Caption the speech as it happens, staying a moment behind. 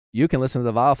you can listen to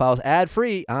the Viall Files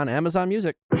ad-free on Amazon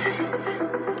Music. You're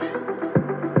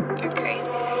crazy.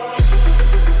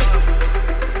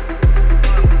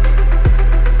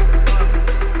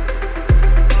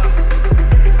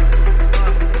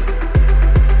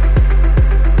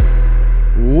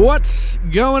 What's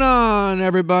going on,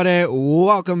 everybody?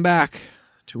 Welcome back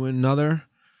to another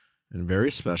and very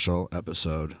special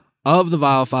episode of the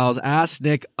Viall Files Ask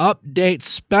Nick Update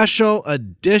Special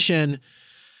Edition.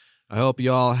 I hope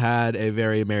you all had a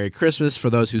very Merry Christmas. For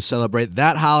those who celebrate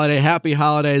that holiday, happy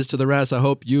holidays to the rest. I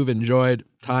hope you've enjoyed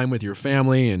time with your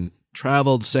family and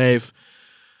traveled safe.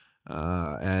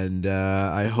 And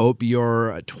I hope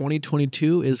your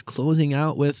 2022 is closing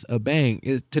out with a bang.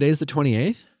 Today's the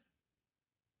 28th?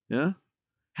 Yeah.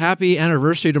 Happy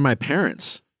anniversary to my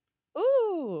parents.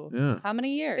 Ooh. Yeah. How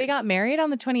many years? They got married on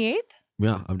the 28th?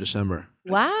 Yeah, of December.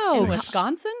 Wow. in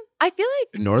Wisconsin? I feel like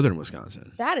In northern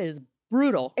Wisconsin. That is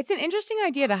brutal. it's an interesting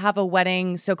idea to have a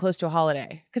wedding so close to a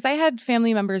holiday. Because I had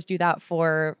family members do that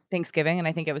for Thanksgiving, and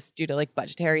I think it was due to like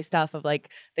budgetary stuff of like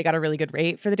they got a really good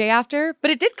rate for the day after.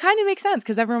 But it did kind of make sense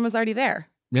because everyone was already there.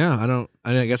 Yeah,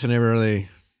 I guess I never really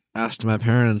asked my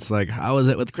parents, like, how was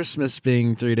it with Christmas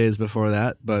being 3 days before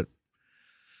that? But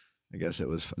I guess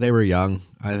they were young.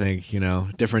 I think,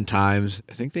 different times.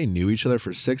 I think they knew each other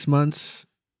for 6 months.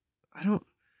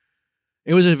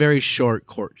 It was a very short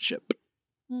courtship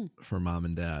for mom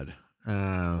and dad.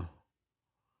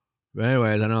 But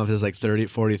anyways, I don't know if it's like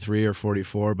 43 or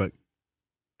 44, but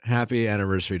happy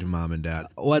anniversary to mom and dad.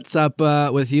 What's up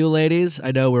with you ladies?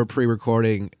 I know we're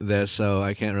pre-recording this, so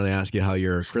I can't really ask you how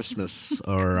your Christmas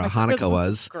or My Hanukkah Christmas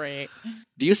was. is great.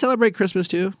 Do you celebrate Christmas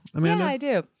too, Amanda? Yeah, I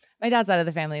do. My dad's side of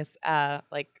the family is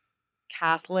like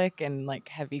Catholic and like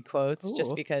heavy quotes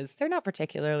just Ooh. because they're not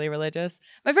particularly religious.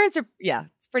 My parents are,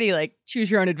 it's pretty like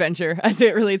choose your own adventure as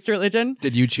it relates to religion.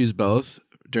 Did you choose both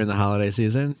during the holiday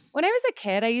season? When I was a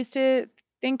kid, I used to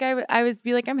think I would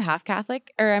be like, I'm half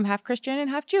Catholic or I'm half Christian and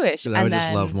half Jewish. 'Cause I would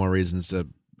just love more reasons to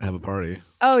have a party.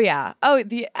 Oh yeah. Oh,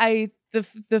 the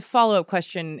follow-up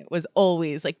question was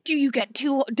always like, do you get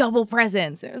 2 double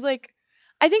presents? And it was like,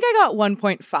 I think I got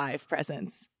 1.5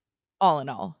 presents all in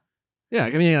all. Yeah,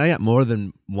 I mean, I got more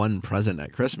than one present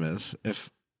at Christmas. If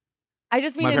I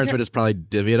just mean my in parents would just probably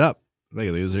divvy it up.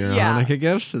 Like, these are your Yeah. Hanukkah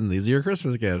gifts and these are your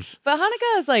Christmas gifts. But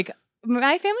Hanukkah is like,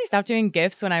 my family stopped doing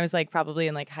gifts when I was like probably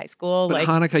in like high school. But like,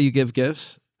 Hanukkah, you give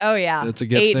gifts? oh yeah, It's a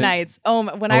gift 8 thing? nights. When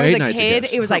Oh, I was 8 a nights of kid,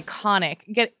 gifts. it was iconic.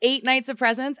 Get 8 nights of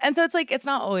presents, and so it's like it's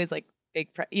not always like big.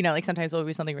 Like sometimes it'll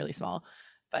be something really small,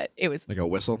 but it was Like a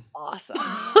whistle? awesome.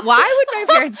 Why would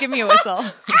my parents give me a whistle?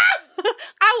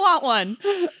 I want one.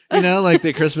 Like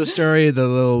the Christmas story, the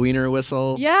little wiener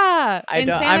whistle? Yeah. I in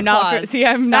don't. Santa I'm not. Claus. See,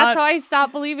 I'm That's not. how I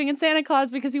stopped believing in Santa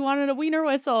Claus, because he wanted a wiener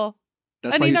whistle.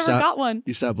 That's And why he you never stopped, got one.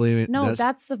 you stopped believing. No,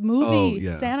 that's the movie. Oh,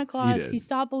 yeah. Santa He Claus. did. He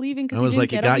stopped believing I because he was didn't like,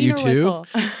 get "He got a you wiener too?"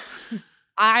 whistle.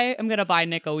 I am gonna buy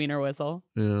Nick a wiener whistle.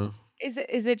 Yeah. Is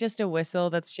it just a whistle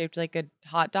that's shaped like a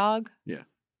hot dog? Yeah.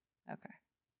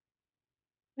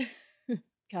 Okay.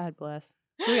 God bless.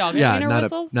 Should we all get Yeah, wiener not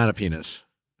whistles? a penis.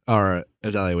 Or,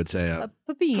 as Ellie would say, a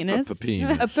penis. a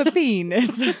penis. A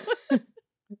penis.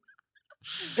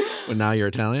 Well, now you're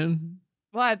Italian?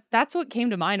 Well, that's what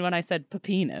came to mind when I said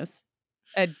penis.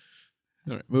 All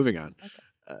right, moving on.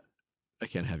 I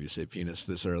can't have you say penis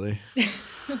this early.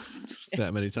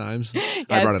 That many times. I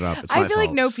Yes. brought it up. It's I my feel like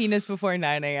fault. no penis before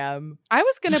 9 a.m. I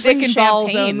was gonna Dick bring and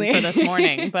balls champagne only. for this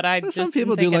morning, but I Well, just some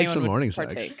people didn't do think like anyone some would morning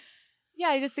sex. partake. Yeah,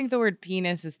 I just think the word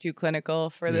penis is too clinical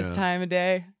for this Yeah. time of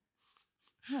day.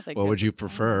 I don't think What would that's you what's going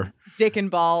prefer? Dick and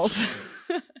balls.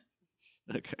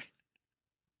 Okay.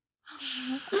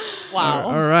 on. Wow.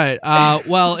 All right.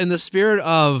 Well, in the spirit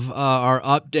of our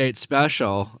update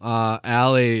special,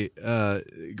 Allie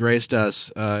graced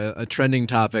us a trending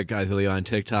topic, I believe, on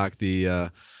TikTok, the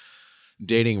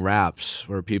dating raps,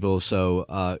 where people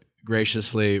so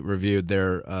graciously reviewed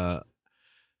their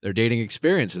dating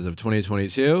experiences of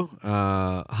 2022,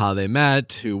 how they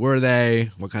met, who were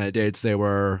they, what kind of dates they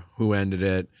were, who ended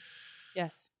it,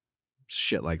 Yes.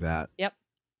 shit like that. Yep.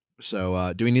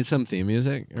 So, do we need some theme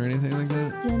music or anything like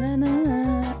that?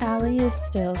 Da-na-na-na, Allie is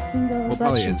still single, We'll but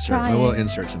probably she's insert. trying. We'll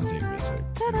insert some theme music.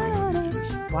 You know, we don't need to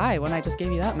just- Why? When I just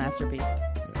gave you that masterpiece.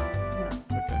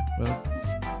 Okay. Well,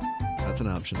 that's an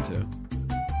option too.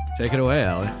 Take it away,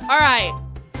 Allie. All right.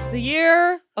 The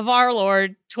year of our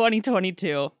Lord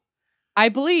 2022. I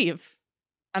believe,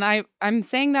 and I'm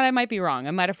saying that I might be wrong.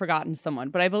 I might have forgotten someone,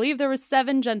 but I believe there was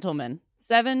 7 gentlemen,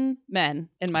 7 men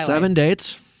in my life. 7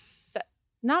 dates.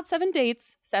 Not 7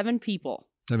 dates, 7 people.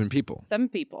 7 people. 7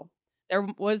 people. There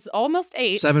was almost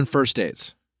 8. 7 first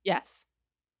dates. Yes.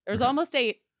 There was Okay. almost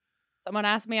 8. Someone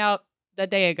asked me out a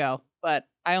day ago. but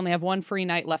I only have one free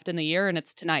night left in the year, and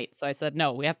it's tonight. So I said,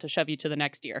 no, we have to shove you to the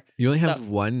next year. You only have So-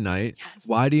 one night? Yes.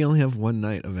 Why do you only have one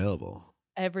night available?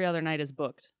 Every other night is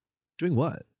booked. Doing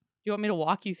what? Do you want me to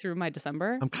walk you through my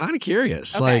December? I'm kind of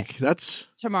curious. Okay. Like, that's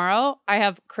Tomorrow, I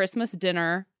have Christmas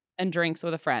dinner and drinks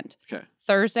with a friend. okay.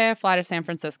 Thursday, I fly to San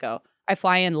Francisco. I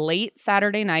fly in late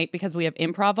Saturday night because we have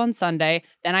improv on Sunday.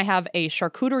 Then I have a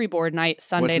charcuterie board night What's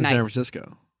Sunday in night. San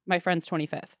Francisco? My friend's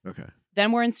 25th. Okay.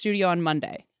 Then we're in studio on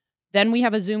Monday. Then we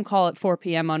have a Zoom call at 4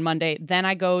 p.m. on Monday. Then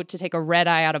I go to take a red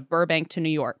eye out of Burbank to New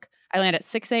York. I land at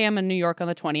 6 a.m. in New York on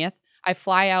the 20th. I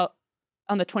fly out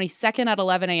on the 22nd at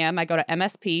 11 a.m. I go to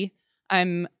MSP.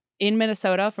 I'm in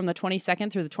Minnesota from the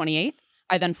 22nd through the 28th.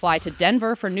 I then fly to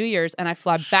Denver for New Year's, and I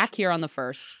fly back here on the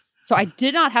 1st. So I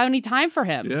did not have any time for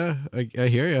him. Yeah, I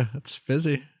hear you. It's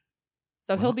busy.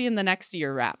 So he'll be in the next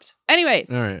year wrapped.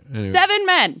 Anyways, All right. Anyway. 7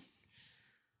 men.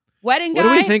 Wedding guy.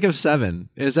 What do we think of 7?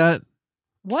 Is that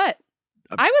What?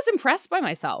 I was impressed by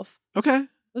myself. okay? I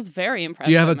was very impressed.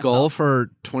 Do you have by a goal myself. for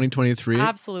 2023?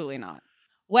 Absolutely not.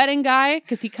 Wedding guy,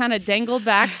 because he kind of dangled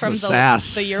back from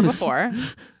Sass. the year before.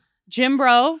 Jim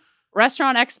Bro,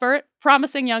 restaurant expert,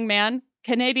 promising young man,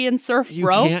 Canadian surf You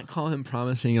bro. can't call him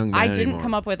promising young man I didn't anymore.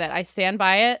 come up with it. I stand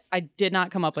by it. I did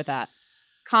not come up with that.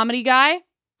 Comedy guy,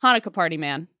 Hanukkah party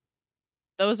man.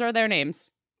 Those are their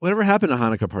names. Whatever happened to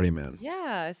Hanukkah Party Man?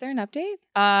 Yeah. Is there an update?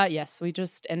 Yes, we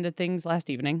just ended things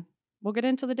last evening. We'll get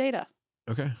into the data.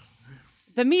 Okay.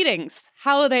 The meetings,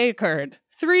 how they occurred.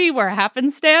 3 were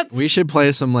happenstance. We should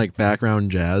play some like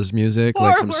background jazz music,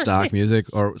 like some Forward. stock music,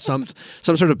 or some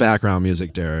sort of background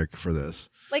music, Derek, for this.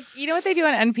 Like, you know what they do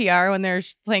on NPR when they're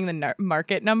playing the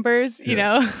market numbers? You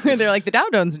know, they're like the Dow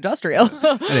Jones Industrial.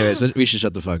 Anyways, we should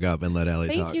shut the fuck up and let Ellie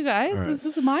Thank talk. you guys. All right. This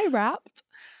is my wrapped.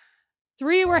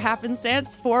 3 were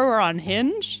happenstance. 4 were on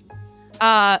Hinge.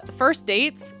 First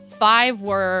dates. 5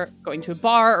 were going to a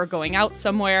bar or going out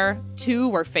somewhere. 2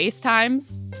 were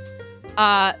FaceTimes.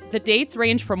 The dates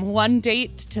range from 1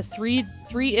 date to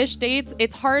 3-ish dates.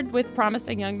 It's hard with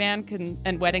promising young man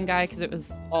and wedding guy because it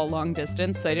was all long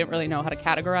distance, so I didn't really know how to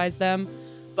categorize them.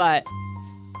 But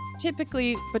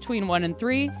typically between 1 and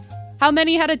 3. How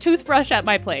many had a toothbrush at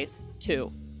my place?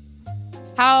 2.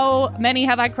 How many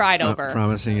have I cried over?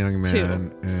 Promising young man,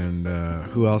 2. and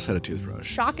who else had a toothbrush?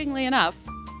 Shockingly enough,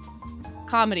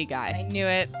 comedy I guy. knew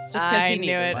it. Just 'cause I he knew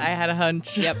needed it. one. I had a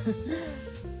hunch. Yep.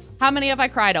 How many have I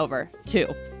cried over? 2.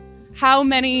 How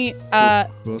many?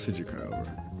 Who else did you cry over?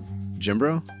 Jim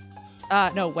Bro?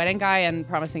 No, wedding guy and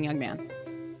promising young man.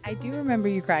 I do remember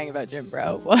you crying about Jim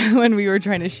Bro when we were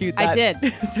trying to shoot that. I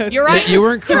did. So You're right. You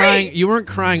weren't crying. You weren't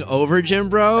crying over Jim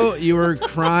Bro. You were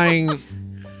crying.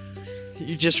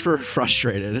 You just were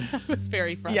frustrated. I was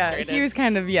very Yeah, frustrated. he was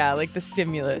kind of like the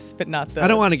stimulus, but not the. I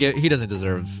don't want to get. He doesn't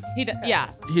deserve.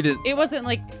 Yeah. He did. It wasn't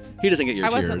like He doesn't get your I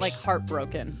tears. wasn't like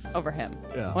heartbroken over him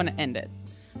Yeah. when it ended.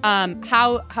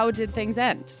 How did things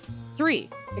end? 3,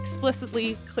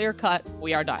 explicitly clear cut.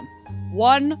 We are done.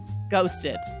 1,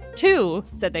 ghosted. 2,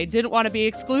 said they didn't want to be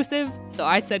exclusive, so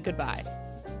I said goodbye.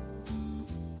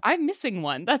 I'm missing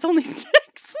one. That's only 6.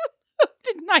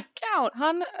 Didn't I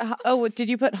count? Did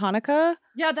you put Hanukkah?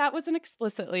 Yeah, that wasn't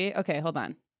explicitly. Okay, hold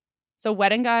on. So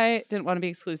wedding guy didn't want to be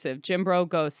exclusive. Jim Bro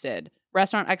ghosted.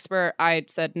 Restaurant expert, I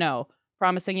said no.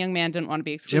 Promising young man didn't want to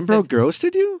be exclusive. Jim Bro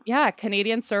ghosted you? Yeah,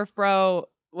 Canadian surf bro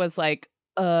was like,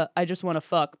 I just want to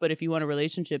fuck, but if you want a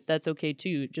relationship, that's okay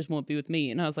too. It just won't be with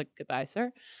me. And I was like, goodbye,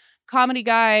 sir. Comedy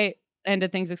guy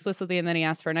ended things explicitly, and then he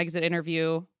asked for an exit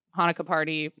interview. Hanukkah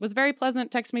party was very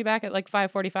pleasant. Texted me back at like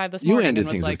 5:45 this You morning. ended and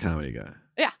was things like, with comedy guy.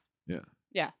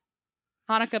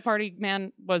 Hanukkah party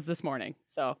man was this morning.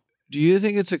 So Do you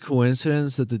think it's a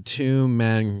coincidence that the 2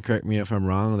 men, correct me if I'm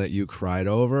wrong, that you cried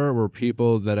over were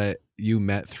people that you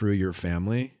met through your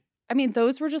family? I mean,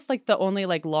 those were just like the only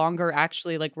like longer,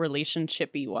 actually like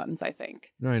relationship-y ones, I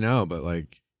think. No, I know, but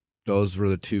like those were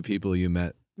the 2 people you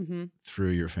met Mm-hmm. through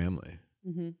your family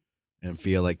Mm-hmm. and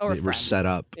feel like Or they were friends. set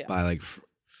up Yeah. by like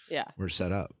Yeah. we're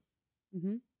set up.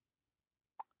 Mm-hmm.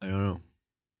 I don't know.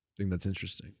 I think that's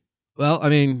interesting. Well, I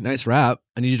mean, nice wrap.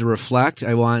 I need you to reflect.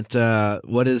 I want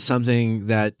what is something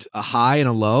that a high and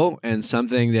a low, and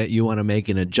something that you want to make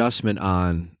an adjustment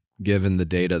on given the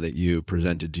data that you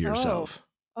presented to yourself.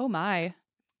 Oh my.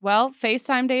 Well,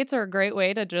 FaceTime dates are a great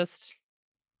way to just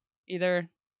either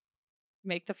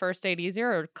make the first date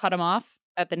easier or cut them off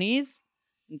at the knees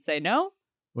and say no.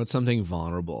 What's something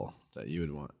vulnerable that you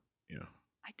would want?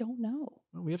 I don't know.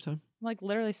 Well, we have time. I'm like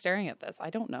literally staring at this. I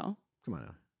don't know. Come on,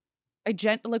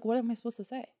 Ellie. Like, what am I supposed to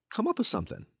say? Come up with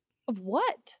something. Of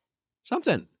what?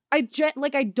 Something. I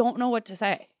don't know what to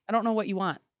say. I don't know what you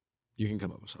want. You can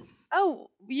come up with something. Oh,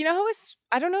 you know how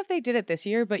I don't know if they did it this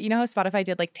year, but you know how Spotify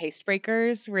did like taste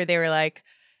breakers where they were like,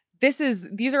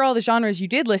 these are all the genres you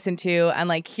did listen to, and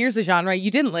like here's a genre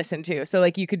you didn't listen to. So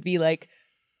like you could be like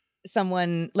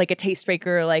someone like a taste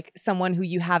breaker, like someone who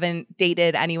you haven't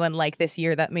dated anyone like this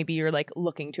year that maybe you're like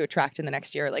looking to attract in the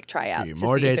next year, like try out. It could be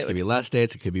more dates, it could be less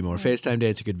dates, it could be more FaceTime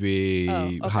dates, it could be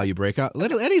how you break up.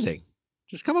 Anything.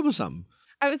 Just come up with something.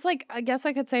 I was like, I guess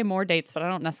I could say more dates, but I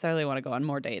don't necessarily want to go on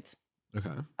more dates.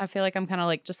 Okay. I feel like I'm kind of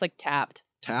like just like tapped.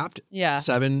 Tapped? Yeah.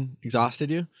 7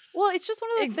 exhausted you? Well, it's just one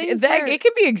of those things that where it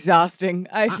can be exhausting,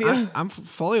 I feel. I'm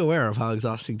fully aware of how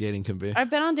exhausting dating can be.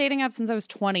 I've been on dating apps since I was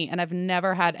 20, and I've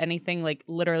never had anything like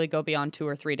literally go beyond 2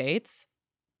 or 3 dates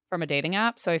from a dating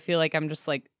app. So I feel like I'm just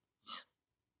like,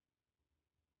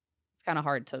 it's kind of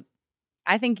hard to.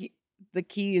 I think the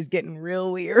key is getting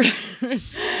real weird.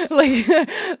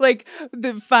 like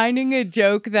the finding a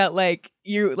joke that like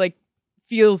you like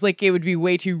feels like it would be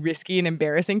way too risky and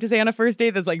embarrassing to say on a first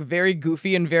date that's like very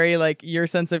goofy and very like your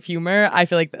sense of humor. I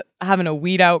feel like having a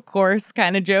weed out course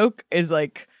kind of joke is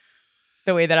like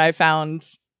the way that I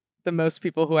found the most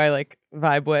people who I like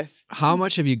vibe with. How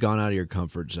much have you gone out of your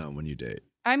comfort zone when you date?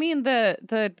 I mean,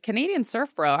 the Canadian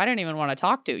surf bro, I didn't even want to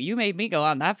talk to. You made me go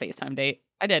on that FaceTime date.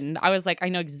 I didn't. I was like, I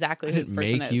know exactly I who this didn't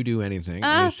person make is. you do anything.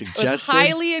 I It was suggested.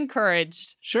 highly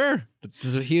encouraged. Sure.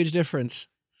 There's a huge difference.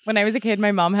 When I was a kid,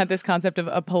 my mom had this concept of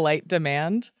a polite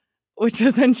demand, which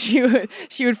was when she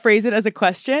would phrase it as a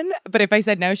question. But if I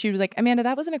said no, she was like, Amanda,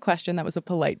 that wasn't a question. That was a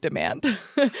polite demand.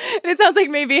 And it sounds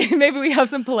like maybe we have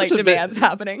some polite demands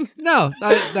happening. No,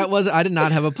 I did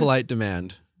not have a polite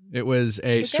demand. It was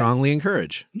a strongly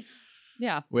encourage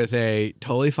Yeah. with a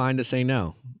totally fine to say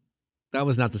no. That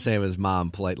was not the same as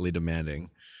mom politely demanding.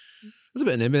 It was a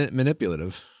bit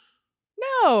manipulative.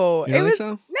 No, You don't it think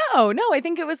was so? no. I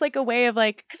think it was like a way of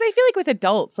like, because I feel like with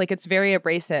adults, like it's very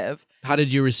abrasive. How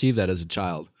did you receive that as a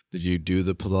child? Did you do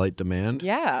the polite demand?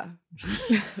 Yeah,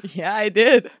 yeah, I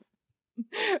did.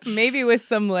 Maybe with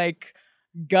some like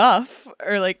guff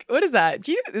or like what is that?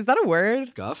 Is that a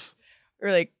word? Guff?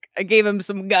 Or like I gave him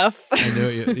some guff. I knew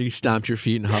it. You stomped your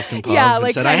feet and huffed and puffed Yeah, and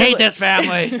like said, I kinda hate like- this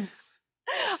family.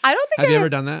 I don't think Have you ever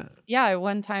done that? Yeah, I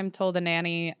one time told a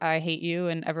nanny, I hate you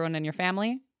and everyone in your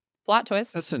family. Plot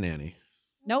twist. That's a nanny.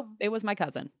 Nope, it was my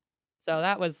cousin. So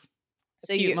that was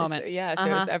a cute moment. So it was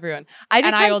Uh-huh. everyone.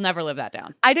 And I will never live that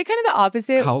down. I did kind of the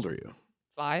opposite. How old are you?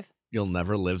 5. You'll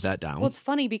never live that down. Well, it's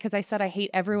funny because I said I hate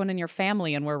everyone in your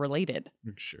family and we're related.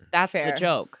 Sure. That's Fair. the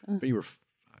joke. But you were 5.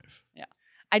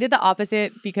 I did the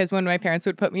opposite because when my parents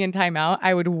would put me in timeout,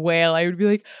 I would wail. I would be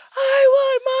like, I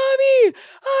want mommy.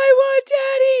 I want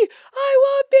daddy. I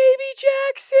want baby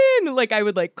Jackson. Like I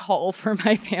would like call for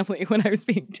my family when I was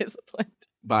being disciplined.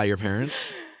 By your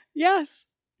parents? Yes.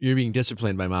 You're being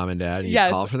disciplined by mom and dad and you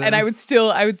Yes. call for them? And I would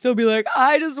still be like,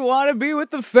 I just want to be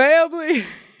with the family.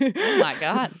 Oh my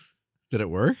God. Did it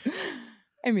work?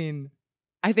 I mean,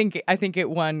 I think it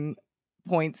won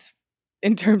points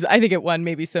in terms. I think it won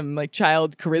maybe some like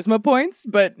child charisma points,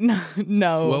 but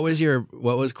no.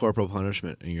 What was corporal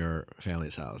punishment in your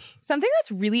family's house? Something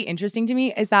that's really interesting to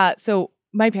me is that so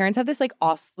my parents have this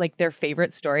like their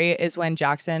favorite story is when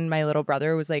Jackson, my little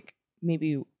brother, was like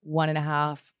maybe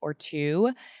 1.5 or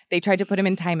 2. They tried to put him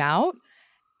in timeout.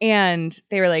 And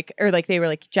they were like,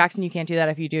 Jackson, you can't do that.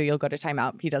 If you do, you'll go to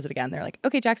timeout. He does it again. They're like,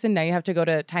 okay, Jackson, now you have to go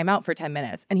to timeout for 10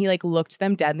 minutes. And he like looked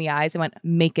them dead in the eyes and went,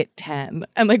 make it 10,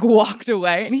 and like walked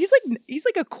away. And he's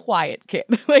like a quiet kid.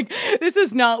 Like this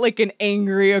is not like an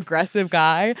angry, aggressive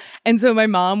guy. And so my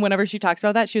mom, whenever she talks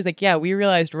about that, she was like, yeah, we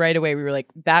realized right away. We were like,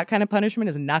 that kind of punishment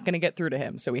is not going to get through to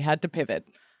him. So we had to pivot.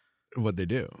 What'd they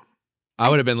do? I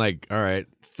would have been like, all right,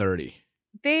 30.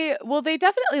 They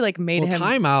definitely like made him.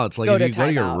 Timeouts. Like go if to you go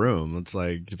to your timeout. room, it's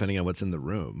like depending on what's in the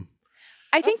room.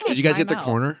 I think. That's Did you guys get the timeout.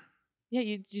 corner? Yeah,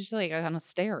 you usually like on a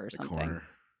stair or The something. corner.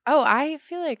 Oh, I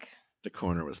feel like The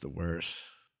corner was the worst.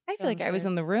 I was Sounds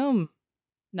in the room.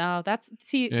 No, that's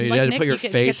see. Yeah, you like had to Nick, put your you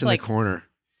get face to, in like, the corner.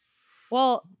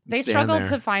 Well, they Stand struggled there.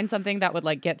 to find something that would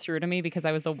like get through to me because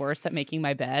I was the worst at making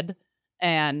my bed,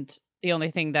 and the only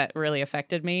thing that really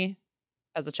affected me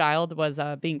as a child was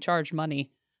being charged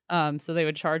money. So they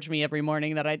would charge me every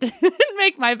morning that I didn't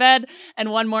make my bed.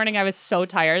 And one morning I was so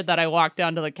tired that I walked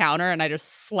down to the counter and I just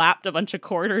slapped a bunch of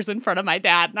quarters in front of my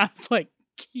dad, and I was like,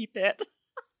 "Keep it."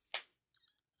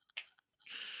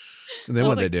 And then I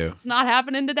was what'd like, they do? It's not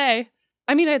happening today.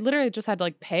 I mean, I literally just had to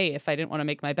like pay if I didn't want to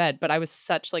make my bed, but I was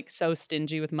so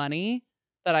stingy with money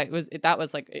that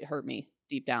it hurt me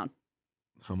deep down.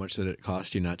 How much did it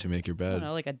cost you not to make your I bed? don't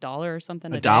know, like $1 or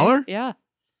something. A day. dollar? Yeah.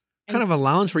 What kind of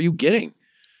allowance were you getting?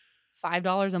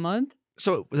 $5 a month.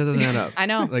 So that doesn't add up. I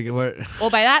know. Like what? Well,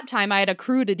 by that time, I had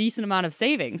accrued a decent amount of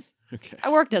savings. Okay.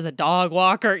 I worked as a dog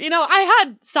walker. I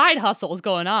had side hustles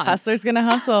going on. Hustler's gonna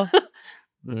hustle.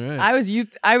 All right.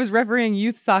 I was refereeing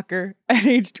youth soccer at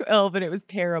age 12 and it was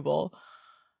terrible.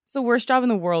 It's the worst job in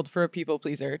the world for a people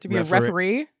pleaser to be a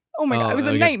referee. Oh my God, it was a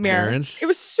against nightmare. parents? It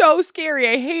was so scary.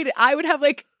 I hate it. I would have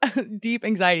like deep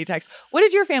anxiety attacks. What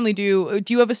did your family do?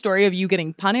 Do you have a story of you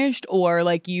getting punished or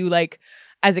like you like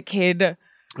as a kid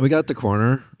We got the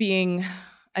corner. being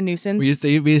a nuisance? We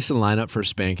used to line up for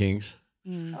spankings.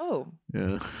 Oh,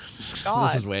 Yeah. God.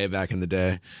 This is way back in the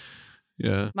day.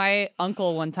 Yeah. My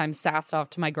uncle one time sassed off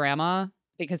to my grandma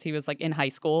because he was like in high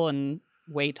school and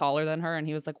way taller than her. And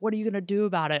he was like, what are you going to do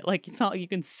about it? Like, it's not like you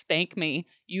can spank me.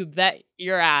 You bet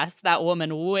your ass that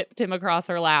woman whipped him across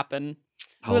her lap. And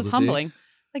How it was old is he? humbling.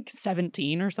 Like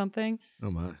 17 or something. Oh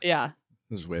my. Yeah.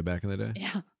 This is way back in the day.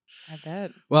 Yeah. I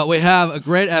bet. Well, we have a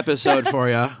great episode for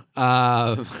you.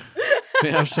 We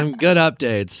have some good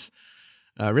updates.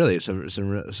 Really,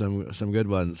 some good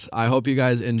ones. I hope you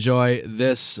guys enjoy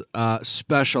this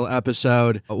special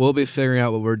episode. We'll be figuring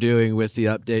out what we're doing with the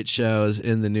update shows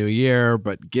in the new year,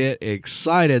 but get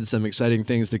excited. Some exciting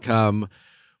things to come.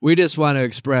 We just want to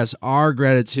express our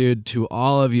gratitude to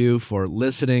all of you for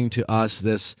listening to us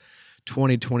this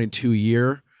 2022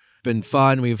 year. Been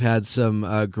fun. We've had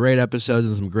some great episodes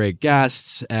and some great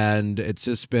guests, and it's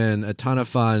just been a ton of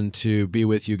fun to be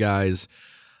with you guys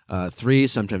 3,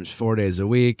 sometimes 4 days a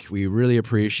week. We really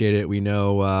appreciate it. We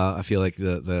know, I feel like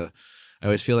I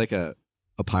always feel like a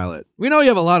pilot. We know you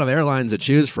have a lot of airlines to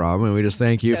choose from, and we just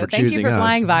thank you for choosing us. Thank you for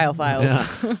flying Vial Files.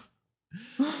 Yeah.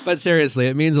 But seriously,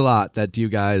 it means a lot that you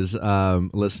guys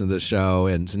listen to the show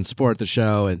and support the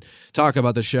show and talk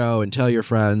about the show and tell your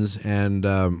friends. And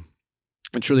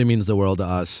it truly means the world to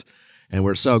us. And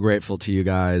we're so grateful to you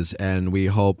guys. And we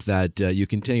hope that you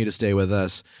continue to stay with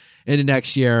us into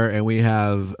next year. And we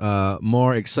have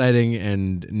more exciting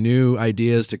and new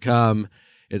ideas to come.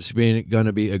 It's going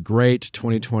to be a great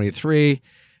 2023.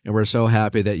 And we're so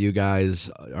happy that you guys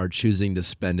are choosing to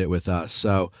spend it with us.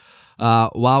 So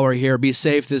while we're here, be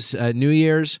safe this New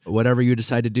Year's. Whatever you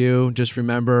decide to do, just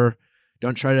remember,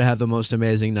 don't try to have the most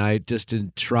amazing night. Just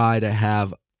to try to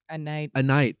have A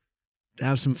night.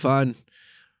 Have some fun.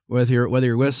 Whether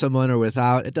you're with someone or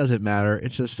without, it doesn't matter.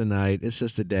 It's just a night. It's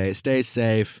just a day. Stay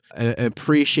safe.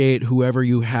 Appreciate whoever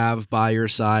you have by your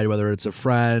side, whether it's a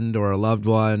friend or a loved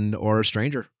one or a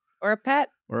stranger Or a pet.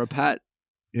 or a pet,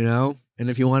 And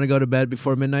if you want to go to bed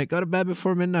before midnight, go to bed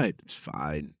before midnight. It's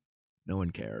fine. No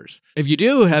one cares. If you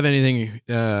do have anything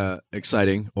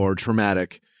exciting or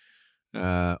traumatic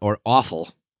or awful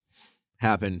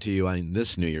happen to you on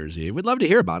this New Year's Eve, we'd love to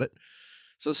hear about it.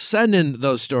 So send in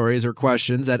those stories or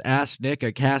questions at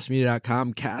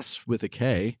asknick@castmedia.com, cast with a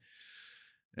K.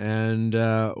 And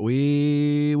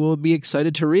we will be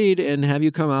excited to read and have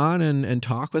you come on and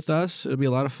talk with us. It'll be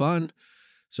a lot of fun.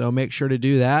 So make sure to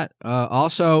do that.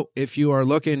 Also, if you are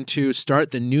looking to start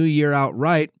the new year out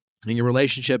right and your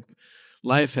relationship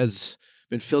life has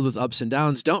been filled with ups and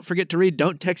downs, don't forget to read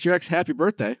Don't Text Your Ex Happy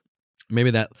Birthday. Maybe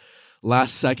that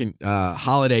last second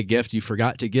holiday gift you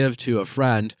forgot to give to a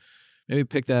friend. Maybe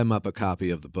pick them up a copy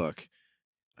of the book.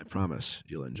 I promise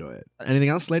you'll enjoy it. Anything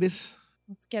else, ladies?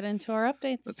 Let's get into our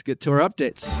updates. Let's get to our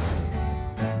updates.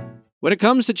 When it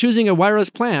comes to choosing a wireless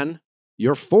plan,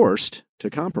 you're forced to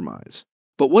compromise.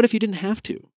 But what if you didn't have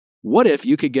to? What if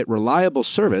you could get reliable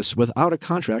service without a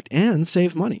contract and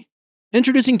save money?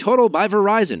 Introducing Total by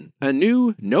Verizon, a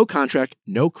new no-contract,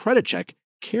 no-credit check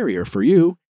carrier for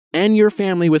you and your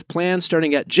family with plans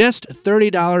starting at just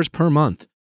 $30 per month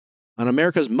on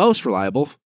America's most reliable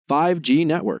 5G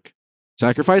network.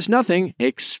 Sacrifice nothing,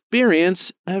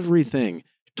 experience everything.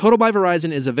 Total by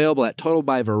Verizon is available at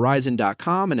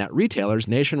totalbyverizon.com and at retailers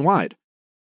nationwide.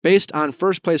 Based on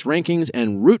first-place rankings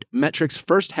and Root Metrics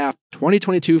first half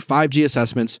 2022 5G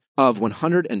assessments of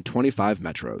 125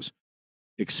 metros.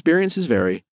 Experiences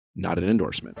vary, not an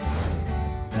endorsement.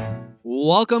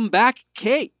 Welcome back,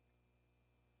 Kate.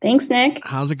 Thanks, Nick.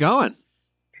 How's it going?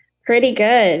 Pretty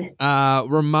good.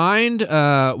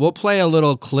 We'll play a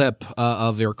little clip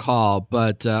of your call,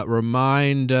 but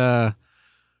remind our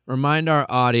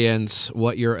audience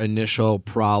what your initial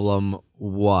problem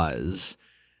was,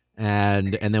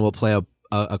 and then we'll play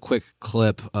a quick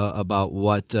clip about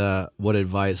what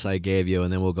advice I gave you,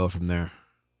 and then we'll go from there.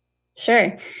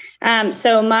 Sure.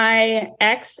 So my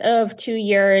ex of 2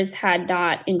 years had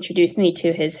not introduced me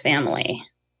to his family.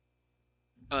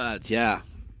 Yeah.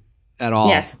 At all?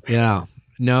 Yes. Yeah.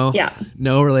 No. Yeah.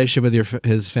 No relationship with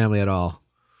his family at all.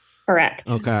 Correct.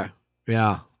 Okay.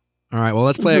 Yeah. All right. Well,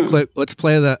 let's play a clip. Let's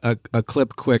play a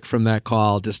clip quick from that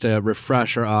call just to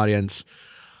refresh our audience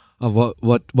of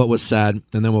what was said,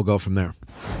 and then we'll go from there.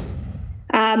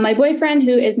 My boyfriend,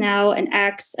 who is now an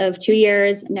ex of 2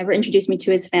 years, never introduced me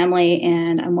to his family,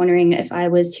 and I'm wondering if I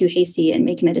was too hasty in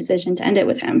making a decision to end it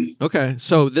with him. Okay.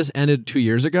 So this ended 2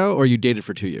 years ago, or you dated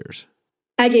for 2 years?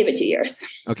 I gave it 2 years.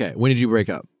 Okay. When did you break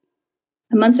up?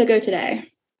 A month ago today.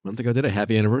 A month ago today.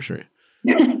 Happy anniversary.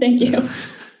 Thank you.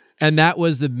 And that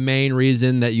was the main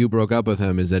reason that you broke up with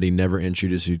him, is that he never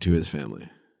introduced you to his family.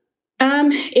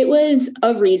 It was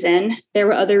a reason. There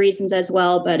were other reasons as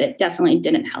well, but it definitely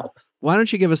didn't help. Why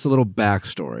don't you give us a little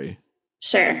backstory?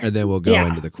 Sure. And then we'll go Yes.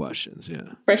 into the questions.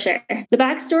 Yeah. For sure. The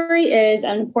backstory is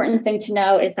an important thing to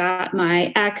know is that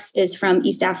my ex is from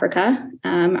East Africa.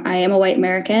 I am a white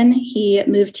American. He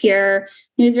moved here.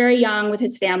 He was very young with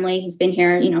his family. He's been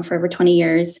here, for over 20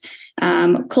 years.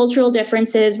 Cultural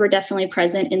differences were definitely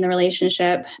present in the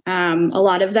relationship. A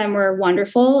lot of them were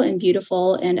wonderful and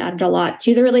beautiful and added a lot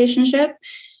to the relationship.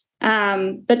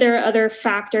 But there are other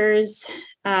factors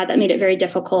that made it very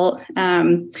difficult.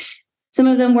 Some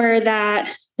of them were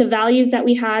that the values that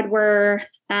we had were,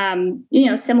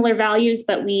 similar values,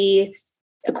 but we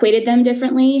equated them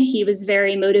differently. He was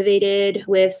very motivated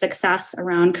with success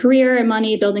around career and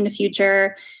money, building a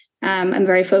future. I'm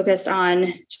very focused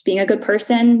on just being a good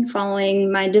person,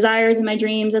 following my desires and my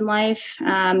dreams in life,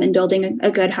 and building a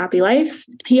good, happy life.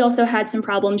 He also had some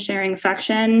problems sharing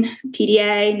affection.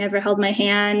 PDA, never held my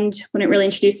hand, wouldn't really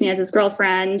introduce me as his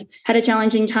girlfriend, had a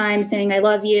challenging time saying, I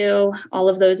love you. All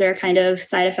of those are kind of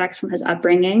side effects from his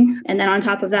upbringing. And then on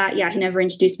top of that, he never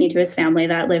introduced me to his family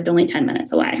that lived only 10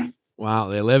 minutes away. Wow.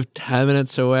 They lived 10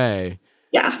 minutes away.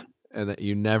 Yeah. And that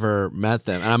you never met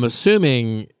them. And I'm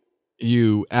assuming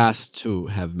you asked to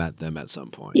have met them at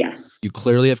some point. Yes. You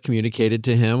clearly have communicated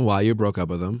to him why you broke up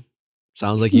with him.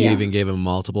 Sounds like you even gave him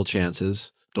multiple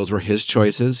chances. Those were his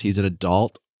choices. He's an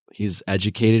adult. He's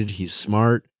educated. He's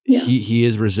smart. Yeah. He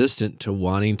is resistant to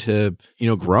wanting to,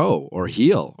 grow or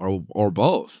heal or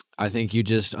both. I think you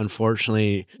just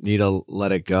unfortunately need to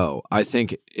let it go. I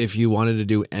think if you wanted to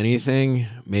do anything,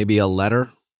 maybe a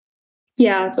letter.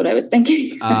 Yeah, that's what I was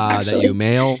thinking. That you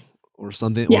mail or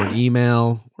something, or an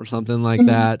email or something like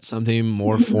that, something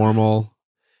more formal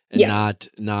and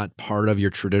not part of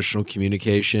your traditional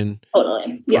communication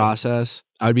process.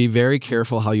 I would be very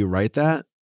careful how you write that.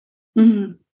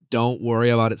 Don't worry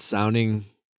about it sounding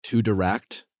too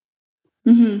direct.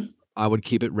 I would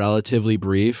keep it relatively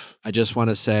brief. I just want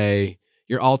to say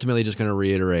you're ultimately just going to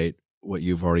reiterate what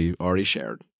you've already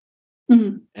shared.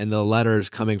 And the letter is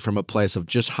coming from a place of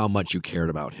just how much you cared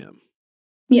about him.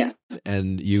 Yeah.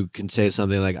 And you can say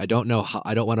something like, I don't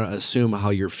want to assume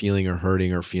how you're feeling or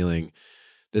hurting or feeling.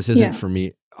 This isn't for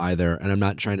me either. And I'm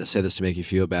not trying to say this to make you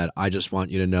feel bad. I just want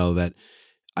you to know that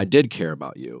I did care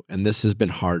about you. And this has been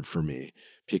hard for me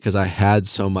because I had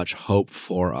so much hope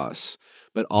for us.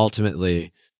 But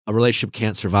ultimately, a relationship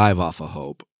can't survive off of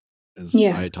hope, as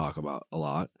I talk about a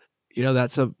lot.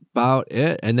 That's about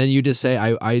it. And then you just say,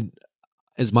 I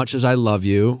as much as I love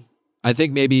you, I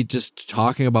think maybe just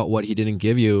talking about what he didn't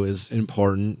give you is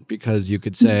important, because you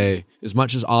could say, as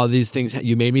much as all of these things,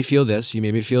 you made me feel this, you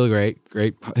made me feel great,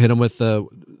 hit him with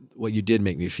what you did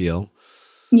make me feel.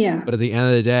 Yeah. But at the end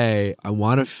of the day, I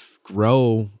want to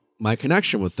grow my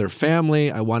connection with their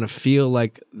family. I want to feel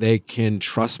like they can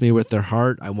trust me with their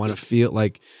heart. I want to feel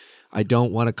like I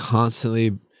don't want to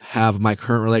constantly have my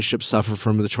current relationship suffer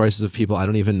from the choices of people I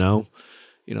don't even know.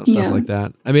 Stuff like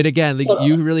that. I mean, again,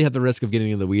 you really have the risk of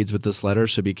getting in the weeds with this letter,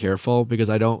 so be careful, because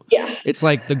it's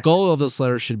like the goal of this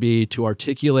letter should be to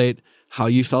articulate how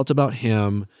you felt about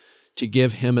him, to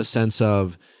give him a sense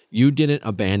of you didn't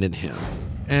abandon him.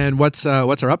 And what's our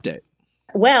update?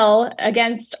 Well,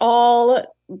 against all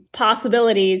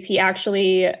possibilities, he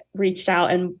actually reached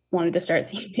out and wanted to start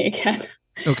seeing me again.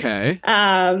 Okay.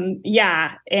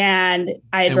 Yeah. And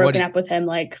I had broken up with him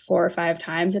like 4 or 5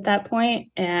 times at that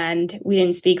point, and we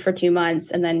didn't speak for 2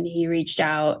 months. And then he reached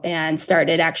out and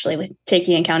started actually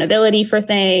taking accountability for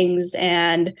things,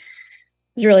 and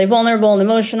was really vulnerable and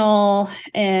emotional.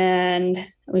 And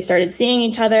we started seeing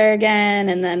each other again,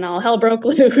 and then all hell broke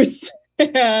loose.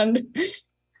 And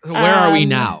where are we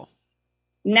now?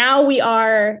 Now we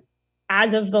are,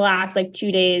 as of the last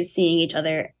 2 days, seeing each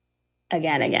other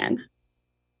again.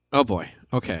 Oh boy.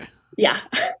 Okay. Yeah.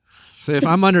 So if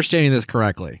I'm understanding this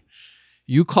correctly,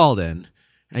 you called in,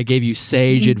 I gave you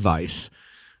sage advice,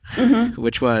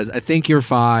 which was, I think you're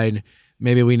fine.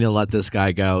 Maybe we need to let this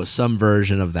guy go. Some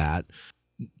version of that.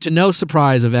 To no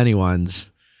surprise of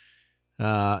anyone's,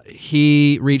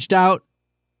 he reached out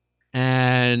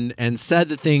and said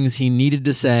the things he needed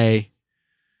to say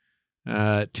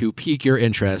to pique your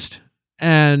interest.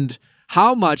 And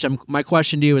how much, my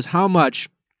question to you is how much,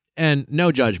 and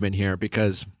no judgment here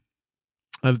because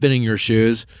I've been in your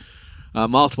shoes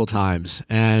multiple times,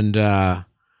 and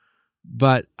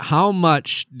but how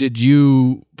much did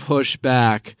you push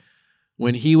back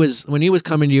when he was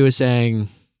coming to you and saying,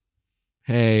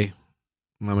 "Hey,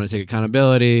 I'm going to take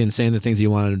accountability," and saying the things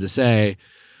you wanted him to say?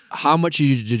 How much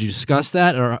did you discuss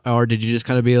that, or did you just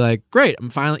kind of be like, "Great,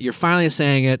 you're finally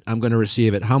saying it. I'm going to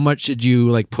receive it." How much did you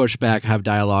like push back, have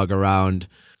dialogue around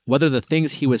whether the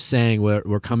things he was saying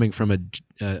were coming from a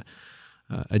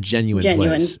genuine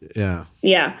place? Yeah.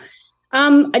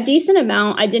 A decent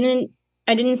amount. I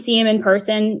didn't see him in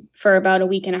person for about a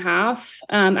week and a half.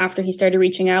 After he started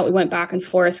reaching out, we went back and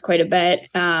forth quite a bit.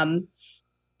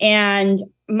 And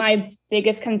my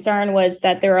biggest concern was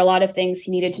that there were a lot of things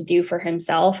he needed to do for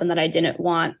himself, and that I didn't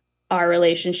want our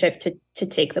relationship to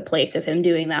take the place of him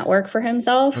doing that work for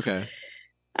himself. Okay.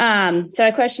 So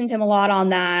I questioned him a lot on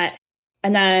that.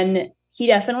 And then he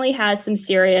definitely has some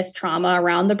serious trauma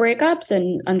around the breakups,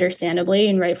 and understandably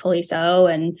and rightfully so.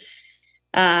 And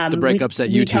the breakups that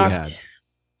you two had.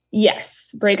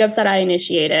 Yes, breakups that I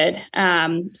initiated.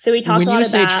 So we talked when a lot you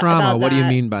say about trauma, what that. do you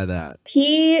mean by that?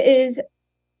 He is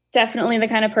definitely the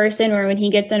kind of person where when he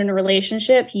gets in a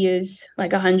relationship, he is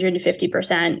like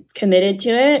 150% committed to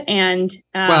it. And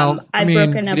I've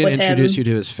broken up with him. He didn't introduce you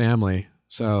to his family,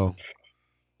 so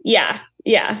yeah.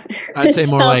 I'd say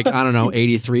more like, I don't know,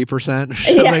 83% or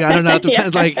something. Yeah. I don't know. It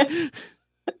depends. Like,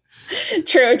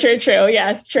 True.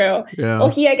 Yes, true. Yeah.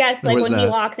 Well, I guess like when he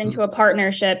walks into a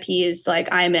partnership, he's like,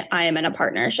 I am in a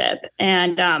partnership.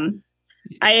 And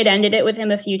I had ended it with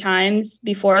him a few times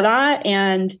before that.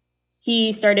 And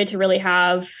he started to really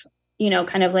have,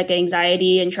 kind of like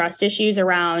anxiety and trust issues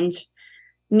around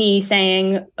me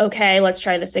saying, okay, let's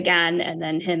try this again. And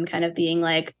then him kind of being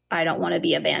like, I don't want to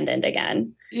be abandoned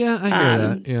again. Yeah, I hear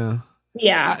that. Yeah.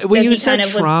 Yeah. When you said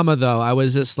trauma, though, I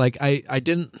was just like, I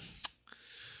didn't.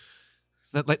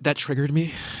 That triggered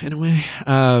me in a way.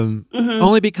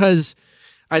 Only because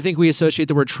I think we associate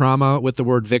the word trauma with the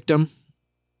word victim,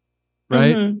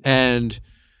 right? Mm-hmm. And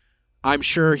I'm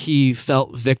sure he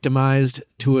felt victimized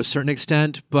to a certain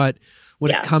extent, but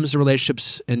when it comes to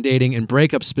relationships and dating and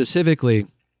breakups specifically,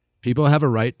 people have a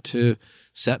right to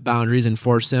set boundaries,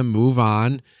 enforce them, move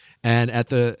on, and at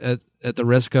the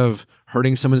risk of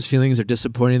hurting someone's feelings or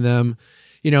disappointing them.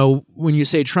 When you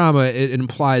say trauma, it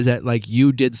implies that like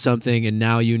you did something and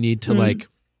now you need to like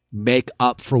make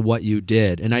up for what you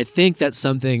did. And I think that's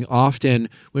something often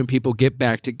when people get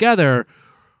back together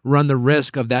run the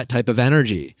risk of that type of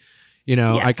energy.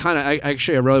 Yes.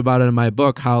 I wrote about it in my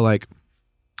book, how like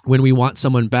when we want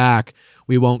someone back,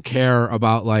 we won't care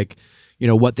about like,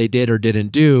 what they did or didn't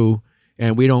do.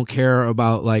 And we don't care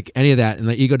about like any of that. And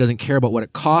the ego doesn't care about what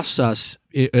it costs us.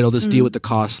 It'll just deal with the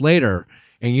cost later.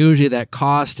 And usually that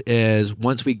cost is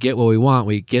once we get what we want,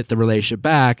 we get the relationship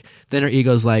back, then our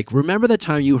ego's like, remember the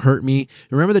time you hurt me?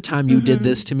 Remember the time you did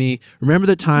this to me? Remember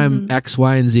the time X,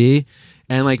 Y, and Z?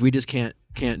 And like, we just can't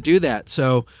do that.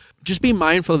 So just be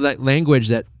mindful of that language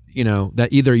that, that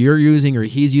either you're using or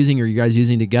he's using or you guys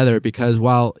using together, because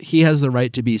while he has the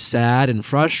right to be sad and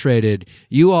frustrated,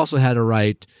 you also had a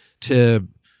right to,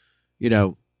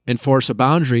 enforce a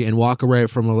boundary and walk away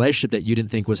from a relationship that you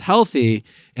didn't think was healthy.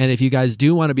 And if you guys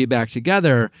do want to be back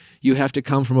together, you have to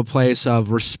come from a place of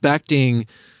respecting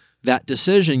that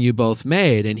decision you both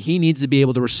made. And he needs to be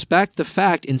able to respect the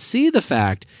fact and see the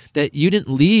fact that you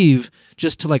didn't leave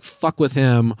just to like fuck with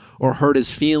him or hurt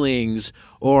his feelings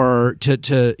or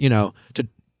to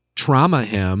trauma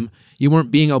him. You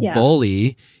weren't being a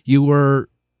bully. You were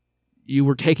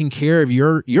taking care of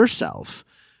yourself.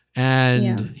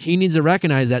 And he needs to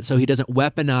recognize that so he doesn't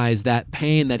weaponize that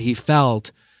pain that he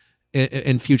felt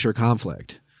in future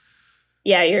conflict.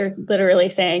 Yeah, you're literally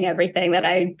saying everything that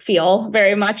I feel,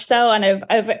 very much so. And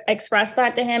I've expressed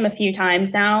that to him a few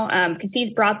times now, because he's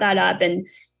brought that up. And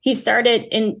he started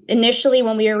initially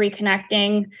when we were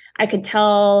reconnecting, I could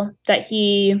tell that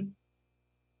he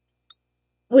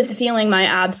was feeling my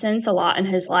absence a lot in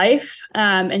his life,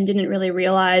 and didn't really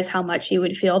realize how much he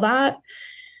would feel that.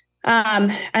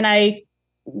 And I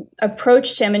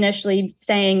approached him initially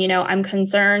saying, I'm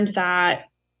concerned that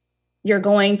you're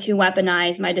going to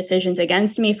weaponize my decisions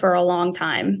against me for a long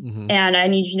time. Mm-hmm. And I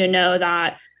need you to know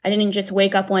that I didn't just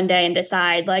wake up one day and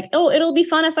decide like, oh, it'll be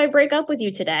fun if I break up with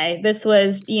you today. This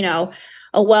was,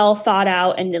 a well thought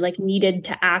out and like needed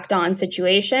to act on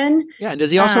situation. Yeah. And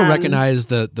does he also recognize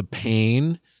the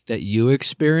pain that you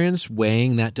experienced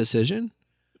weighing that decision?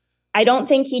 I don't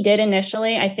think he did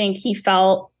initially. I think he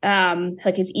felt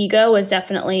like his ego was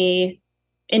definitely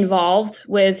involved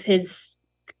with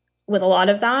with a lot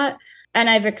of that. And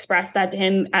I've expressed that to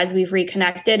him as we've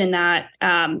reconnected, and that,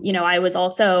 I was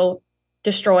also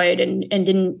destroyed and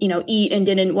didn't, eat and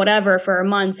didn't whatever for a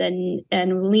month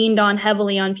and leaned on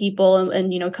heavily on people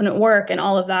and couldn't work and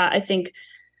all of that. I think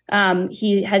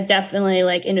he has definitely,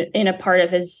 like, in a part of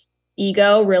his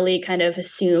ego, really kind of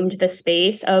assumed the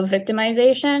space of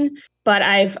victimization. But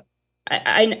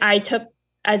I took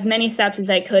as many steps as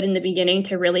I could in the beginning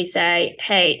to really say,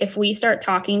 hey, if we start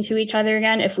talking to each other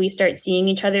again, if we start seeing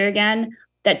each other again,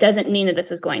 that doesn't mean that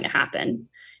this is going to happen.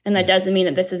 And that doesn't mean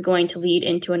that this is going to lead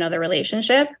into another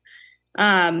relationship.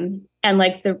 And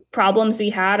like, the problems we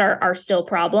had are still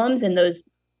problems, and those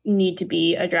need to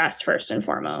be addressed first and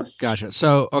foremost. Gotcha.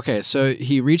 So, okay. So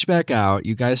he reached back out,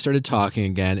 you guys started talking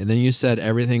again, and then you said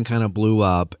everything kind of blew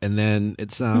up, and then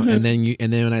and then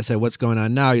when I said, what's going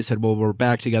on now? You said, well, we're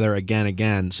back together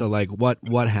again. So like,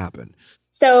 what happened?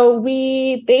 So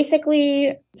we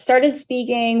basically started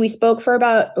speaking. We spoke for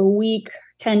about a week,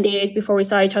 10 days before we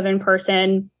saw each other in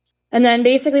person. And then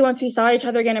basically once we saw each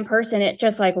other again in person, it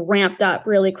just like ramped up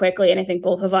really quickly. And I think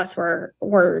both of us were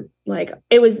like,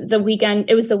 it was the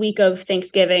week of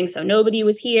Thanksgiving. So nobody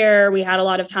was here. We had a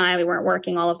lot of time. We weren't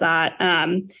working, all of that.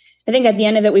 I think at the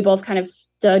end of it, we both kind of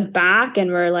stood back and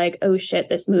were like, oh shit,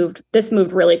 this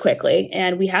moved really quickly.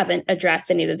 And we haven't addressed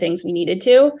any of the things we needed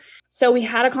to. So we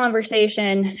had a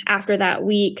conversation after that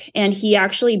week, and he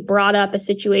actually brought up a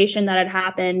situation that had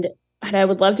happened. And I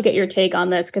would love to get your take on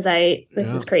this, because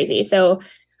this is crazy. So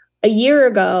a year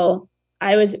ago,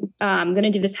 I was going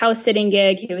to do this house sitting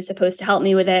gig. He was supposed to help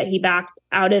me with it. He backed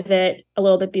out of it a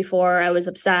little bit before. I was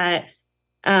upset.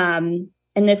 And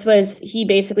he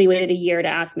basically waited a year to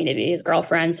ask me to be his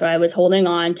girlfriend. So I was holding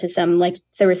on to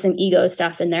there was some ego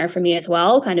stuff in there for me as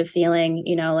well, kind of feeling,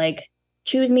 like,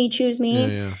 choose me.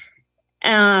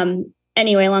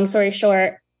 Anyway, long story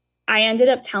short, I ended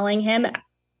up telling him,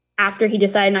 after he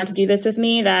decided not to do this with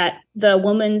me, that the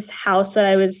woman's house that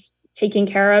I was taking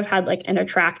care of had like an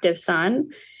attractive son.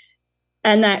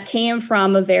 And that came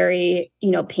from a very,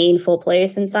 painful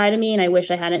place inside of me. And I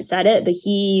wish I hadn't said it, but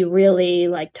he really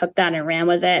like took that and ran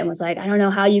with it and was like, I don't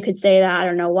know how you could say that. I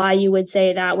don't know why you would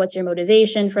say that. What's your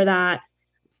motivation for that?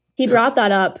 He brought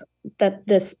that up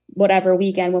this whatever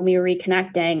weekend when we were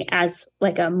reconnecting as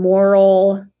like a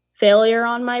moral failure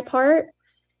on my part.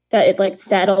 That it like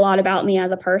said a lot about me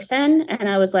as a person. And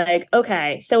I was like,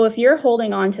 okay, so if you're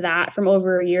holding on to that from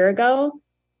over a year ago,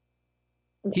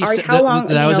 how long?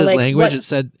 That was his language. It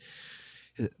said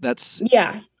that's.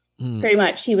 Yeah, pretty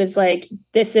much. He was like,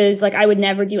 this is like, I would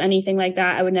never do anything like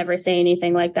that. I would never say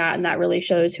anything like that. And that really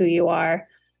shows who you are.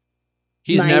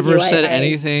 He's never said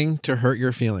anything to hurt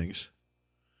your feelings.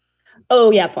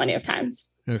 Oh yeah, plenty of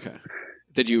times. Okay.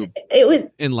 Did you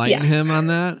enlighten him on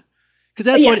that?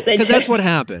 Because that's what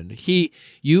happened.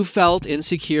 You felt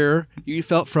insecure. You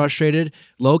felt frustrated.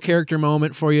 Low character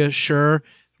moment for you. Sure.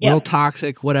 Real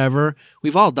toxic, whatever.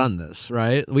 We've all done this,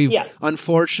 right?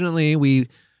 Unfortunately, we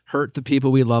hurt the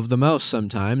people we love the most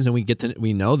sometimes, and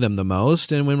we know them the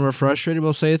most. And when we're frustrated,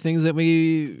 we'll say things that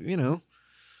will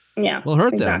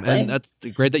hurt them. And that's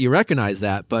great that you recognize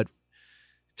that. But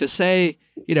to say,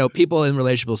 people in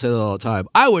relationships say that all the time.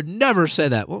 I would never say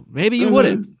that. Well, maybe you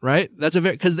wouldn't, right? That's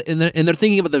because they're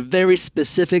thinking about the very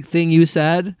specific thing you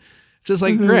said. It's just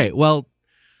like, great. Well,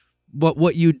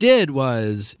 what you did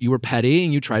was you were petty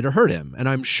and you tried to hurt him. And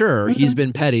I'm sure he's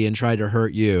been petty and tried to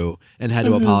hurt you and had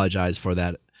to apologize for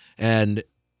that. And,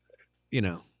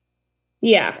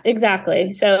 Yeah,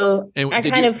 exactly. So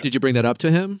did you bring that up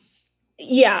to him?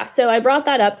 Yeah. So I brought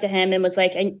that up to him and was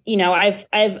like,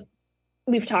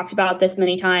 we've talked about this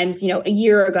many times, a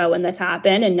year ago when this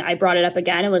happened, and I brought it up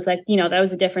again and was like, that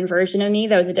was a different version of me.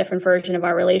 That was a different version of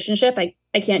our relationship.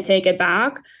 I can't take it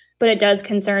back, but it does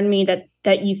concern me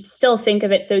that you still think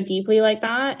of it so deeply like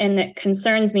that. And that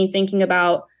concerns me thinking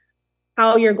about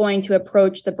how you're going to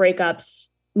approach the breakups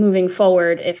moving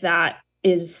forward, if that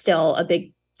is still a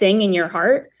big thing in your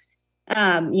heart.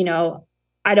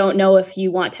 I don't know if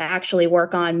you want to actually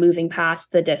work on moving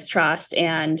past the distrust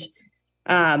and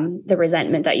the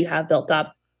resentment that you have built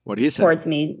up towards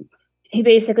me. He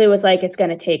basically was like, it's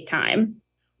going to take time.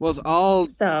 Well, with all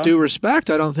due respect,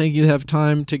 I don't think you have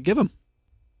time to give him.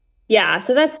 Yeah,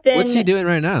 so that's been... What's he doing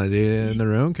right now? Is he in the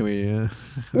room? Can we...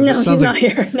 No, he's not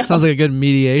here. No. Sounds like a good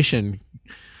mediation.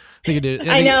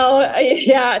 I know.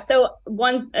 Yeah. So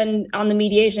and on the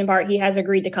mediation part, he has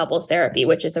agreed to couples therapy,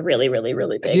 which is a really, really,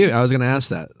 really big... I was going to ask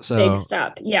that. So big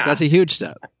step. Yeah. That's a huge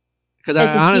step. Because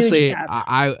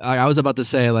I was about to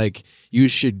say, like, you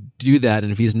should do that.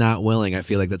 And if he's not willing, I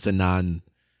feel like that's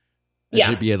it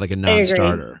should be like a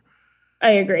non-starter. I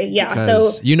agree. Yeah.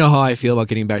 Because you know how I feel about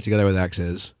getting back together with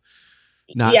exes.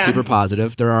 not Yeah. super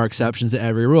positive. There are exceptions to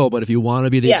every rule, but if you want to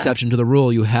be the Yeah. exception to the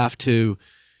rule, you have to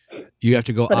go Put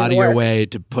in out the of your work. way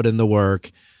to put in the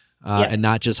work. Yeah. And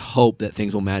not just hope that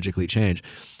things will magically change.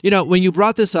 When you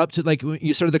brought this up to when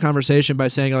you started the conversation by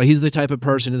saying, "Oh, he's the type of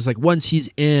person." It's like once he's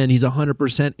in, he's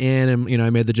 100% in. And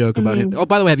I made the joke about him. Oh,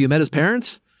 by the way, have you met his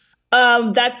parents?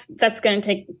 That's going to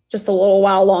take just a little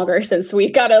while longer since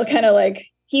we got to kind of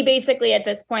he basically at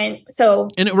this point. So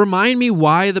And it remind me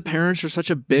why the parents are such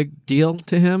a big deal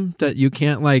to him that you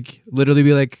can't literally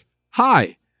be like,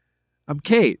 "Hi, I'm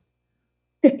Kate."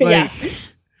 yeah.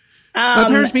 My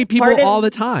parents meet people part of- all the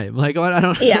time. I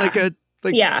don't Yeah.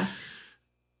 Yeah.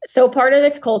 So part of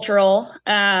it's cultural.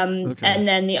 Okay. And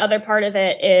then the other part of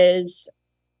it is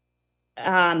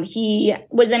he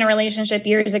was in a relationship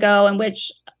years ago in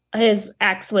which his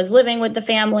ex was living with the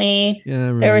family. Yeah, I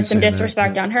remember There you was some saying that,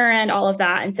 disrespect yeah. on her end, all of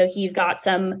that. And so he's got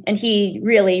and he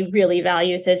really, really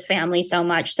values his family so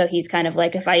much. So he's kind of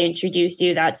like, if I introduce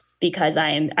you, that's because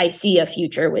I see a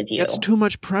future with you. That's too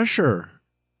much pressure.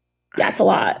 Yeah, it's a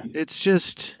lot. It's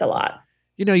just, It's a lot.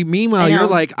 meanwhile, I know. you're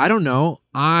like, I don't know.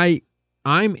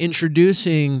 I'm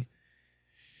introducing.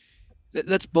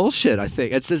 That's bullshit. I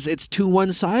think it's too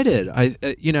one-sided.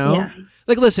 Yeah.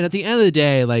 Listen, at the end of the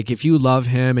day, if you love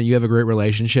him and you have a great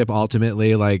relationship,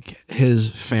 ultimately, his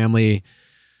family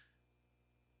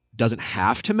doesn't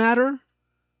have to matter.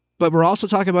 But we're also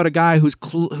talking about a guy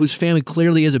whose family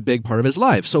clearly is a big part of his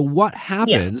life. So what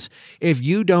happens if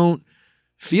you don't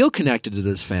feel connected to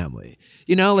this family?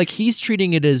 He's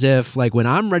treating it as if when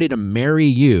I'm ready to marry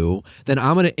you, then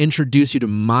I'm going to introduce you to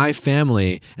my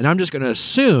family and I'm just going to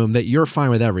assume that you're fine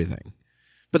with everything.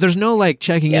 But there's no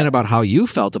checking in about how you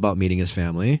felt about meeting his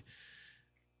family.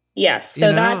 Yes.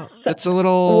 So that's a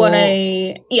little what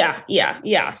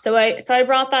yeah. So I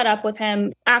brought that up with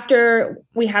him after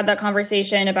we had that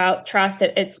conversation about trust.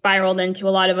 It spiraled into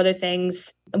a lot of other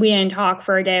things. We didn't talk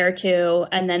for a day or two,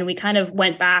 and then we kind of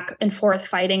went back and forth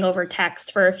fighting over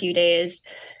text for a few days.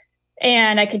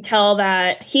 And I could tell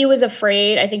that he was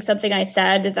afraid. I think something I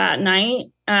said that night,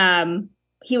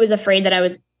 he was afraid that I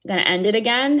was going to end it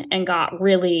again, and got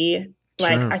really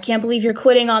Sure. I can't believe you're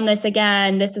quitting on this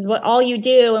again. This is what all you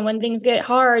do. And when things get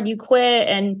hard, you quit.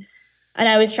 And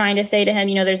I was trying to say to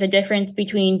him, there's a difference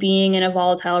between being in a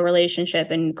volatile relationship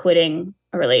and quitting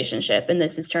a relationship. And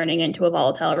this is turning into a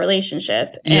volatile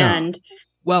relationship. Yeah. And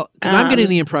well, because I'm getting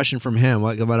the impression from him,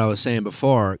 what I was saying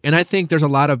before. And I think there's a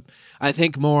lot of,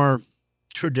 more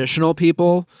traditional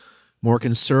people, more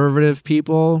conservative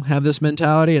people have this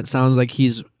mentality. It sounds like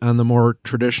he's on the more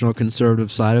traditional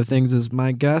conservative side of things is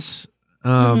my guess.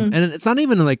 And it's not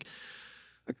even a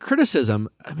criticism.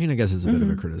 I mean, I guess it's a bit of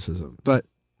a criticism, but,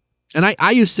 and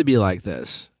I used to be like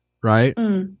this, right?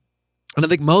 And I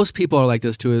think most people are like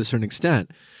this to a certain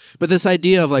extent, but this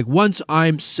idea of once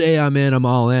I'm in, I'm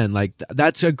all in,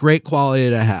 that's a great quality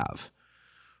to have.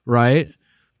 Right.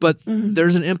 But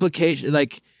there's an implication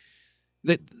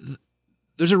that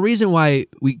there's a reason why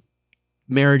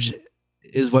marriage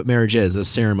is what marriage is, a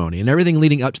ceremony, and everything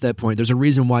leading up to that point. There's a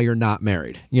reason why you're not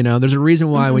married. There's a reason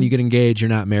why when you get engaged, you're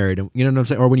not married. You know what I'm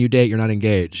saying? Or when you date, you're not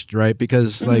engaged, right?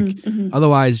 Because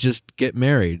otherwise just get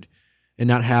married and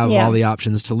not have all the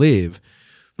options to leave.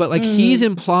 But he's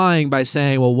implying by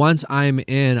saying, well, once I'm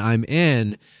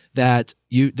in, that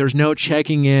there's no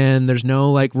checking in, there's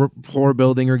no rapport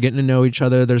building or getting to know each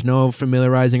other, there's no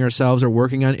familiarizing ourselves or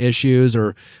working on issues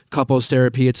or couples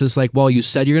therapy. It's just well, you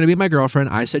said you're going to be my girlfriend,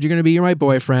 I said you're going to be my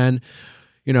boyfriend,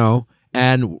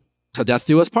 and till death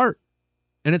do us part.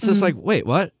 And it's just wait,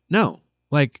 what? No.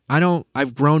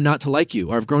 I've grown not to like you,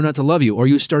 or I've grown not to love you, or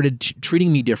you started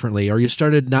treating me differently, or you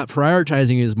started not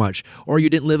prioritizing you as much, or you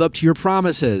didn't live up to your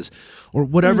promises, or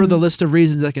whatever the list of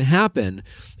reasons that can happen.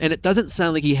 And it doesn't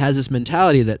sound like he has this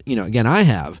mentality that, again, I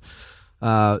have,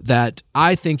 that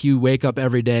I think you wake up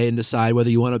every day and decide whether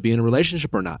you want to be in a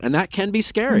relationship or not. And that can be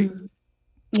scary.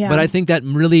 Yeah. But I think that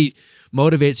really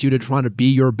motivates you to try to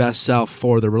be your best self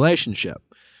for the relationship.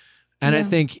 And I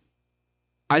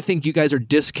think you guys are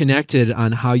disconnected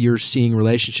on how you're seeing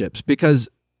relationships, because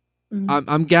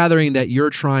I'm gathering that you're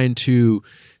trying to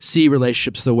see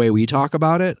relationships the way we talk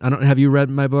about it. Have you read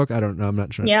my book? I don't know. I'm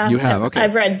not sure. Yeah. You have. Okay.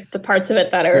 I've read the parts of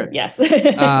it that are, Great. yes.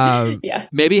 Yeah.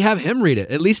 Maybe have him read it,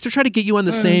 at least to try to get you on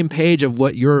the same page of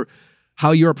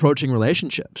how you're approaching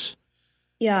relationships.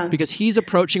 Yeah. Because he's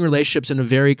approaching relationships in a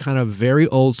very very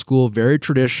old school, very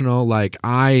traditional,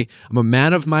 I'm a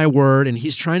man of my word, and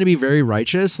he's trying to be very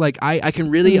righteous. I can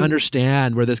really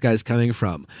understand where this guy's coming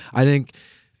from. I think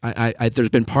there's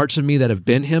been parts of me that have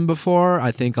been him before.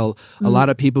 I think a lot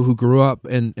of people who grew up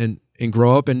and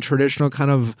grow up in traditional kind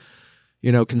of,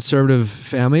 conservative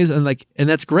families. And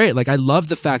that's great. Like, I love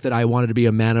the fact that I wanted to be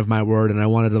a man of my word, and I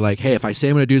wanted to, like, hey, if I say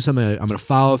I'm going to do something, I'm going to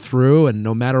follow through, and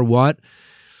no matter what.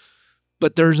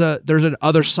 But there's an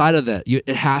other side of that. It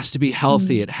has to be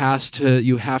healthy.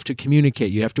 You have to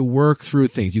communicate. You have to work through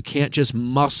things. You can't just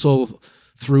muscle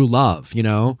through love, you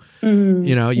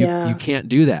can't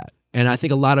do that. And I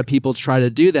think a lot of people try to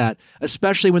do that,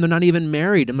 especially when they're not even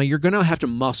married. I mean, you're going to have to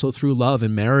muscle through love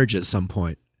in marriage at some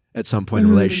point in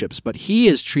relationships. But he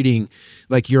is treating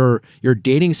like your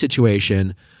dating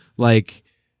situation like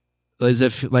as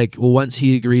if, like, once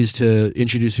he agrees to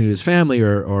introduce you to his family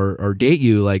or date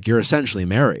you, like, you're essentially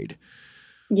married.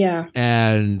 Yeah.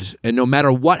 And no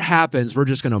matter what happens, we're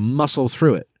just going to muscle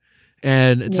through it.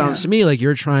 And it sounds to me like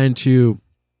you're trying to,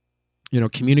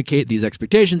 communicate these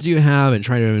expectations you have and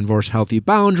trying to enforce healthy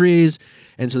boundaries.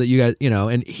 And so that you guys,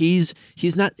 and he's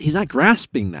not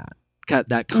grasping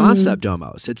that concept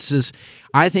almost. It's just,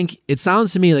 I think it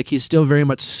sounds to me like he's still very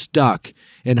much stuck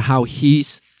in how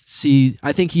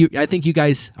I think you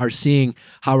guys are seeing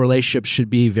how relationships should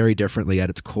be very differently at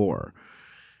its core.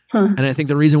 And I think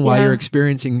the reason why you're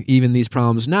experiencing even these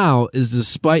problems now is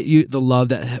despite the love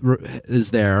that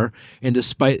is there, and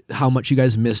despite how much you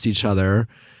guys missed each other,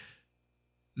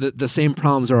 the same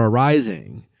problems are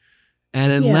arising.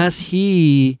 And unless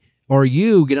he or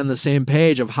you get on the same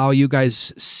page of how you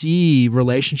guys see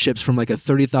relationships from like a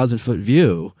 30,000-foot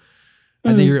view,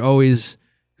 I think you're always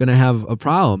going to have a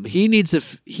problem. He needs to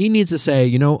say,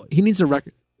 he needs to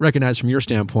recognize from your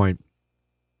standpoint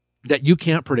that you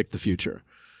can't predict the future.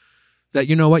 That,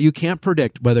 you can't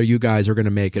predict whether you guys are going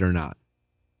to make it or not.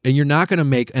 And you're not going to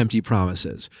make empty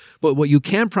promises. But what you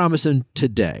can promise him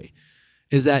today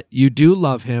is that you do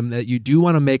love him, that you do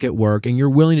want to make it work, and you're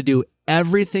willing to do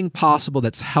everything possible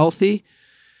that's healthy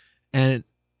and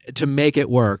to make it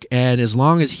work. And as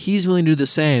long as he's willing to do the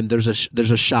same, there's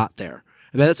a shot there.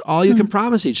 I mean, that's all you can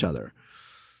promise each other.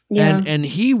 Yeah. And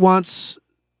he wants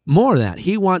more of that.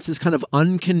 He wants this kind of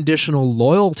unconditional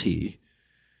loyalty.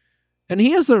 And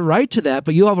he has the right to that,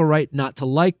 but you have a right not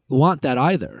to want that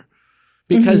either.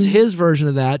 Because his version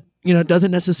of that,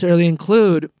 doesn't necessarily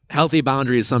include healthy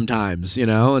boundaries sometimes,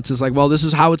 It's just like, well, this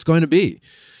is how it's going to be.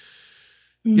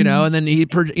 And then and he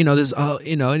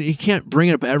can't bring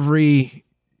it up every,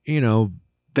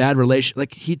 bad relation.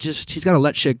 Like, he's got to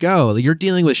let shit go. Like, you're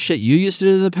dealing with shit you used to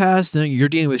do in the past, and you're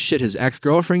dealing with shit his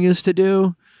ex-girlfriend used to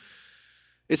do.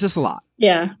 It's just a lot.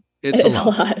 Yeah. It's a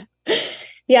lot.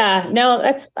 Yeah,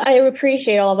 no, I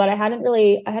appreciate all of that. I hadn't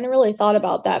really thought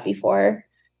about that before,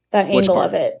 that angle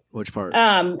of it. Which part?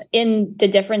 In the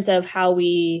difference of how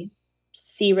we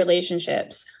see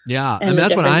relationships. Yeah. I mean,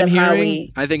 that's what I'm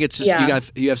hearing. I think it's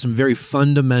just you have some very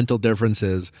fundamental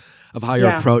differences of how you're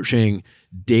approaching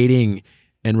dating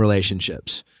and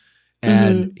relationships.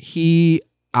 And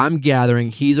I'm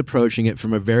gathering he's approaching it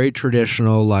from a very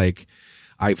traditional, like,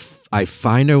 I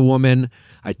find a woman,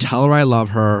 I tell her I love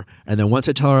her, and then once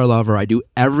I tell her I love her, I do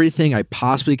everything I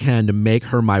possibly can to make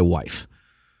her my wife.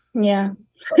 Yeah.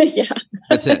 Yeah.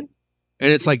 That's it.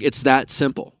 And it's like, it's that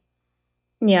simple.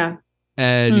 Yeah.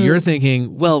 And you're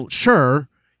thinking, well, sure,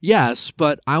 yes,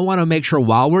 but I want to make sure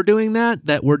while we're doing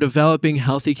that we're developing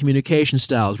healthy communication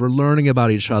styles. We're learning about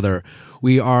each other.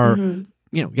 We are,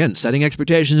 again, setting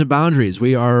expectations and boundaries.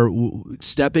 We are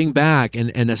stepping back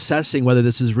and assessing whether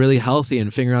this is really healthy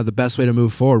and figuring out the best way to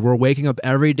move forward. We're waking up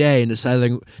every day and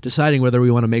deciding whether we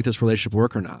want to make this relationship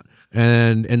work or not.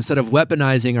 And instead of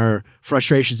weaponizing our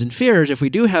frustrations and fears, if we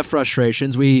do have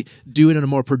frustrations, we do it in a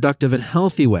more productive and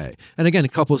healthy way. And again,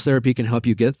 couples therapy can help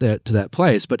you get to that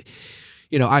place. But,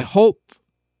 I hope,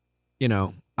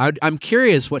 I'm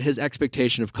curious what his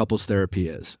expectation of couples therapy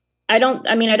is. I don't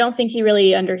think he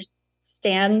really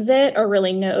understands it or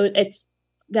really knows. It's,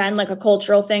 again, like a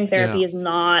cultural thing. Therapy is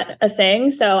not a thing.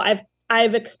 So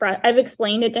I've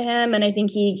explained it to him, and I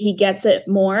think he gets it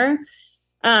more.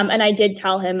 And I did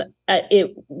tell him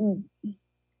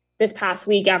this past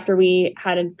week after we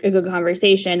had a good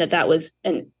conversation that was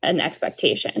an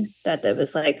expectation, that it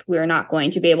was like, we're not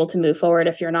going to be able to move forward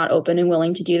if you're not open and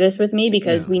willing to do this with me,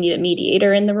 because we need a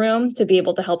mediator in the room to be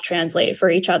able to help translate for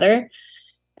each other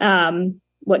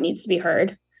what needs to be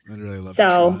heard. I'd really love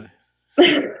to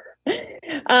try.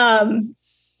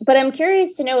 But I'm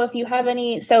curious to know if you have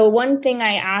any. So one thing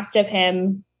I asked of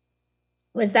him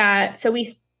was that,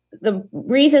 the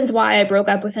reasons why I broke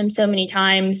up with him so many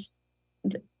times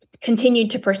continued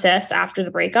to persist after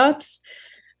the breakups.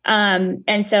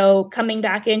 And so coming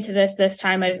back into this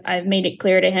time, I've made it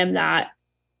clear to him that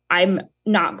I'm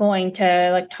not going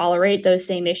to tolerate those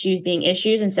same issues being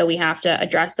issues. And so we have to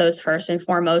address those first and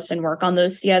foremost and work on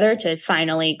those together to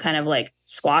finally kind of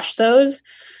squash those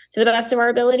to the best of our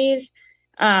abilities.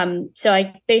 So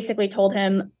I basically told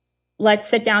him, let's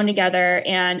sit down together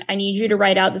and I need you to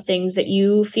write out the things that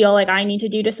you feel like I need to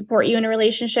do to support you in a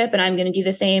relationship. And I'm going to do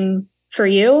the same for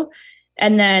you.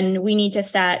 And then we need to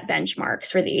set benchmarks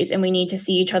for these, and we need to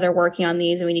see each other working on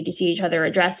these, and we need to see each other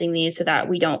addressing these so that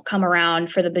we don't come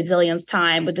around for the bazillionth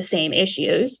time with the same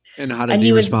issues. And how did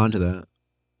he respond to that?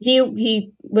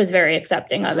 He was very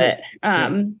accepting of it.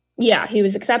 Yeah, he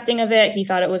was accepting of it. He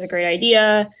thought it was a great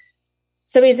idea.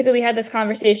 So basically we had this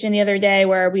conversation the other day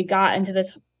where we got into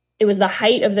this, it was the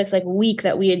height of this like week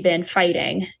that we had been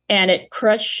fighting, and it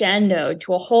crescendoed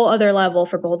to a whole other level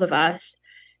for both of us.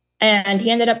 And he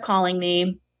ended up calling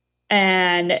me,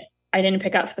 and I didn't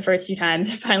pick up for the first few times.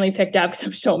 I finally picked up because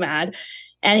I'm so mad.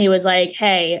 And he was like,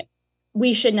 hey,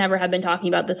 we should never have been talking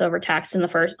about this over text in the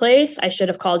first place. I should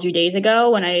have called you days ago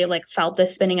when I like felt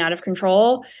this spinning out of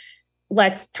control.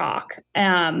 Let's talk.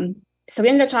 So we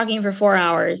ended up talking for 4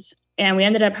 hours, and we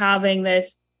ended up having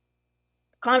this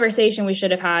conversation we should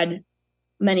have had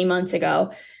many months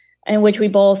ago, in which we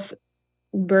both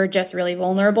were just really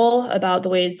vulnerable about the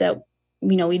ways that,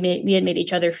 you know, we had made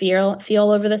each other feel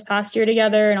over this past year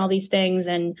together and all these things.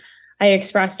 And I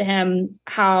expressed to him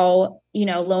how, you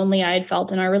know, lonely I had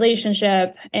felt in our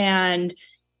relationship, and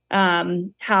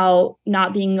how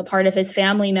not being a part of his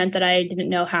family meant that I didn't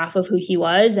know half of who he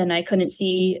was, and I couldn't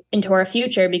see into our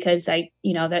future because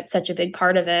that's such a big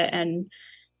part of it. And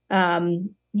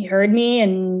he heard me,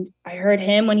 and I heard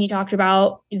him when he talked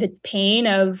about the pain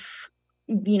of,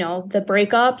 you know, the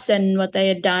breakups and what they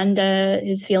had done to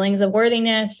his feelings of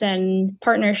worthiness and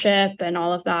partnership and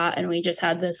all of that. And we just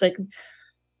had this, like,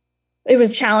 it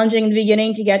was challenging in the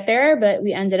beginning to get there, but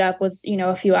we ended up with, you know,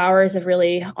 a few hours of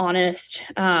really honest,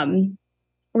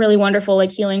 really wonderful,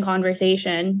 like, healing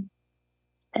conversation.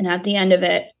 And at the end of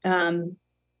it,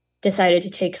 decided to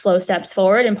take slow steps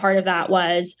forward. And part of that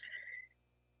was,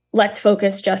 let's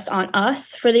focus just on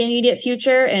us for the immediate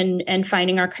future and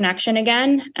finding our connection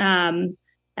again.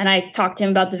 And I talked to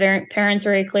him about the parents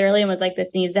very clearly and was like,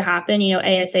 this needs to happen, you know,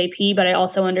 ASAP. But I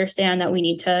also understand that we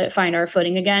need to find our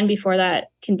footing again before that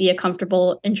can be a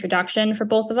comfortable introduction for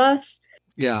both of us.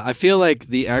 Yeah, I feel like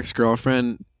the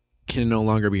ex-girlfriend can no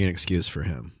longer be an excuse for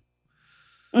him.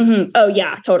 Mm-hmm. Oh,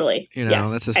 yeah, totally. You know, yes,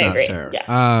 that's just I not agree. fair. Yes.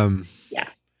 Yeah.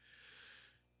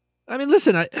 I mean,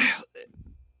 listen,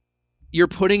 you're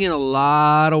putting in a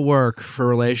lot of work for a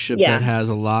relationship that has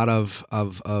a lot of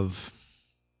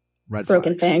red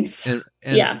broken flags. things.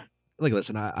 And yeah. Like,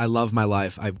 listen, I love my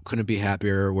life. I couldn't be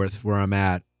happier with where I'm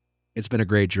at. It's been a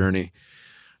great journey.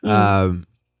 And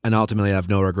ultimately I have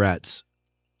no regrets.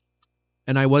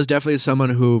 And I was definitely someone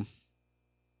who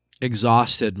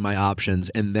exhausted my options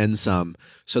and then some,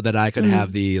 so that I could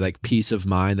have the like peace of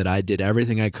mind that I did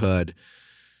everything I could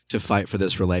to fight for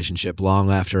this relationship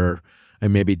long after I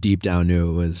maybe deep down knew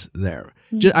it was there.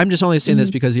 I'm just only saying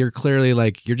this because you're clearly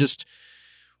like,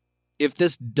 if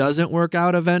this doesn't work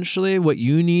out eventually, what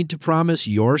you need to promise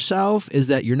yourself is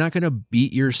that you're not going to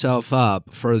beat yourself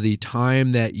up for the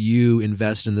time that you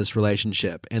invest in this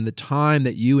relationship. And the time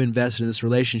that you invest in this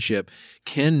relationship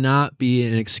cannot be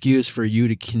an excuse for you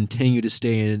to continue to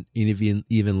stay in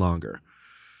even longer.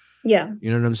 Yeah.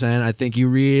 You know what I'm saying? I think you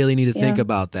really need to think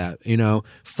about that. You know,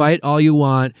 fight all you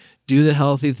want, do the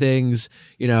healthy things.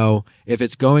 You know, if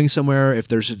it's going somewhere,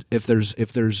 if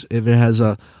it has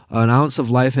an ounce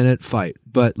of life in it, fight.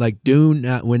 But like, do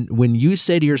not, when you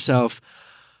say to yourself,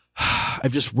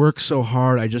 I've just worked so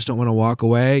hard, I just don't want to walk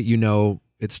away, you know,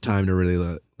 it's time to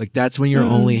really like, that's when you're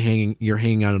only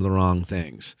hanging on to the wrong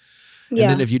things. And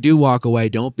then if you do walk away,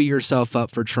 don't beat yourself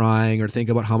up for trying or think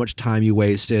about how much time you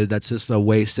wasted. That's just a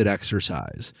wasted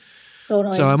exercise.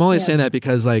 Totally. So I'm only saying that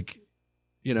because, like,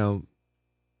 you know,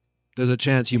 there's a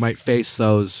chance you might face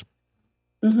those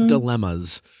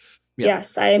dilemmas. Yeah.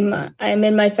 Yes, I'm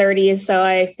in my 30s, so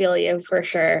I feel you for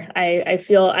sure. I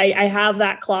feel I have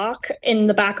that clock in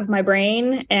the back of my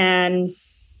brain, and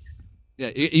yeah,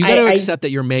 you got to accept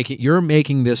that you're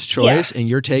making this choice and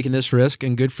you're taking this risk,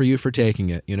 and good for you for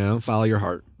taking it. You know, follow your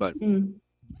heart, but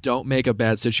don't make a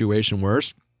bad situation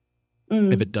worse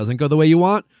if it doesn't go the way you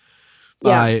want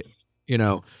by you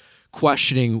know,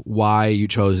 questioning why you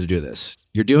chose to do this.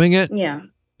 You're doing it. Yeah.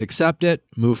 Accept it.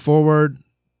 Move forward.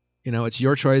 You know, it's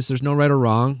your choice. There's no right or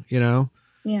wrong. You know.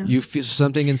 Yeah. You feel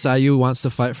something inside you wants to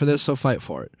fight for this, so fight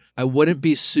for it. I wouldn't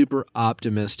be super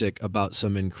optimistic about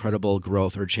some incredible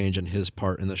growth or change on his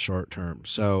part in the short term.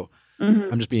 So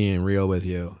I'm just being real with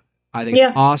you. I think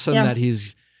it's awesome that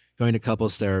he's going to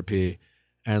couples therapy,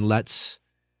 and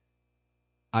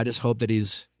I just hope that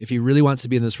if he really wants to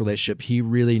be in this relationship, he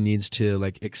really needs to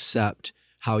like accept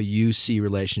how you see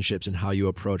relationships and how you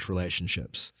approach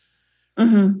relationships.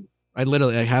 I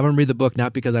have him read the book,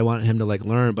 not because I want him to like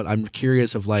learn, but I'm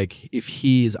curious of like if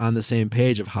he's on the same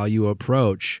page of how you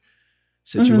approach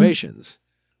situations.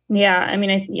 Yeah. I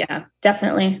mean,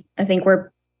 definitely. I think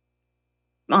we're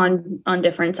on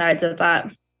different sides of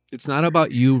that. It's not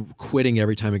about you quitting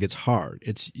every time it gets hard.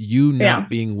 It's you not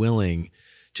being willing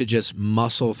to just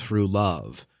muscle through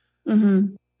love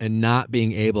and not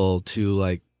being able to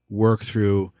like work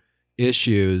through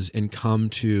issues and come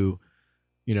to,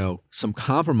 some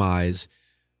compromise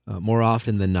more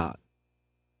often than not,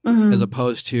 as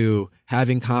opposed to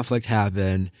having conflict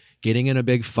happen, getting in a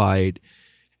big fight,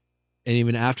 and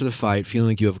even after the fight, feeling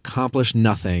like you have accomplished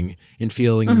nothing and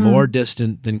feeling more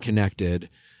distant than connected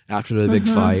after the big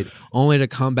fight, only to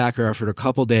come back after a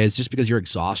couple days just because you're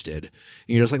exhausted.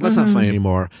 And you're just like, let's not fight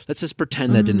anymore. Let's just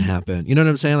pretend that didn't happen. You know what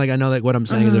I'm saying? Like, I know that what I'm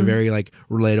saying is a very like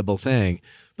relatable thing,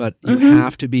 but you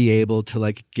have to be able to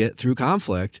like get through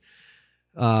conflict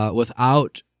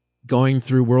without going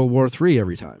through World War III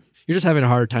every time. You're just having a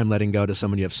hard time letting go to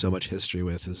someone you have so much history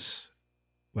with is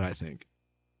what I think.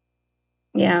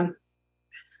 Yeah.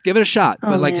 Give it a shot,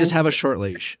 but just have a short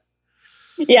leash.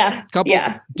 Yeah.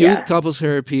 Do couples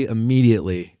therapy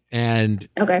immediately and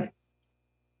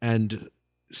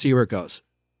see where it goes.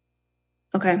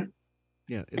 Okay.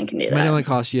 Yeah. I can do that. It might only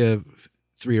cost you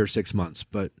 3 or 6 months,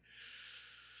 but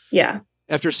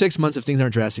after 6 months, if things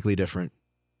aren't drastically different,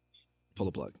 pull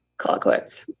the plug. Call it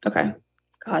quits. Okay.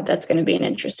 God, that's going to be an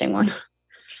interesting one.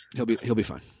 He'll be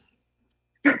fine.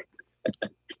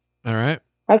 All right.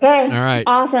 Okay. All right.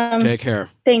 Awesome. Take care.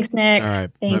 Thanks, Nick. All right.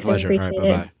 Thanks, My pleasure. All right.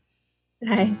 Bye-bye.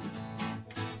 Bye.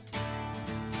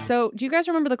 So, do you guys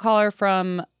remember the caller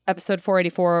from episode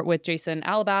 484 with Jason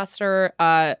Alabaster?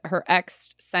 Her ex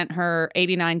sent her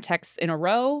 89 texts in a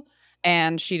row,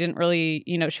 and she didn't really,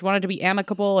 she wanted to be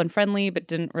amicable and friendly, but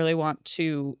didn't really want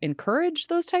to encourage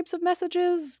those types of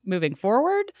messages moving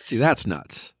forward. See, that's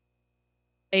nuts.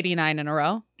 89 in a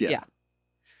row? Yeah.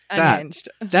 Unhinged.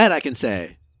 That I can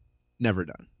say, never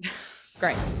done.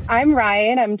 Great. I'm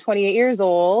Ryan. I'm 28 years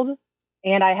old,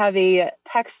 and I have a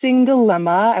texting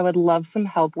dilemma I would love some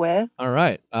help with. All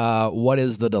right. What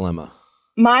is the dilemma?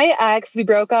 My ex, we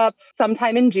broke up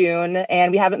sometime in June,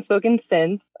 and we haven't spoken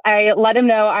since. I let him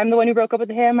know I'm the one who broke up with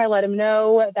him. I let him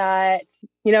know that,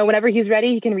 whenever he's ready,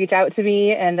 he can reach out to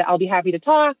me and I'll be happy to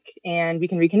talk and we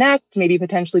can reconnect, maybe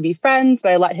potentially be friends.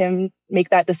 But I let him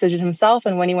make that decision himself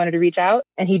and when he wanted to reach out.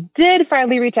 And he did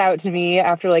finally reach out to me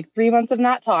after like 3 months of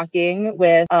not talking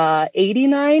with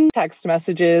 89 text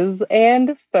messages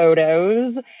and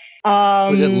photos.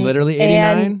 Was it literally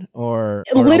 89 or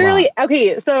literally?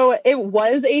 Okay, so it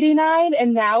was 89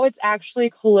 and now it's actually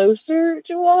closer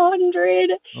to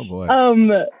 100. Oh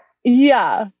boy.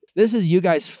 Yeah. This is you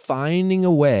guys finding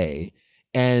a way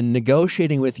and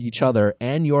negotiating with each other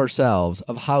and yourselves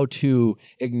of how to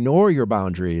ignore your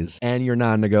boundaries and your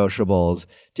non-negotiables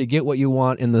to get what you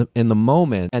want in the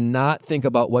moment and not think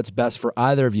about what's best for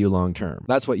either of you long term.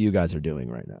 That's what you guys are doing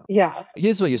right now. Yeah.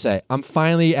 Here's what you say. I'm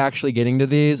finally actually getting to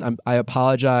these. I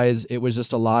apologize. It was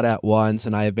just a lot at once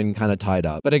and I have been kind of tied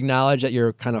up. But acknowledge that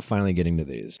you're kind of finally getting to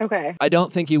these. Okay. I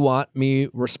don't think you want me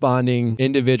responding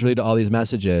individually to all these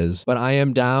messages, but I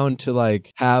am down to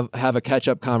like have a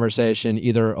catch-up conversation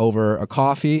either over a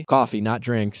coffee, not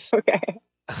drinks. Okay.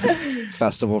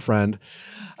 Festival friend.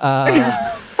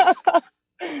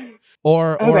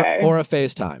 Or a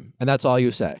FaceTime. And that's all you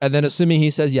say. And then assuming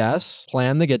he says yes,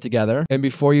 plan the get together. And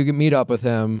before you meet up with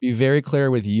him, be very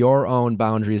clear with your own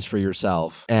boundaries for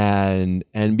yourself and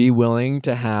be willing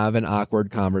to have an awkward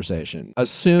conversation.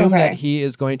 Assume that he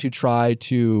is going to try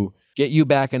to get you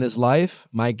back in his life.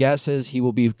 My guess is he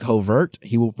will be covert.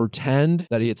 He will pretend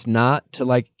that it's not to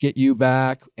like get you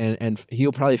back and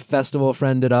he'll probably festival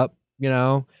friend it up,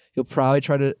 He'll probably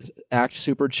try to act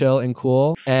super chill and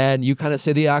cool. And you kind of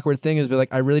say the awkward thing is be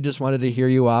like, I really just wanted to hear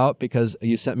you out because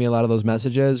you sent me a lot of those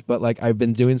messages. But like, I've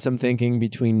been doing some thinking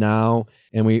between now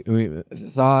and we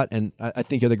thought, and I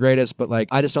think you're the greatest, but like,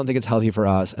 I just don't think it's healthy for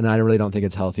us. And I really don't think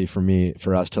it's healthy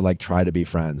for us to like try to be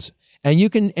friends. And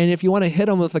if you want to hit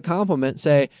them with a compliment,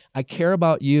 say, I care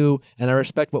about you and I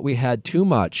respect what we had too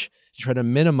much to try to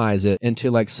minimize it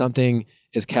into like something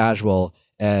as casual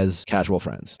as casual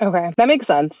friends. Okay, that makes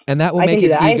sense. And that will make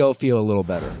his ego feel a little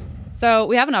better. So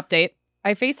we have an update.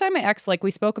 I FaceTimed my ex like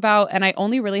we spoke about, and I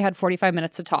only really had 45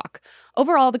 minutes to talk.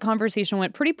 Overall, the conversation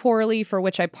went pretty poorly, for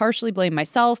which I partially blame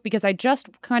myself because I just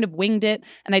kind of winged it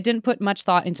and I didn't put much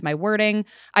thought into my wording.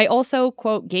 I also,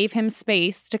 quote, gave him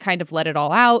space to kind of let it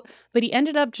all out, but he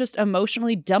ended up just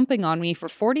emotionally dumping on me for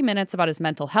 40 minutes about his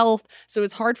mental health, so it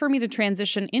was hard for me to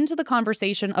transition into the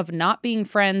conversation of not being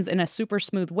friends in a super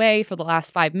smooth way for the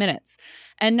last 5 minutes.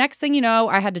 And next thing you know,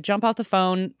 I had to jump off the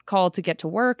phone call to get to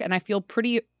work, and I felt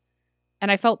pretty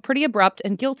abrupt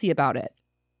and guilty about it.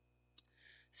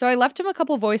 So I left him a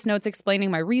couple voice notes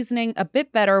explaining my reasoning a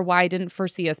bit better why I didn't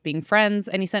foresee us being friends,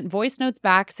 and he sent voice notes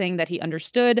back saying that he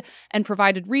understood and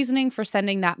provided reasoning for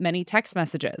sending that many text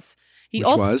messages. Which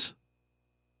was?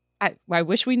 I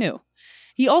wish we knew.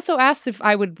 He also asked if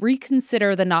I would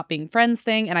reconsider the not being friends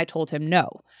thing, and I told him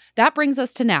no. That brings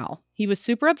us to now. He was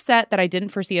super upset that I didn't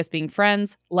foresee us being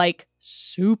friends, like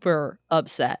super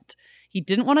upset. He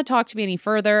didn't want to talk to me any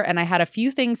further, and I had a few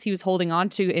things he was holding on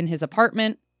to in his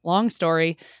apartment, long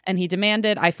story, and he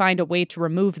demanded I find a way to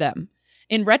remove them.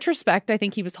 In retrospect, I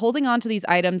think he was holding on to these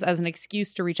items as an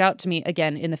excuse to reach out to me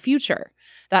again in the future.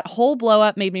 That whole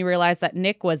blow-up made me realize that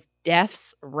Nick was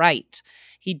deaf's right.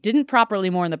 He didn't properly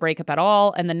mourn the breakup at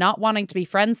all, and the not wanting to be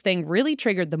friends thing really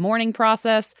triggered the mourning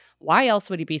process. Why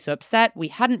else would he be so upset? We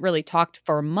hadn't really talked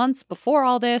for months before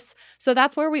all this, so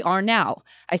that's where we are now.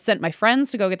 I sent my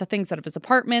friends to go get the things out of his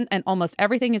apartment, and almost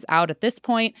everything is out at this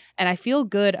point, and I feel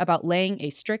good about laying a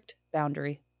strict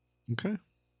boundary. Okay.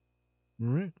 All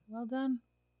right. Well done.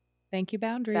 Thank you,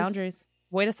 boundaries. Boundaries.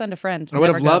 Way to send a friend. I would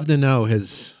have Never go. loved to know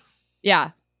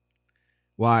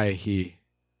why he...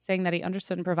 Saying that he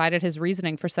understood and provided his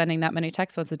reasoning for sending that many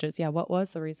text messages. Yeah, what was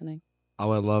the reasoning? I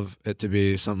would love it to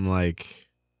be something like,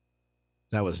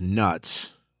 that was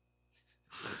nuts.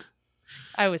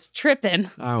 I was tripping.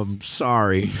 I'm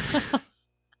sorry.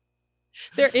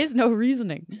 There is no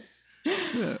reasoning.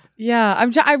 Yeah,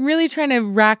 I'm really trying to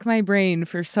rack my brain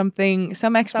for some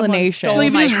explanation. stole Actually,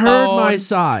 if you my just heard phone. my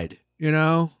side,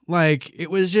 like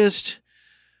it was just,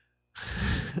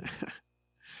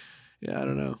 yeah, I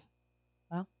don't know.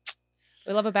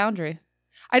 We love a boundary.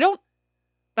 I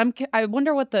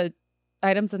wonder what the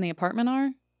items in the apartment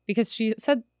are, because she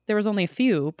said there was only a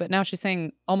few, but now she's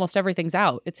saying almost everything's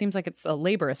out. It seems like it's a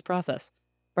laborious process.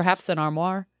 Perhaps an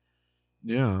armoire.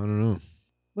 Yeah, I don't know.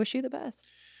 Wish you the best.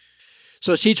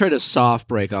 So she tried to soft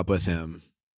break up with him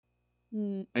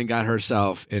Mm, and got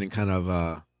herself in kind of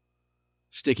a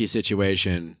sticky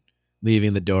situation,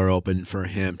 leaving the door open for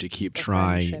him to keep For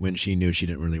trying friendship. when she knew she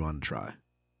didn't really want to try.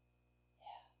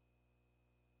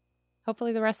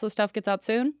 Hopefully the rest of the stuff gets out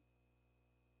soon.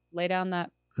 Lay down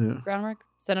that Yeah. groundwork.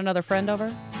 Send another friend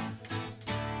over.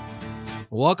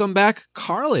 Welcome back,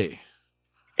 Carly.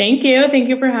 Thank you. Thank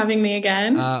you for having me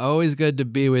again. Always good to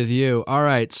be with you. All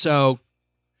right, so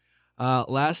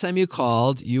last time you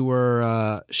called, you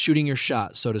were shooting your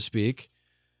shot, so to speak.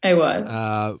 I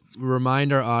was.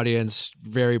 Remind our audience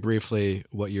very briefly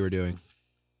what you were doing.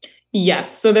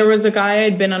 Yes. So there was a guy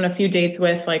I'd been on a few dates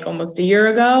with like almost a year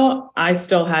ago. I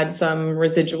still had some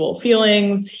residual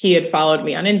feelings. He had followed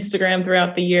me on Instagram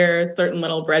throughout the year, certain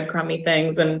little breadcrumby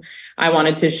things, and I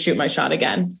wanted to shoot my shot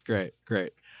again. Great.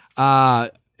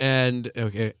 And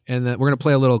then we're gonna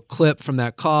play a little clip from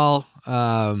that call.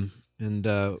 Yeah,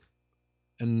 we're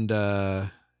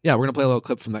gonna play a little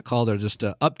clip from that call to just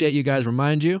update you guys,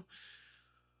 remind you.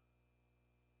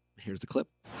 Here's the clip.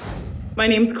 My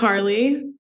name's Carly.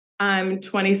 I'm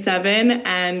 27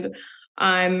 and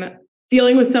I'm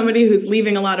dealing with somebody who's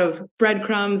leaving a lot of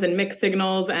breadcrumbs and mixed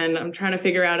signals, and I'm trying to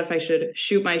figure out if I should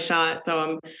shoot my shot. So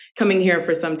I'm coming here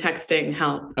for some texting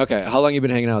help. Okay, how long you been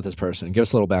hanging out with this person? Give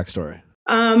us a little backstory.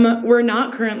 We're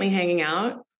not currently hanging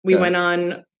out. We Okay. went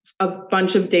on a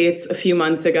bunch of dates a few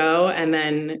months ago, and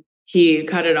then he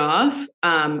cut it off.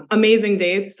 Amazing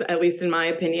dates, at least in my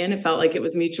opinion. It felt like it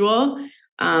was mutual.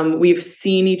 We've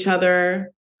seen each other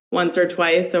once or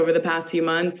twice over the past few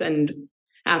months, and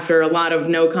after a lot of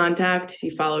no contact, he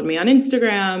followed me on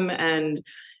Instagram, and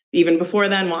even before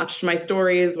then watched my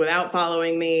stories without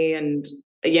following me. And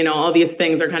all these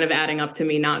things are kind of adding up to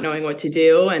me not knowing what to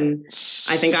do, and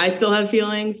I think I still have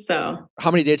feelings. So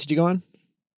How many dates did you go on?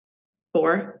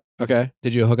 4. Okay.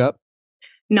 Did you hook up?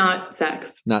 Not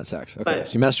sex. Not sex. Okay. But,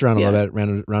 So you messed around a little bit,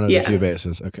 ran a Yeah. few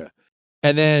bases. Okay.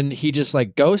 And then he just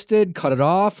like ghosted, cut it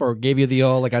off, or gave you the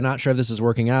old, like, I'm not sure if this is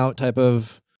working out type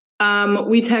of.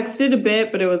 We texted a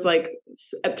bit, but it was like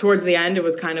towards the end, it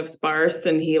was kind of sparse,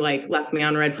 and he like left me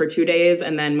on red for 2 days.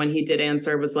 And then when he did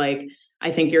answer, was like, I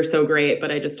think you're so great,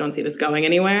 but I just don't see this going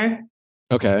anywhere.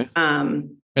 Okay.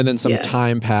 And then some Yeah.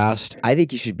 time passed. I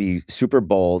think you should be super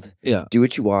bold. Yeah. Do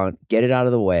what you want. Get it out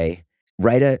of the way.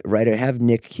 have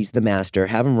Nick, he's the master,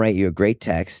 have him write you a great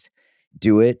text,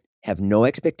 do it, have no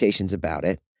expectations about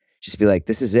it. Just be like,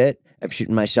 this is it. I'm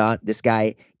shooting my shot. This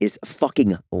guy is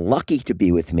fucking lucky to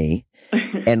be with me.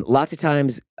 And lots of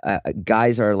times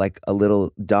guys are like a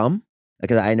little dumb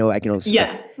because I know I can.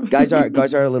 Guys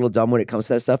are a little dumb when it comes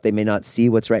to that stuff. They may not see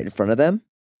what's right in front of them.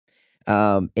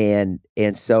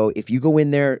 And so if you go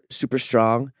in there super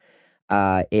strong,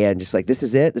 and just like, this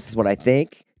is it, this is what I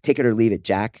think, take it or leave it,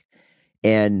 Jack.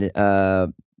 And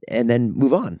then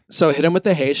move on. So hit him with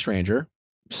the "Hey stranger,"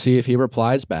 see if he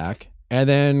replies back. And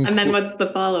then what's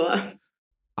the follow-up?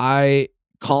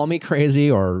 Call me crazy,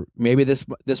 or maybe this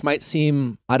might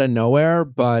seem out of nowhere,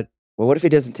 but well, what if he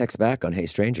doesn't text back on "Hey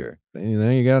stranger"? Then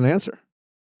you got an answer.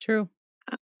 True.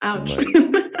 Ouch.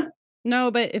 No,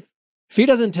 but if he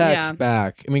doesn't text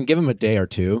back, I mean, give him a day or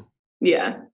two.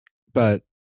 Yeah. But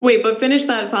wait, but finish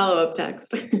that follow-up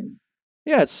text.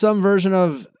 Yeah, it's some version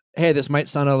of, hey, this might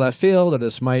sound out of left field, or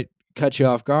this might cut you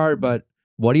off guard, but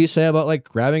what do you say about like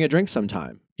grabbing a drink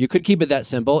sometime? You could keep it that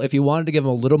simple. If you wanted to give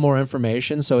them a little more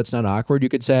information so it's not awkward, you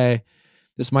could say,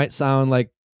 this might sound like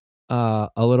a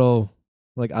little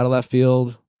like out of left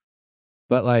field,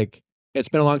 but like it's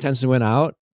been a long time since we went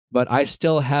out, but I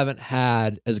still haven't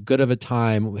had as good of a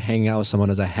time hanging out with someone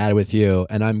as I had with you.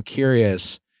 And I'm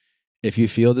curious if you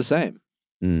feel the same.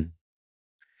 Mm.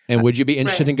 And would you be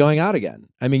interested in going out again?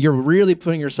 I mean, you're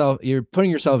putting yourself,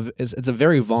 it's a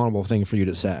very vulnerable thing for you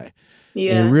to say.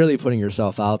 Yeah. And you're really putting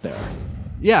yourself out there.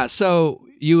 Yeah. So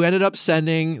you ended up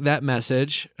sending that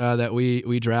message that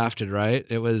we drafted, right?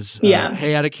 It was,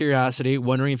 hey, out of curiosity,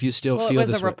 wondering if you still feel this way. It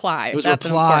was a reply. It was That's a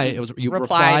reply. important. It was, you reply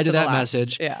replied to the that last.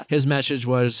 message. Yeah. His message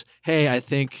was, hey, I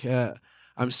think,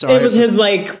 I'm sorry. It was his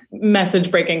like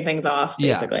message breaking things off,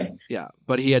 basically. Yeah.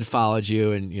 But he had followed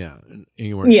you and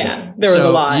you weren't sure. There was a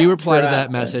lot. You replied to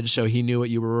that message, so he knew what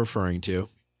you were referring to.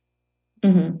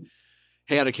 Mm-hmm.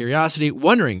 Hey, out of curiosity,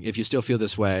 wondering if you still feel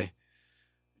this way.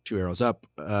 2 arrows up.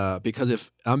 Because if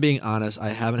I'm being honest, I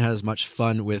haven't had as much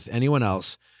fun with anyone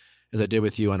else as I did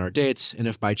with you on our dates. And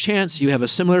if by chance you have a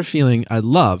similar feeling, I'd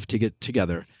love to get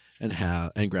together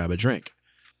and grab a drink.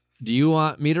 Do you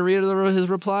want me to read his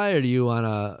reply, or do you want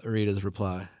to read his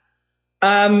reply?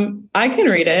 I can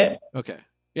read it. Okay.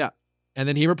 Yeah. And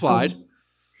then he replied.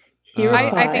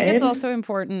 I think it's also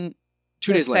important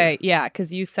 2 days later. Yeah,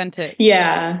 because you sent it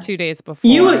 2 days before.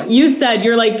 You said,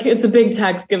 you're like, it's a big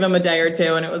text, give him a day or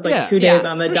two. And it was like 2 days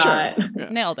on the dot. Sure. Yeah.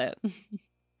 Nailed it.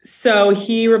 So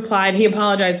he replied, he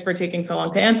apologized for taking so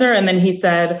long to answer. And then he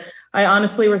said, I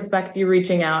honestly respect you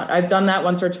reaching out. I've done that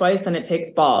once or twice and it takes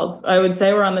balls. I would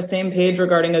say we're on the same page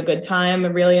regarding a good time. I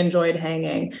really enjoyed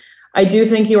hanging. I do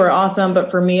think you are awesome, but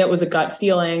for me, it was a gut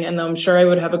feeling. And though I'm sure I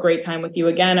would have a great time with you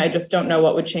again, I just don't know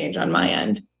what would change on my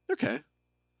end. Okay.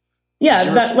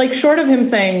 Yeah, that like short of him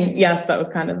saying yes, that was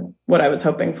kind of what I was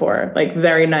hoping for. Like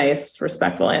very nice,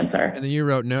 respectful answer. And then you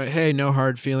wrote, no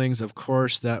hard feelings. Of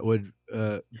course, that would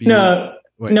be... No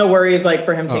worries, like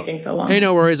for him taking so long. Hey,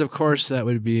 no worries. Of course, that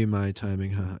would be my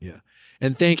timing. Yeah.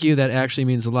 And thank you. That actually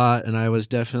means a lot. And I was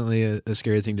definitely a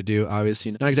scary thing to do.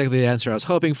 Obviously, not exactly the answer I was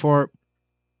hoping for,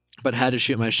 but had to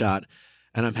shoot my shot.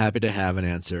 And I'm happy to have an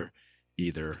answer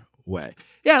either way.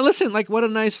 Yeah, listen, like what a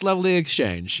nice, lovely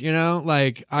exchange,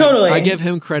 Like totally. I give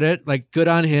him credit, like good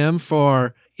on him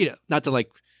for, not to like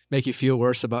make you feel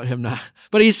worse about him not,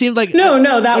 but he seemed like it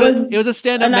was a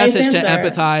stand-up message to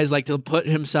empathize, like to put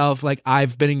himself like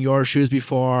I've been in your shoes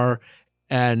before,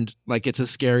 and like it's a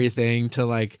scary thing to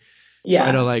like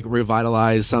try to like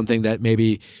revitalize something that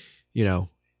maybe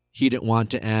he didn't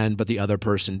want to end, but the other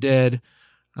person did.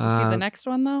 Did you see the next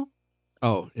one though?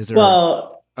 Oh, is there?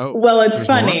 Well, it's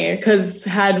funny because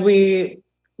had we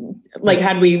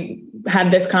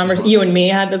had this conversation, you and me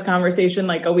had this conversation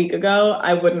like a week ago,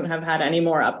 I wouldn't have had any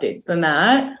more updates than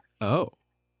that. Oh.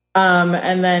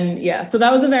 And then, so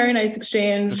that was a very nice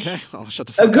exchange. Okay, I'll shut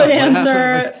the fuck up. A good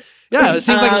answer. Yeah, it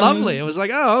seemed like lovely. It was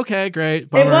like, oh, okay, great.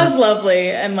 Bummer. It was lovely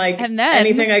and like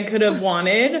anything I could have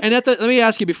wanted. And let me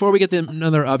ask you, before we get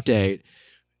another update,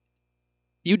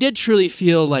 you did truly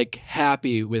feel like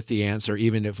happy with the answer,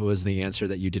 even if it was the answer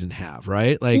that you didn't have,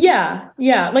 right? Like, yeah.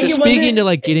 Like just speaking to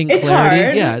like getting clarity.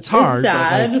 Hard. Yeah, it's hard. It's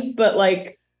sad, but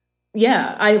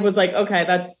I was like, okay,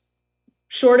 that's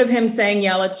short of him saying,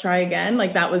 yeah, let's try again.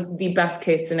 Like that was the best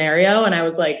case scenario. And I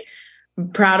was like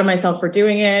proud of myself for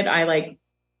doing it. I like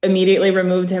immediately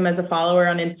removed him as a follower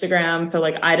on Instagram. So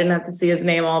like, I didn't have to see his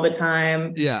name all the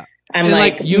time. Yeah. And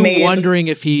like you wondering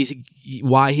if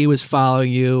why he was following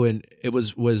you, and it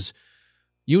was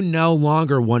you no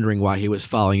longer wondering why he was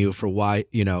following you for why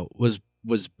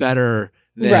was better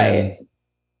than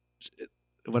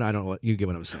what I don't want you get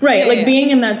what I'm saying. Right. Yeah, like yeah. being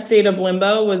in that state of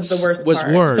limbo was the worst Was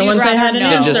part. worse. So once You'd I had rather an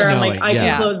know. Just answer, I'm knowing, like, I yeah.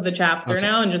 can close the chapter Okay.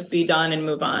 now and just be done and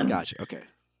move on. Gotcha. Okay.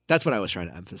 That's what I was trying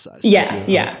to emphasize. Yeah. Thank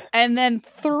you. Yeah. And then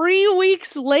 3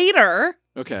 weeks later,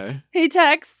 Okay. he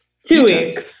texts. 2 He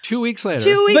texts. weeks. 2 weeks later.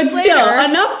 2 weeks But later, still,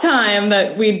 enough time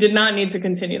that we did not need to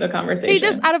continue the conversation. he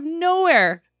just out of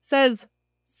nowhere says,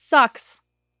 "Sucks.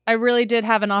 I really did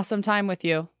have an awesome time with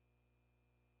you."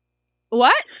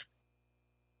 What?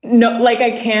 No, like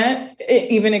I can't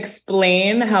even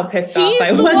explain how pissed off He's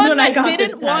I the was one when I that got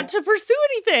didn't this want text. to pursue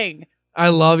anything. I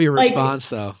love your Like- response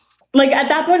though. Like at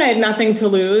that point, I had nothing to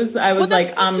lose. I was What the like,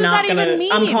 fuck I'm does not that even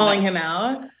gonna. I'm mean? calling him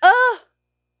out.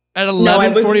 At No, I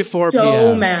was 11:44 so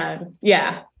p.m. mad.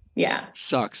 Yeah, yeah.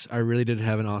 Sucks. I really did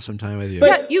have an awesome time with you. But-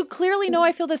 Yeah, you clearly know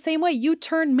I feel the same way. You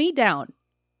turned me down.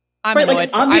 I'm Right, annoyed. like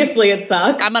obviously it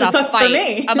sucks. I'm gonna It sucks fight. for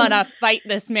me. I'm gonna fight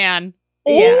this man.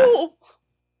 Yeah. Oh!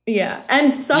 Yeah,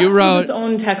 and sucks You wrote- was its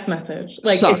own text message,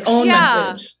 like Sucks. its own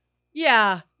Yeah. message.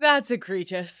 Yeah, that's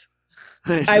egregious.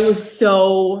 I was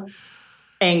so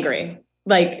angry,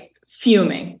 like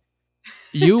fuming.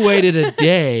 You waited a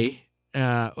day.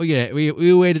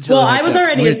 We waited till. Well, the I next was after-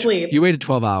 already you waited- asleep. You waited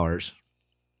 12 hours.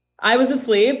 I was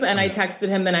asleep, and I Yeah. texted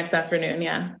him the next afternoon.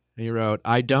 Yeah, And you wrote,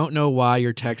 "I don't know why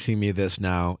you're texting me this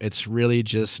now. It's really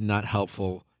just not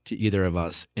helpful to either of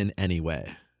us in any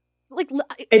way." Like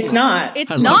it's not. it's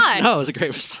I love- not. No, it was a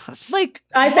great response. Like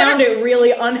I found it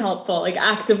really unhelpful, like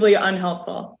actively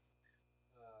unhelpful.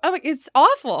 oh, it's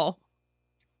awful.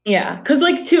 Yeah, because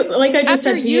like I just After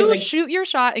said to you like, shoot your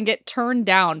shot and get turned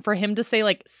down, for him to say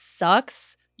like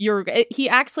sucks, he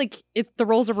acts like the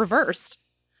roles are reversed.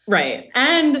 right,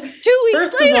 and 2 weeks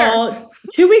first later. of all,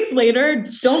 2 weeks later,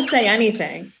 don't say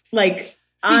anything. Like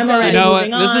I'm does. already you know what?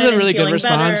 moving This is on a and really good feeling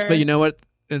response, better. but you know what?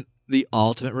 The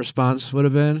ultimate response would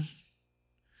have been,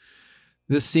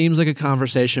 "This seems like a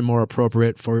conversation more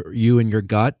appropriate for you and your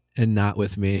gut, and not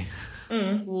with me."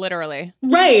 Mm. Literally.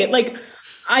 Right. Like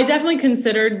I definitely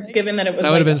considered, given that it was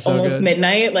That would've like been so almost good.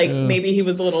 midnight, like Yeah. maybe he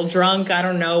was a little drunk. I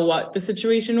don't know what the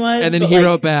situation was. And then but, he like,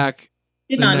 wrote back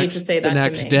did the not next, need to say that the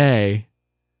next to me. day,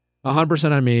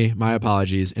 100% on me. My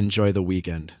apologies. Enjoy the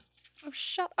weekend. Oh,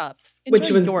 shut up. Which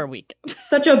Enjoy was- your week.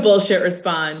 Such a bullshit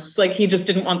response. Like he just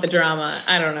didn't want the drama.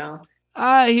 I don't know.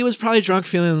 He was probably drunk,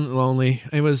 feeling lonely.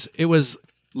 It was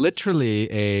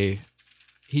literally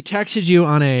he texted you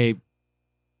on a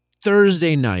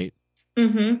Thursday night.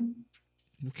 Mm-hmm.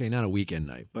 Okay, not a weekend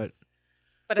night, but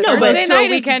But a No, but Thursday it's night, still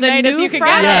weekend the night as new you could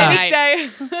Friday get night.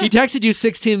 a weekday. he texted you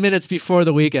 16 minutes before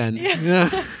the weekend.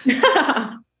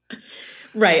 Yeah.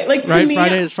 Right. Like to Right? me,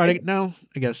 Friday is Friday. No,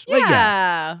 I guess. Well,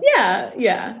 yeah. Yeah.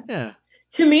 Yeah.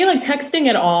 To me, like texting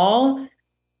at all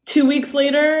 2 weeks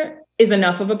later is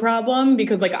enough of a problem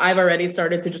because like I've already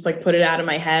started to just like put it out of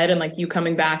my head and like you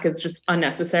coming back is just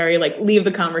unnecessary. Like leave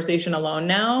the conversation alone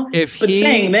now. If But he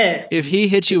saying this, if he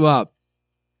hit you up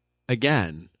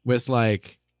again with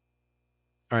like,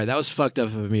 all right, that was fucked up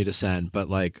of me to send, but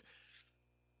like,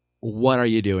 what are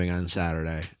you doing on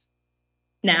Saturday?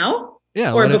 now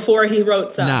Yeah. or what if- before he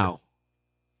wrote sucks. now.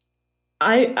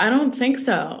 I don't think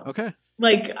so. Okay.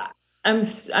 Like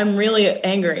I'm really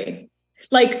angry.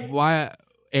 Like Why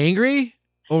angry?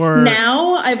 Or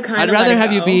now I've kind I'd of rather let it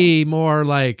have you go. be more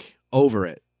like over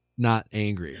it, not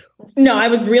angry. No, I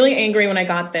was really angry when I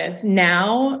got this.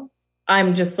 Now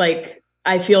I'm just like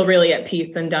I feel really at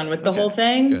peace and done with the Okay, whole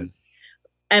thing. good.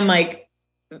 And like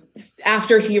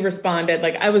after he responded,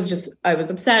 like I was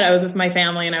upset. I was with my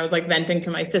family and I was like venting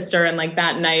to my sister. And like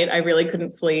that night I really couldn't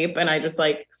sleep. And I just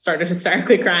like started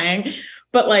hysterically crying.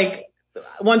 But like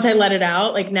once I let it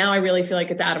out, like now I really feel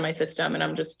like it's out of my system and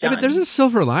I'm just Yeah, done. but there's a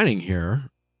silver lining here.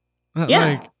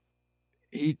 Yeah.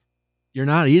 Like you're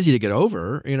not easy to get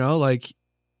over, you know, like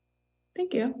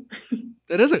Thank you.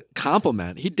 that is a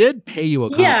compliment. He did pay you a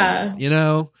compliment, Yeah. you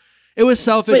know? It was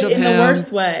selfish But of in him. the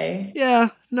worst way. Yeah,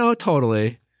 no,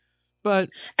 totally. But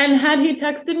And had he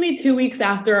texted me 2 weeks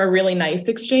after a really nice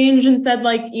exchange and said,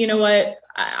 like, you know what,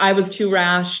 I was too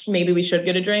rash, maybe we should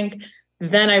get a drink,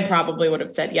 then I probably would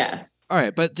have said yes. all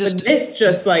right, but just But this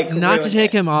just like not to ruined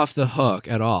take it. him off the hook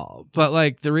at all. But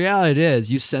like the reality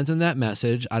is you sent him that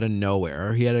message out of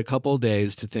nowhere. He had a couple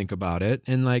days to think about it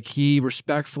and like he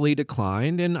respectfully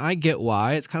declined, and I get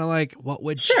why. It's kind of like what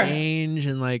would Sure. change,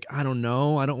 and like I don't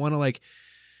know. I don't want to like,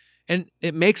 and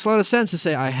it makes a lot of sense to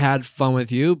say I had fun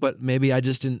with you, but maybe I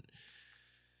just didn't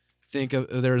think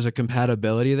there was a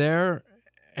compatibility there.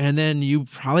 And then you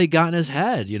probably got in his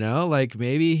head, you know, like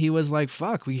maybe he was like,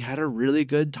 fuck, we had a really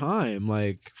good time.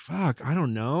 Like, fuck, I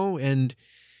don't know. And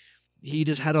he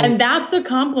just had a And that's a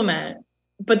compliment.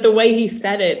 But the way he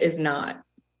said it is not.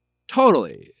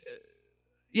 totally.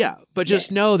 Yeah. But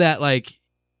just know that like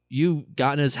you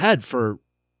got in his head for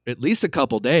at least a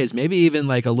couple days, maybe even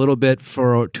like a little bit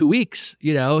for 2 weeks.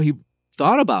 You know, he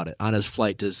thought about it on his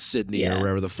flight to Sydney or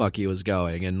wherever the fuck he was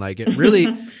going. And like, it really,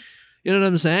 you know what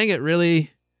I'm saying? It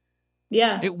really,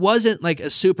 it wasn't like a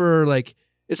super, like,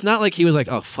 it's not like he was like,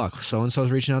 oh, fuck, so-and-so's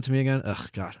reaching out to me again. Oh,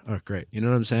 God. Oh, great. You know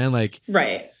what I'm saying? Like,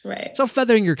 right. So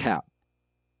feathering your cap,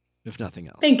 if nothing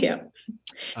else. Thank you.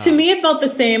 To me, it felt the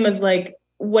same as like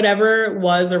whatever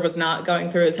was or was not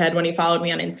going through his head when he followed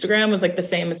me on Instagram was like the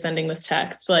same as sending this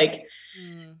text. Like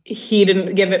he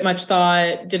didn't give it much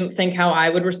thought, didn't think how I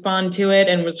would respond to it,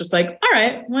 and was just like, all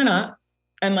right, why not?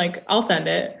 And like, I'll send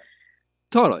it.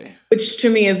 Totally. Which to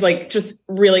me is like just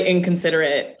really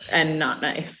inconsiderate and not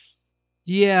nice.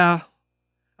 Yeah,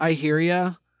 I hear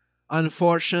ya.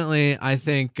 Unfortunately, I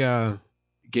think get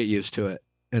used to it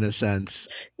in a sense.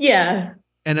 Yeah.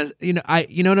 And as,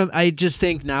 I just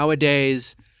think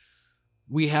nowadays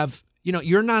we have,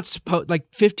 you're not supposed, like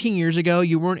 15 years ago,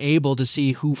 you weren't able to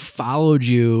see who followed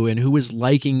you and who was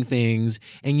liking things,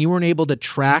 and you weren't able to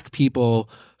track people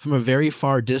from a very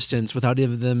far distance without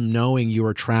even them knowing you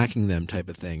were tracking them, type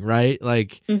of thing, right?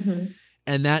 Like,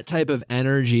 and that type of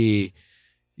energy,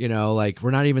 like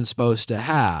we're not even supposed to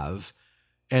have.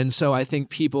 And so I think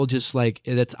people just like,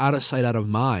 that's out of sight, out of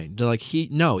mind. They're like, he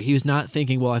was not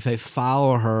thinking, well, if I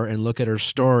follow her and look at her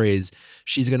stories,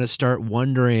 she's going to start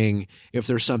wondering if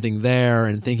there's something there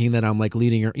and thinking that I'm like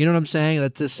leading her. You know what I'm saying?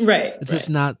 That's just, it's just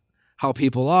not how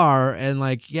people are. And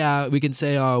like, yeah, we can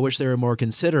say, oh, I wish they were more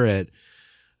considerate.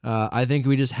 I think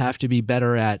we just have to be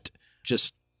better at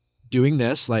just doing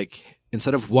this. Like,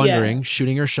 instead of wondering,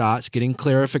 shooting your shots, getting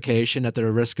clarification at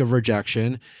the risk of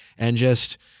rejection, and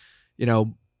just,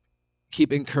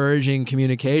 keep encouraging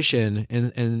communication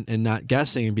and not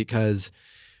guessing, because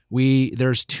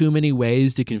there's too many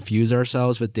ways to confuse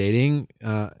ourselves with dating,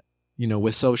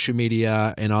 with social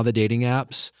media and all the dating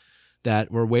apps, that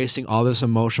we're wasting all this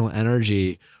emotional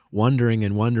energy wondering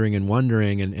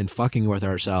and fucking with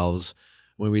ourselves,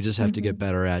 when we just have to get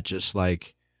better at just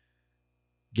like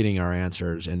getting our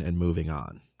answers and moving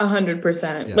on.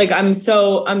 100%. Yeah. Like, I'm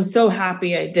so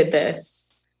happy I did this.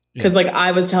 Because like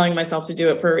I was telling myself to do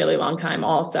it for a really long time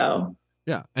also.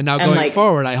 Yeah. And now going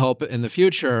forward, I hope in the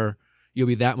future you'll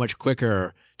be that much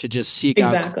quicker to just seek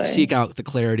out the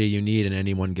clarity you need in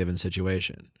any one given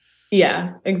situation.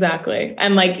 Yeah, exactly.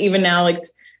 And like even now, like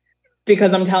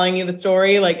because I'm telling you the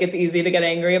story, like it's easy to get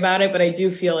angry about it, but I do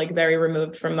feel like very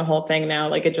removed from the whole thing now.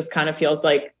 Like it just kind of feels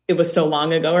like it was so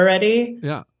long ago already.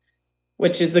 Yeah.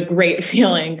 Which is a great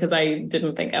feeling, because I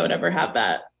didn't think I would ever have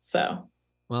that. So.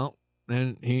 Well,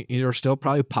 and you're still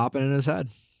probably popping in his head.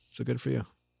 So good for you.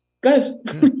 Good.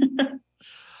 Yeah.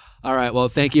 All right. Well,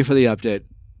 thank you for the update.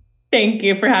 Thank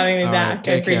you for having me back. Right,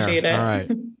 I appreciate it. All right.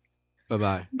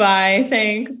 Bye-bye. Bye.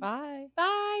 Thanks. Bye.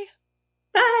 Bye.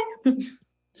 Bye.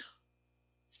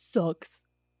 Sucks.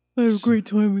 I have a great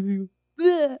time with you.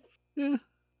 Yeah.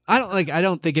 I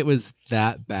don't think it was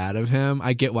that bad of him.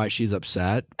 I get why she's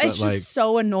upset. But it's just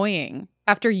so annoying.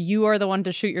 After you are the one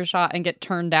to shoot your shot and get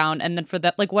turned down, and then for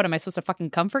that, like, what am I supposed to fucking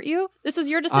comfort you? This was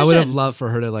your decision. I would have loved for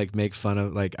her to like make fun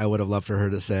of, like, I would have loved for her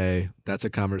to say, that's a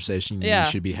conversation you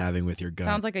should be having with your gut.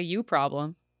 Sounds like a you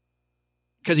problem.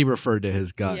 Because he referred to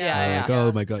his gut.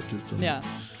 Oh, my gut. Yeah.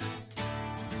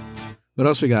 What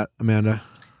else we got, Amanda?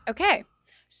 Okay.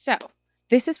 So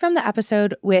this is from the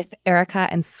episode with Erica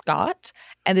and Scott.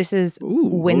 And this is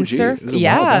windsurf.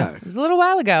 It was a little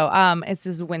while ago. It's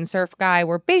this windsurf guy.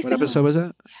 We're basically. What episode was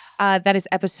that? That is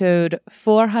episode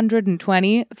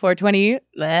 420. 420.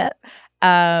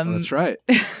 That's right.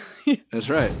 That's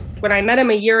right. When I met him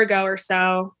a year ago or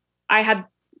so, I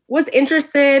was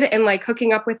interested in like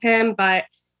hooking up with him, but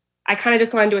I kind of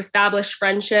just wanted to establish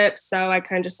friendship. So I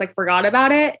kind of just like forgot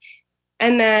about it.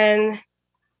 And then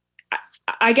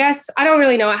I guess I don't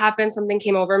really know what happened. Something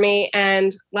came over me.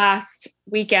 And last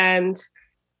weekend,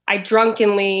 I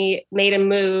drunkenly made a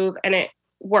move and it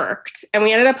worked. And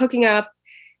we ended up hooking up.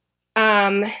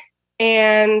 And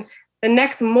the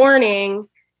next morning,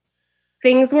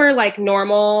 things were like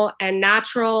normal and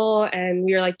natural. And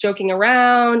we were like joking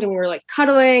around and we were like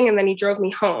cuddling. And then he drove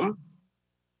me home.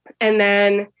 And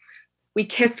then we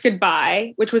kissed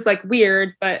goodbye, which was like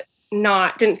weird, but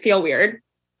didn't feel weird.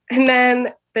 And then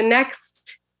the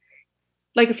next,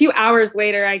 like a few hours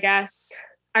later, I guess,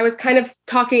 I was kind of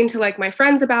talking to like my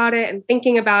friends about it and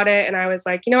thinking about it. And I was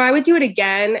like, I would do it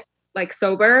again, like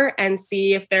sober, and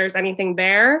see if there's anything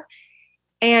there.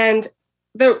 And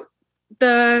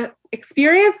the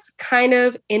experience kind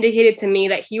of indicated to me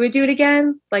that he would do it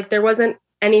again. Like there wasn't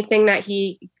anything that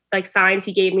signs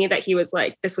he gave me that he was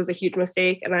like, this was a huge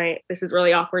mistake and this is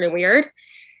really awkward and weird.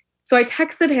 So I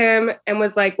texted him and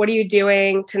was like, what are you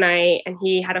doing tonight? And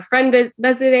he had a friend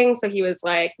visiting. So he was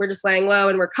like, we're just laying low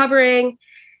and recovering.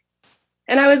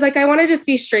 And I was like, I want to just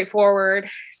be straightforward.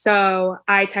 So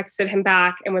I texted him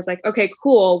back and was like, okay,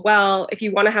 cool. Well, if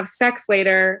you want to have sex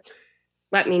later,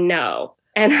 let me know.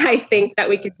 And I think that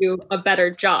we could do a better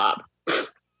job.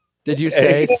 Did you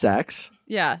say sex?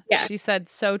 Yeah. She said,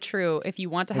 so true. If you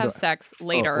want to have sex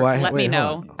later, wait, let me hold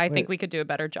know. on. I think we could do a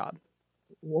better job.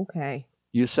 Okay.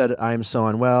 You said, I'm so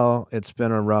unwell. It's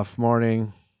been a rough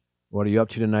morning. What are you up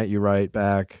to tonight? You write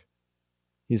back.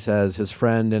 He says his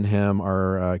friend and him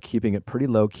are keeping it pretty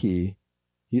low key.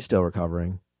 He's still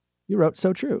recovering. You wrote,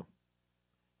 so true.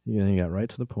 You got right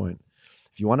to the point.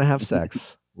 If you want to have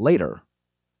sex later.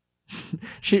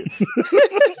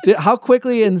 How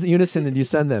quickly in unison did you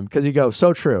send them? Because you go,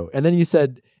 so true. And then you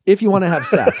said, if you want to have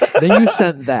sex. Then you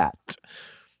sent that.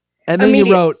 And then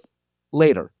you wrote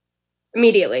later.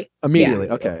 Immediately. Yeah.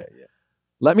 Okay.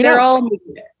 Let me know. They're all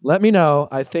immediate. Let me know.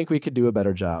 I think we could do a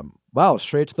better job. Wow,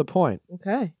 straight to the point.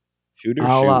 Okay. Shoot or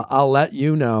shoot. I'll let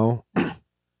you know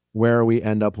where we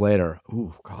end up later.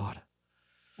 Ooh, God.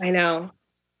 I know.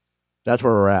 That's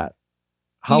where we're at.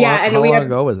 How long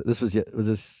ago was it? Was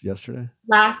this yesterday?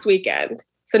 Last weekend.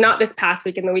 So not this past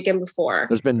weekend, the weekend before.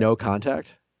 There's been no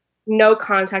contact? No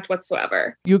contact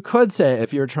whatsoever. You could say,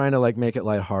 if you're trying to like make it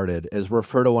lighthearted, is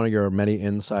refer to one of your many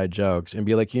inside jokes and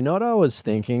be like, you know what I was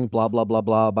thinking, blah, blah, blah,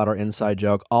 blah, about our inside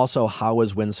joke. Also, how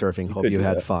was windsurfing? Hope you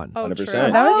had fun. Oh, 100%. true.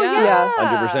 Oh,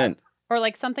 yeah. 100%. Or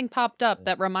like something popped up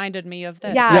that reminded me of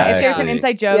this. Yeah, if there's an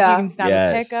inside joke, you can snap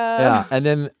a pick up. Yeah, and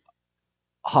then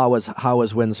how was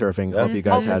windsurfing? Hope you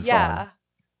guys had fun.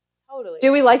 Totally.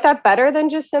 Do we like that better than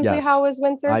just simply Yes. how was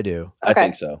Windsor? I do. I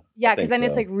think so. Yeah, because then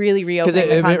it's like really reopening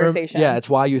the conversation. Yeah, it's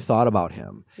why you thought about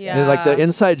him. Yeah. And like the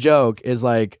inside joke is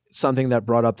like something that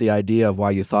brought up the idea of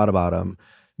why you thought about him.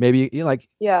 Maybe you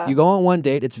go on one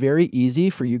date, it's very easy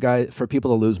for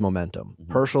people to lose momentum.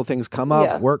 Personal things come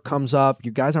up, work comes up.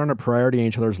 You guys aren't a priority in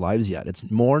each other's lives yet. It's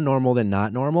more normal than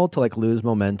not normal to like lose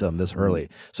momentum this early.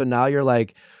 So now you're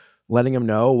like letting him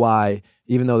know why,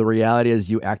 even though the reality is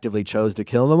you actively chose to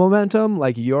kill the momentum,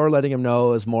 like you're letting him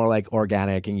know is more like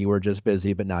organic and you were just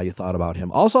busy, but now you thought about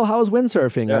him. Also, how's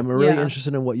windsurfing? Yeah. I'm really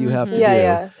interested in what you have to do.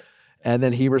 Yeah. And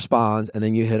then he responds, and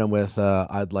then you hit him with,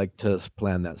 I'd like to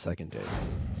plan that second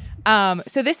date.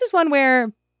 So this is one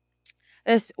where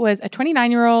this was a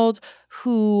 29-year-old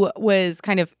who was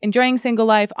kind of enjoying single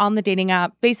life on the dating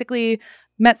app, basically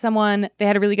met someone, they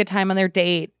had a really good time on their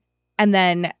date, and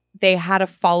then they had a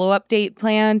follow-up date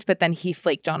planned, but then he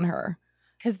flaked on her.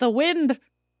 Because the wind.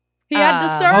 He had to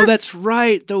surf. Oh, that's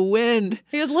right. The wind.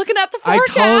 He was looking at the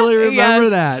forecast. I totally remember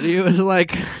that. He was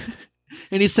like,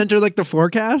 and he sent her like the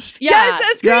forecast. Yeah.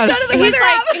 Yes, a screenshot of the weather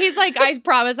app. He's like, I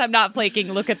promise I'm not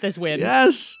flaking. Look at this wind.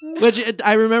 Yes.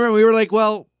 I remember we were like,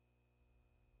 well,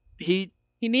 he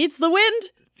needs the wind.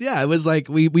 Yeah, it was like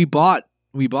we bought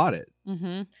it.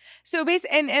 Mm-hmm. So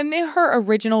basically, and in her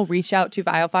original reach out to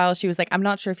Viall, she was like, I'm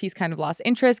not sure if he's kind of lost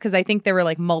interest, because I think there were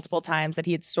like multiple times that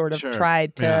he had sort of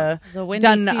tried to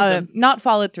not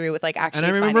followed through with like actually. And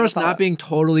I remember us not being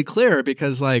totally clear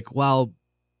because like, while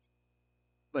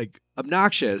like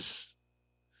obnoxious,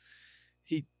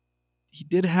 he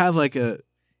did have like a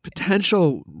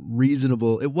potential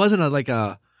reasonable. It wasn't like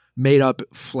a made up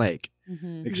flake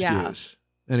excuse. Yeah.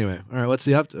 Anyway, all right. What's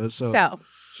the update? So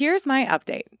here's my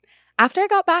update. After I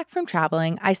got back from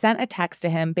traveling, I sent a text to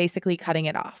him basically cutting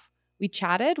it off. We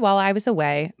chatted while I was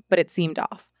away, but it seemed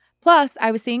off. Plus, I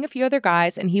was seeing a few other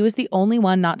guys, and he was the only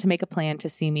one not to make a plan to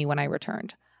see me when I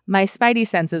returned. My spidey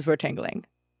senses were tingling.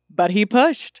 But he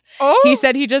pushed. Oh. He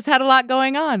said he just had a lot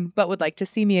going on, but would like to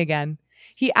see me again.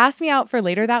 He asked me out for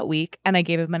later that week, and I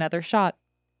gave him another shot.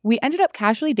 We ended up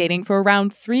casually dating for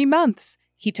around 3 months.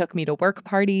 He took me to work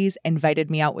parties,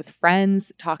 invited me out with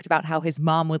friends, talked about how his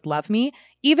mom would love me,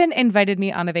 even invited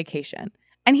me on a vacation.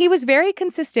 And he was very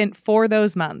consistent for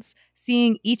those months,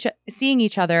 seeing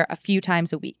each other a few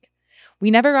times a week. We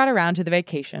never got around to the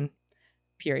vacation.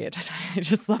 Period. I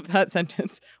just love that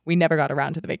sentence. We never got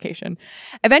around to the vacation.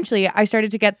 Eventually, I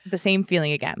started to get the same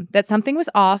feeling again, that something was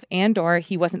off and/or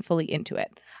he wasn't fully into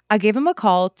it. I gave him a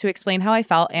call to explain how I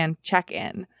felt and check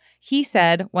in. He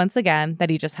said, once again,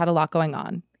 that he just had a lot going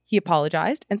on. He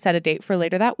apologized and set a date for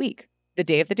later that week. The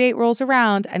day of the date rolls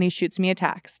around and he shoots me a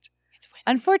text.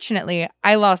 Unfortunately,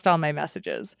 I lost all my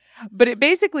messages, but it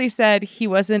basically said he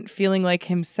wasn't feeling like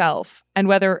himself, and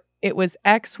whether it was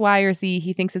X, Y, or Z,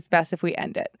 he thinks it's best if we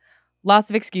end it. Lots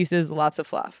of excuses, lots of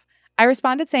fluff. I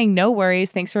responded saying, no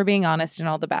worries, thanks for being honest and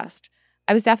all the best.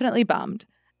 I was definitely bummed.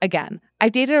 Again,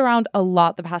 I've dated around a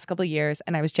lot the past couple of years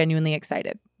and I was genuinely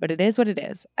excited, but it is what it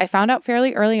is. I found out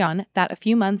fairly early on that a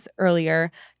few months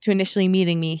earlier to initially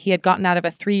meeting me, he had gotten out of a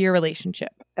 3-year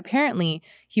relationship. Apparently,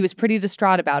 he was pretty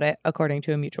distraught about it, according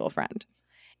to a mutual friend.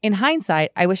 In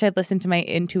hindsight, I wish I'd listened to my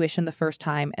intuition the first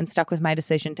time and stuck with my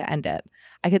decision to end it.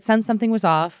 I could sense something was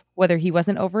off, whether he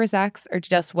wasn't over his ex or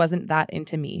just wasn't that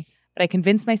into me. But I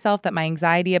convinced myself that my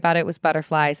anxiety about it was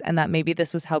butterflies and that maybe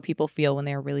this was how people feel when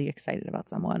they are really excited about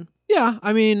someone. Yeah,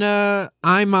 I mean,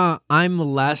 I'm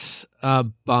less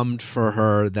bummed for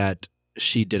her that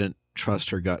she didn't trust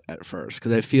her gut at first,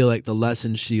 because I feel like the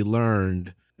lesson she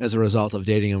learned as a result of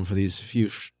dating him for these few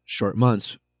short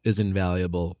months is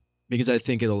invaluable, because I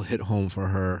think it'll hit home for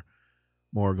her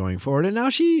more going forward. And now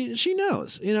she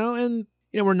knows, and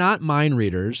we're not mind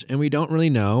readers and we don't really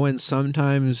know, and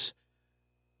sometimes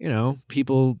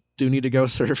people do need to go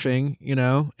surfing,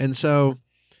 and so,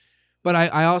 but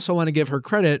I also want to give her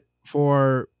credit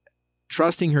for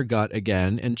trusting her gut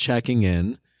again and checking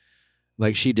in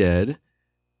like she did.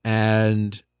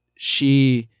 And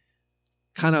she's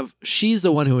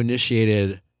the one who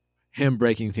initiated him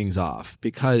breaking things off,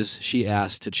 because she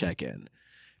asked to check in,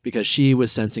 because she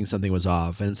was sensing something was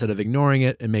off. And instead of ignoring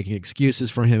it and making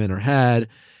excuses for him in her head,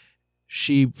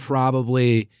 she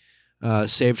probably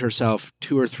saved herself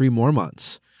 2 or 3 more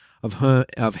months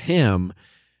of him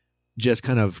just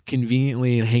kind of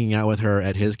conveniently hanging out with her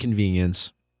at his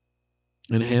convenience,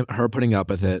 and her putting up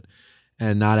with it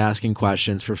and not asking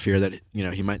questions for fear that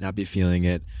he might not be feeling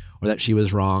it, or that she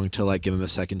was wrong to give him a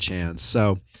second chance.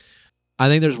 So I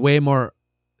think there's way more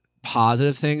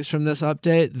positive things from this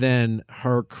update than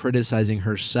her criticizing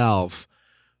herself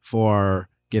for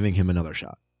giving him another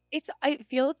shot. It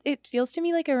feels to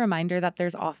me like a reminder that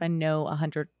there's often no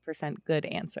 100% good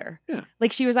answer. Yeah.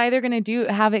 Like she was either going to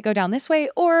have it go down this way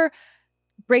or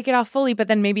break it off fully, but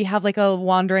then maybe have a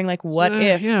wandering what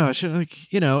if? Yeah,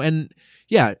 and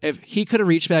yeah, if he could have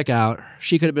reached back out,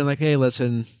 she could have been like, "Hey,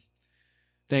 listen,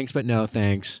 thanks, but no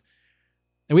thanks."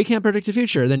 And we can't predict the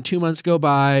future. Then 2 months go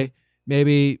by,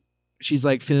 maybe she's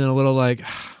feeling a little I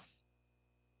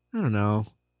don't know,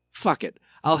 fuck it,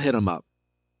 I'll hit him up.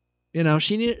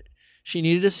 She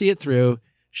needed to see it through.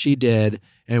 She did.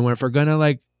 And if we're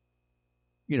gonna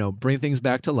bring things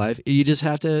back to life, you just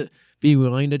have to be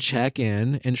willing to check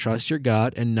in and trust your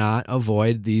gut and not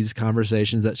avoid these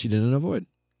conversations that she didn't avoid.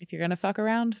 If you're gonna fuck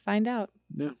around, find out.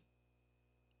 Yeah.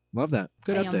 Love that.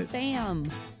 Good update. Bam.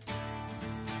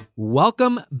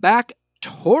 Welcome back,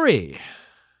 Tori.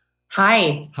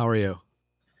 Hi. How are you?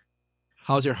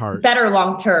 How's your heart? Better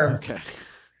long term. Okay.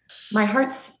 My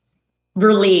heart's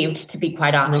relieved, to be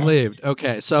quite honest. Relieved.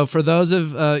 Okay. So for those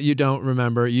of you don't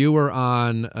remember, you were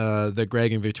on the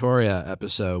Greg and Victoria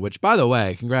episode, which, by the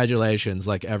way, congratulations.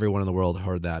 Everyone in the world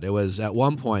heard that. It was at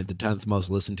one point the 10th most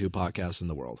listened to podcast in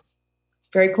the world.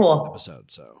 Very cool.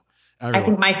 Episode. So I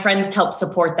think my friends helped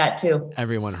support that too.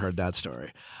 Everyone heard that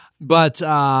story. But,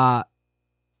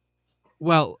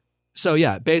 so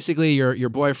yeah, basically your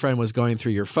boyfriend was going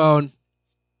through your phone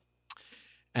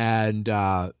and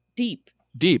he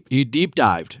deep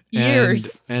dived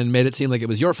years and made it seem like it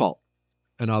was your fault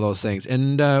and all those things.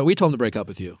 And we told him to break up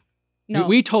with you. No.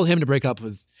 We told him to break up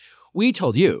with, we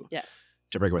told you yes.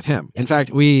 to break up with him. In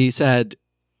fact, we said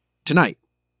tonight,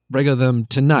 break up with them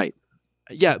tonight.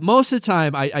 Yeah. Most of the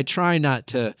time I try not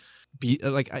to be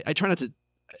I try not to,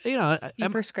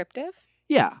 I'm prescriptive.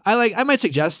 Yeah. I might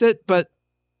suggest it, but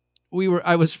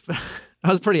I was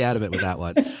pretty adamant with that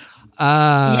one.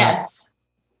 Yes.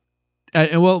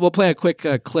 And we'll play a quick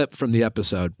clip from the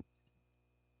episode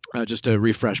just to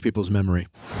refresh people's memory.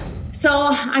 So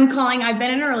I'm calling. I've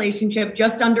been in a relationship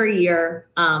just under a year.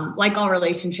 Like all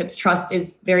relationships, trust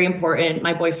is very important.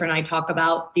 My boyfriend and I talk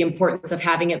about the importance of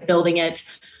having it, building it.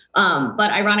 But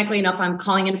ironically enough, I'm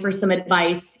calling in for some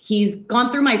advice. He's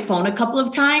gone through my phone a couple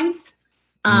of times.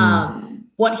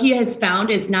 What he has found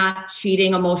is not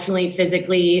cheating emotionally,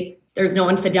 physically. There's no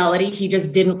infidelity. He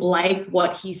just didn't like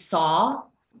what he saw.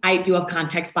 I do have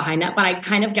context behind that, but I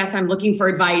kind of guess I'm looking for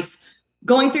advice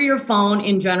going through your phone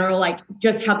in general,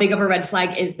 just how big of a red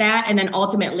flag is that? And then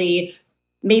ultimately,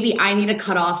 maybe I need to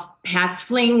cut off past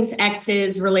flings,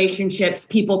 exes, relationships,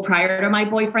 people prior to my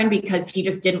boyfriend because he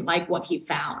just didn't like what he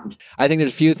found. I think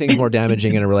there's few things more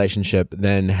damaging in a relationship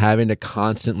than having to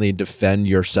constantly defend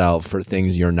yourself for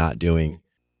things you're not doing.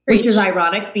 Which is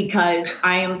ironic because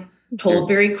I am told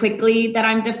very quickly that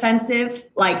I'm defensive.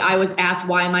 I was asked,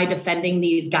 why am I defending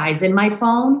these guys in my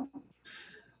phone?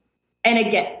 And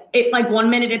again, 1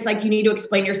 minute, it's you need to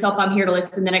explain yourself. I'm here to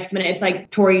listen. The next minute, it's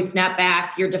Tori, you snap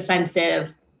back. You're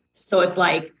defensive. So it's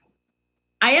I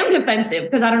am defensive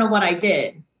because I don't know what I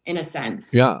did. in a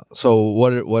sense. Yeah. So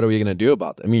what are we gonna do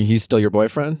about that? I mean, he's still your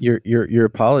boyfriend. You're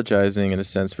apologizing in a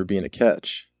sense for being a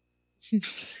catch.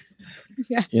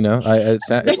 Yeah. You know, it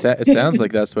sounds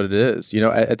like that's what it is. You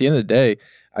know, at the end of the day,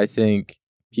 I think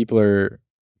people are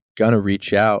gonna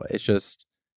reach out. It's just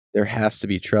there has to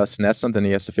be trust, and that's something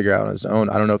he has to figure out on his own.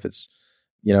 I don't know if it's,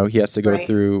 you know, he has to go Right.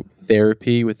 through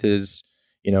therapy with his,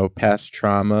 you know, past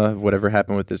trauma, whatever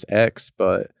happened with his ex,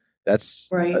 but that's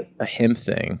Right. a him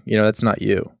thing. You know, that's not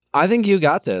you. I think you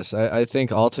got this. I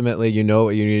think ultimately you know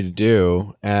what you need to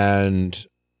do, and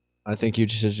I think you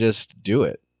should just do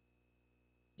it.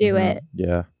 Do Mhm. it.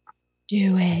 Yeah.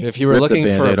 Do it. If you were Rip the looking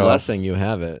for a Band-Aid off. blessing, you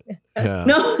have it. Yeah.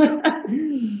 No.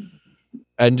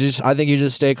 And I think you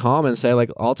just stay calm and say,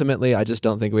 like, ultimately, I just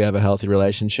don't think we have a healthy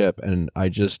relationship, and I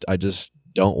just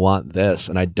don't want this,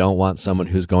 and I don't want someone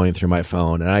who's going through my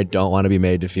phone, and I don't want to be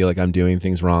made to feel like I'm doing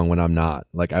things wrong when I'm not.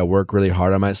 Like, I work really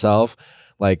hard on myself.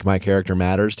 Like, my character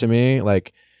matters to me.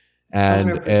 Like, and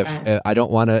 100%. if I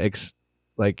don't want to,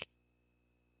 like,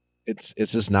 it's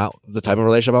just not the type of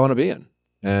relationship I want to be in,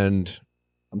 and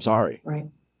I'm sorry. Right.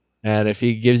 And if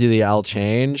he gives you the I'll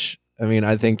change, I mean,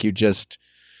 I think you just,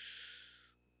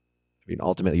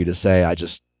 ultimately you just say, I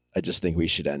just think we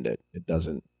should end it. It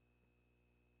doesn't,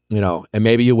 you know, and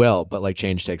maybe you will, but like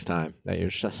change takes time.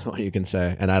 That's what you can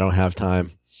say. And I don't have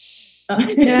time.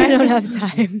 Yeah, I don't have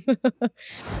time.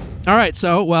 All right.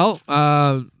 So, well,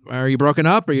 are you broken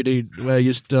up or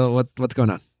you still, what's going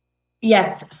on?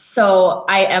 Yes. So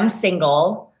I am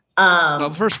single. Well,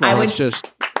 first of all, it's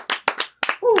just,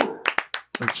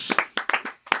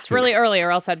 It's really early,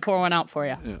 or else I'd pour one out for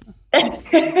you.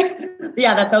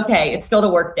 Yeah, that's okay. It's still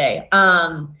the work day.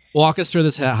 walk us through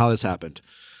how this happened.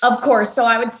 Of course. So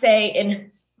I would say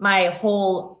in my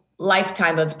whole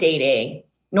lifetime of dating,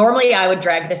 normally I would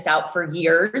drag this out for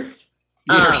years.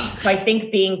 So I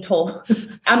think being told,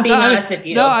 I'm being honest with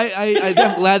you. No,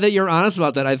 I'm glad that you're honest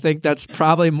about that. I think that's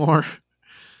probably more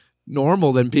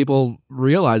normal than people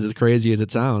realize, as crazy as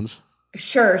it sounds.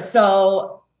 Sure.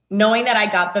 So knowing that I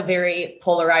got the very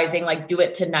polarizing, like, do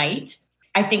it tonight,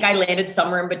 I think I landed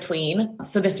somewhere in between.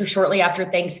 So this was shortly after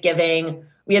Thanksgiving.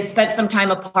 We had spent some time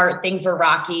apart. Things were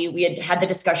rocky. We had the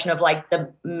discussion of like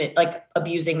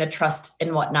abusing the trust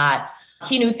and whatnot.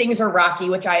 He knew things were rocky,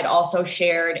 which I had also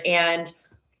shared. And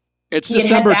it's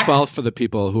December 12th for the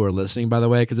people who are listening, by the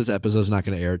way, because this episode is not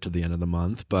going to air to the end of the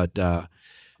month. But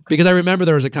because I remember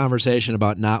there was a conversation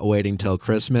about not waiting till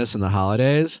Christmas and the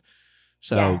holidays.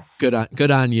 So yes.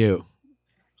 Good on you.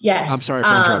 Yes. I'm sorry for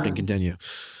interrupting. Continue.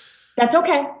 That's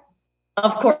okay.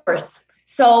 Of course.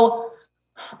 So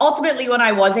ultimately, when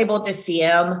I was able to see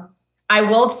him, I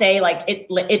will say, like,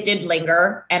 it did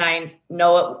linger, and I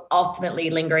know ultimately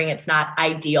lingering, it's not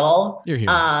ideal. You're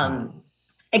here.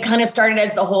 It kind of started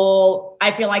as the whole,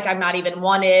 I feel like I'm not even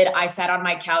wanted. I sat on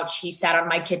my couch. He sat on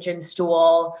my kitchen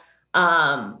stool.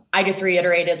 I just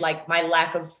reiterated like my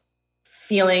lack of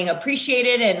feeling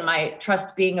appreciated and my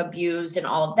trust being abused and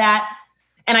all of that.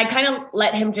 And I kind of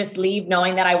let him just leave,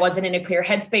 knowing that I wasn't in a clear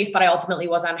headspace, but I ultimately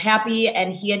was unhappy.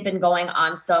 And he had been going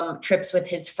on some trips with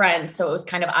his friends. So it was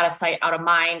kind of out of sight, out of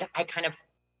mind. I kind of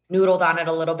noodled on it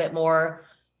a little bit more,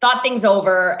 thought things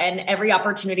over, and every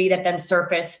opportunity that then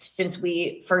surfaced since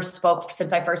we first spoke,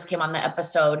 since I first came on the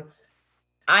episode,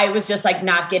 I was just like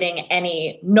not getting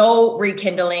no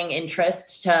rekindling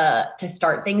interest to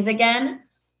start things again.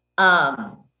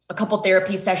 A couple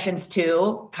therapy sessions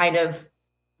too, kind of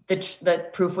the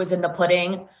proof was in the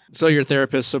pudding. So your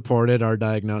therapist supported our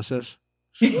diagnosis?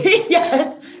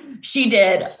 Yes, she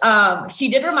did. She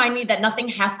did remind me that nothing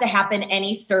has to happen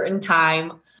any certain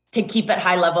time to keep it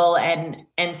high level and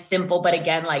simple. But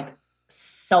again, like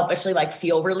selfishly, like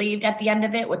feel relieved at the end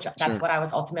of it, which that's what I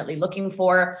was ultimately looking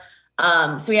for.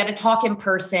 So we had to talk in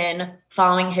person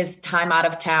following his time out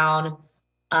of town.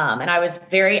 And I was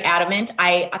very adamant.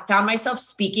 I found myself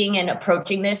speaking and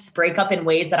approaching this breakup in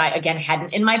ways that I, again,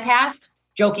 hadn't in my past,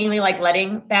 jokingly like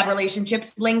letting bad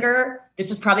relationships linger. This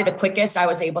was probably the quickest I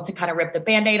was able to kind of rip the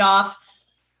Band-Aid off.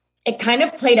 It kind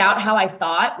of played out how I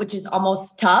thought, which is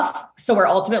almost tough. So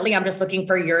I'm just looking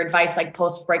for your advice, like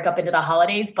post breakup into the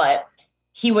holidays, but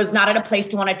he was not at a place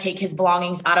to want to take his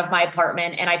belongings out of my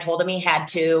apartment. And I told him he had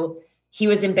to. He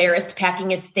was embarrassed packing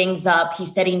his things up. He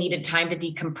said he needed time to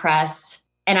decompress.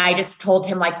 And I just told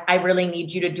him, like, I really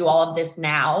need you to do all of this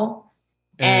now.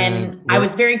 And I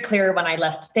was very clear when I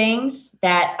left things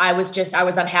that I was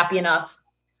unhappy enough.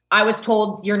 I was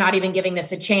told, you're not even giving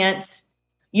this a chance.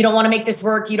 You don't want to make this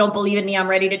work. You don't believe in me. I'm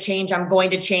ready to change. I'm going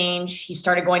to change. He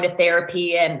started going to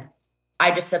therapy. And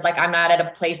I just said, like, I'm not at a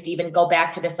place to even go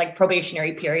back to this like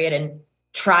probationary period and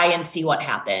try and see what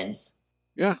happens.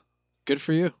 Yeah. Good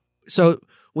for you. So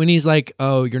when he's like,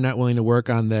 "Oh, you're not willing to work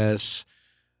on this,"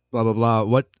 blah blah blah.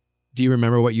 What do you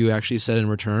remember? What you actually said in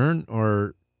return,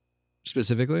 or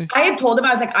specifically? I had told him, I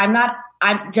was like,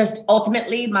 I'm just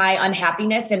ultimately my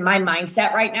unhappiness and my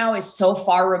mindset right now is so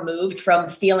far removed from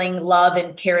feeling love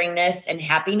and caringness and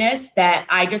happiness that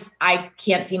I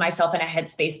can't see myself in a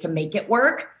headspace to make it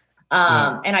work.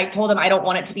 And I told him I don't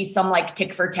want it to be some like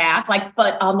tick for tack, like,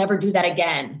 but I'll never do that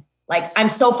again. Like, I'm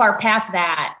so far past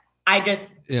that.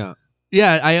 Yeah.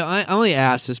 I only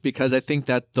asked this because I think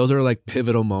that those are like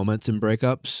pivotal moments in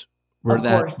breakups where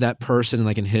that person,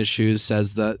 like in his shoes,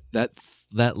 says that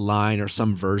line or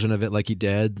some version of it, like he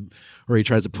did, or he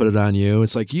tries to put it on you.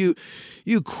 It's like you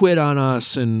quit on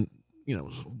us, and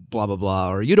blah blah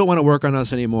blah, or you don't want to work on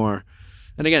us anymore.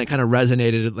 And again, it kind of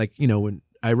resonated, like when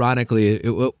ironically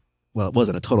it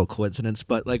wasn't a total coincidence,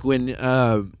 but like when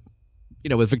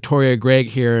with Victoria Gregg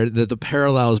here, the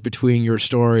parallels between your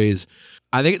stories.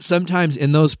 I think it's sometimes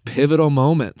in those pivotal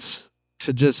moments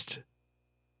to just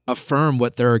affirm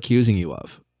what they're accusing you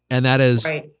of. And that is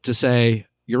to say,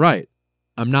 you're right.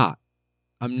 I'm not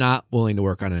willing to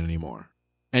work on it anymore.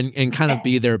 And kind of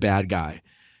be their bad guy.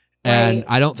 And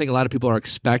I don't think a lot of people are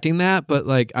expecting that, but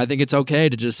like, I think it's okay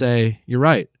to just say, you're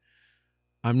right.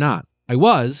 I'm not.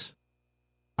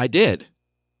 I did.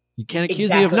 You can't accuse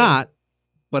me of not,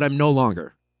 but I'm no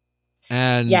longer.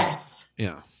 And yes.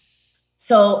 Yeah.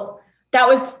 So that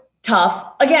was tough.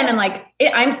 Again, and like,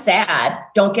 I'm sad.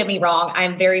 Don't get me wrong.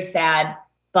 I'm very sad,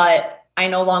 but I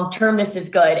know long-term this is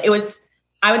good.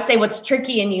 I would say what's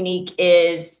tricky and unique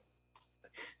is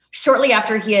shortly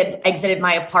after he had exited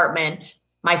my apartment,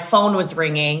 my phone was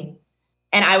ringing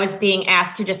and I was being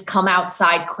asked to just come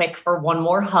outside quick for one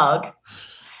more hug,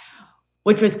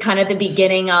 which was kind of the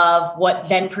beginning of what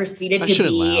then proceeded to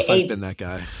be I've been that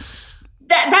guy.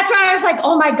 That's why I was like,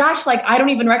 oh my gosh, like I don't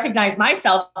even recognize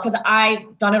myself because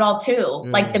I've done it all too.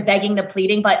 Like the begging, the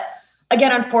pleading. But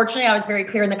again, unfortunately, I was very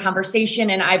clear in the conversation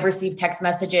and I've received text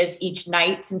messages each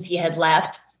night since he had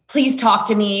left. Please talk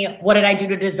to me. What did I do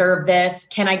to deserve this?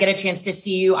 Can I get a chance to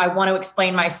see you? I want to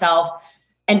explain myself.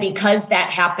 And because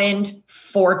that happened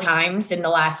 4 times in the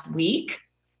last week,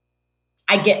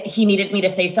 he needed me to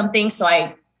say something. So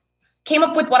I came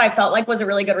up with what I felt like was a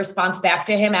really good response back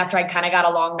to him after I kind of got a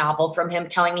long novel from him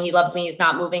telling me he loves me. He's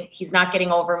not moving. He's not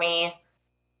getting over me.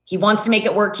 He wants to make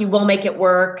it work. He will make it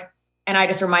work. And I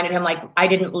just reminded him, like, I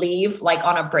didn't leave like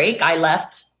on a break. I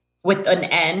left with an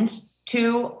end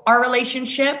to our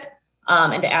relationship,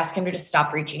 and to ask him to just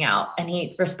stop reaching out. And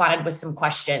he responded with some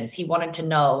questions. He wanted to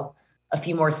know a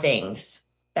few more things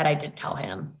that I did tell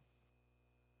him.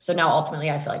 So now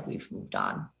ultimately I feel like we've moved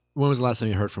on. When was the last time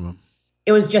you heard from him?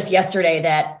 It was just yesterday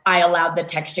that I allowed the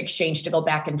text exchange to go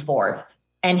back and forth.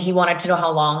 And he wanted to know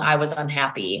how long I was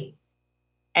unhappy.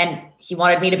 And he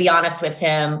wanted me to be honest with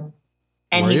him.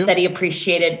 And he said he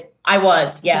appreciated. I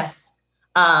was, yes.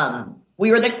 We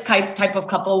were the type of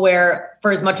couple where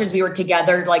for as much as we were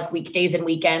together, like weekdays and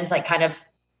weekends, like kind of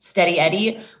steady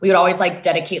Eddie, we would always like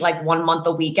dedicate like 1 month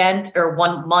a weekend or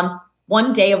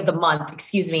 1 day of the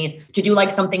month, to do like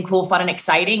something cool, fun, and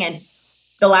exciting. And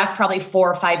the last probably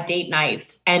 4 or 5 date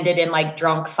nights ended in like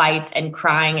drunk fights and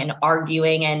crying and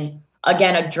arguing. And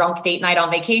again, a drunk date night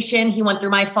on vacation, he went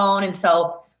through my phone. And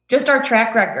so just our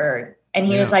track record. And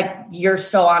he was like, you're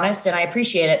so honest and I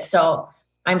appreciate it. So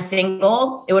I'm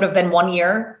single. It would have been 1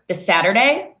 year this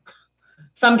Saturday.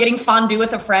 So I'm getting fondue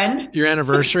with a friend. Your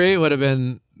anniversary would have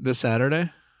been this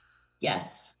Saturday?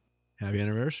 Yes. Happy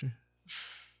anniversary.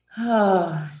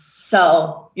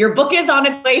 So your book is on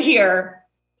its way here.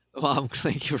 Well,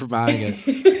 thank you for buying it.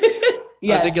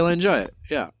 Yes. I think you'll enjoy it.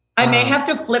 Yeah. I may have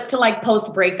to flip to like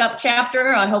post-breakup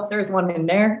chapter. I hope there's one in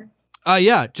there.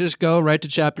 Yeah, just go right to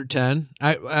chapter 10.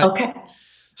 Okay.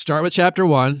 Start with chapter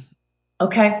 1.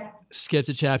 Okay. Skip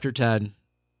to chapter 10.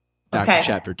 Back to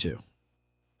chapter 2.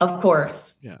 Of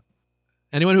course. Yeah.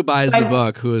 Anyone who buys the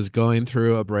book who is going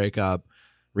through a breakup,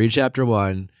 read chapter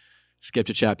 1, skip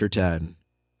to chapter 10,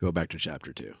 go back to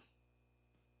chapter 2.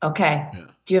 Okay. Yeah.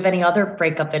 Do you have any other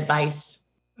breakup advice?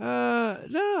 No,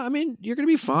 I mean, you're going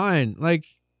to be fine. Like,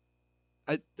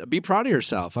 be proud of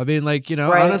yourself. I mean, like,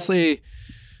 honestly,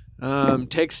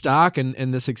 take stock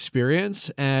in this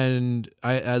experience. And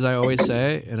as I always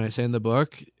say, and I say in the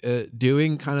book,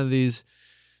 doing kind of these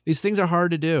things are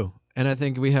hard to do. And I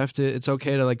think we have to, it's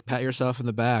okay to like pat yourself in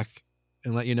the back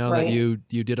and let you know that you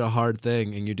did a hard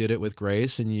thing and you did it with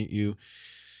grace and you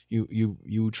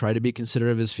try to be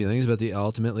considerate of his feelings, but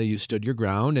ultimately you stood your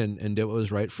ground and did what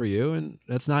was right for you. And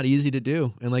that's not easy to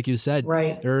do. And like you said,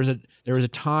 there was a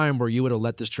time where you would have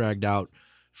let this dragged out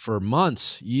for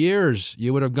months, years.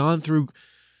 You would have gone through,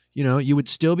 you know, you would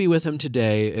still be with him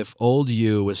today if old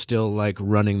you was still like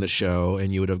running the show,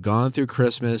 and you would have gone through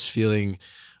Christmas feeling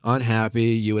unhappy.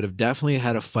 You would have definitely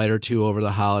had a fight or two over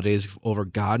the holidays over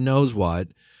God knows what.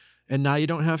 And now you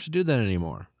don't have to do that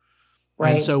anymore.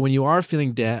 Right. And so when you are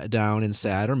feeling down and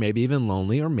sad, or maybe even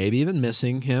lonely, or maybe even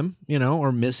missing him, you know,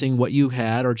 or missing what you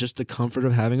had, or just the comfort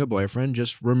of having a boyfriend,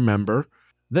 just remember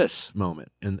this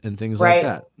moment and things like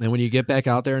that. And when you get back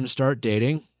out there and start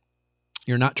dating,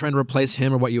 you're not trying to replace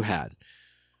him or what you had.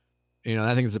 You know,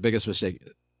 I think it's the biggest mistake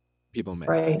people make.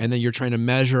 Right. And then you're trying to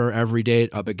measure every date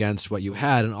up against what you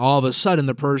had. And all of a sudden,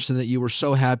 the person that you were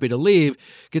so happy to leave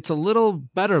gets a little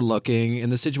better looking,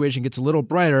 and the situation gets a little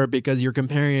brighter because you're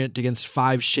comparing it against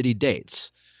 5 shitty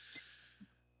dates.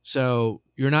 So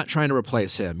you're not trying to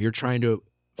replace him. You're trying to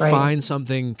find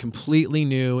something completely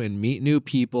new and meet new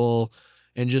people,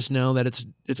 and just know that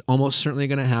it's almost certainly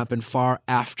going to happen far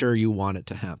after you want it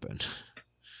to happen.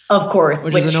 Of course.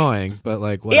 Which is annoying, but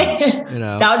like, what else, you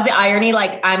know? That was the irony.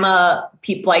 Like I'm a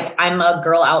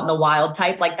girl out in the wild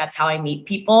type. Like that's how I meet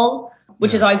people,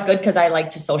 which is always good because I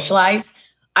like to socialize.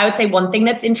 I would say one thing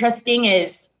that's interesting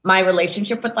is my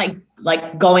relationship with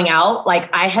like going out.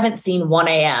 Like I haven't seen 1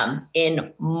 a.m.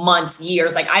 in months,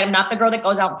 years. Like I'm not the girl that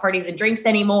goes out and parties and drinks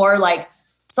anymore. Like,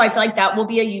 so I feel like that will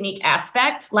be a unique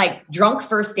aspect. Like drunk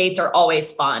first dates are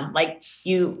always fun. Like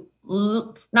you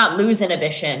not lose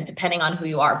inhibition depending on who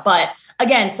you are. But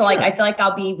again, so like, I feel like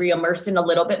I'll be re-immersed in a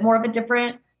little bit more of a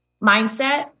different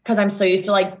mindset because I'm so used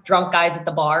to like drunk guys at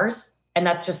the bars, and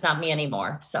that's just not me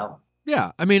anymore. So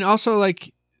yeah, I mean, also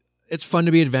like it's fun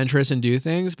to be adventurous and do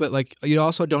things, but like you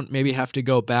also don't maybe have to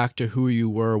go back to who you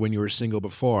were when you were single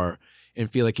before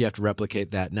and feel like you have to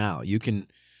replicate that now. You can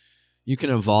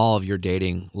evolve your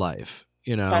dating life,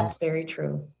 you know? That's very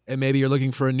true. And maybe you're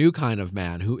looking for a new kind of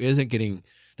man who isn't getting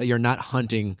that you're not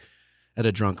hunting at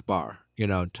a drunk bar, you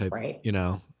know, type, you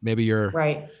know, maybe you're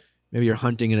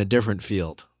hunting in a different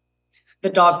field. The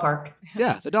dog park.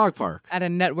 Yeah. The dog park. At a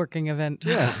networking event.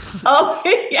 Yeah. Oh,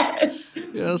 yes.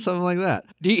 You know, something like that.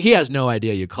 He has no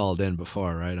idea you called in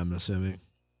before, right? I'm assuming.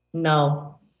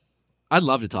 No. I'd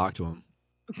love to talk to him.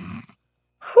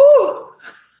 Whew.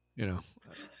 You know.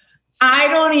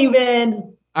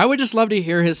 I would just love to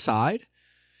hear his side.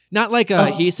 Not like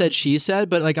he said, she said,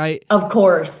 but like of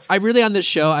course. I really on this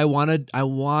show, I want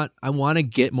to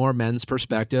get more men's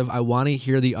perspective. I want to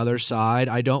hear the other side.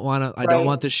 I don't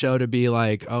want the show to be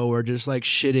like, oh, we're just like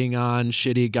shitting on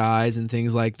shitty guys and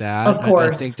things like that. Of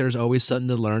course. I think there's always something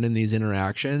to learn in these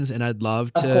interactions, and I'd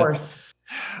love to. Of course.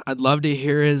 I'd love to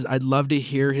hear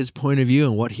his point of view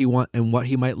and what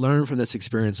he might learn from this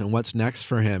experience and what's next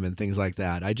for him and things like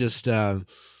that. I just And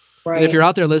if you're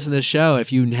out there listening to this show,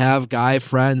 if you have guy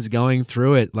friends going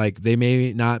through it, like they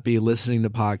may not be listening to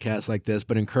podcasts like this,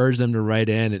 but encourage them to write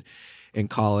in and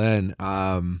call in.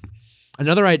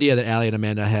 Another idea that Allie and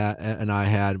Amanda and I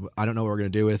had, I don't know what we're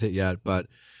going to do with it yet, but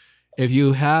if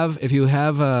you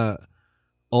have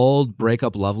old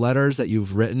breakup love letters that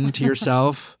you've written to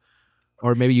yourself,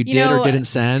 or maybe you did or didn't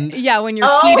send. Yeah, when you're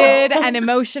heated and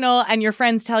emotional and your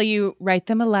friends tell you, write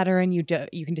them a letter and you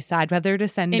can decide whether to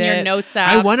send in it. your notes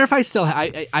app. I wonder if I still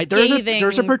have,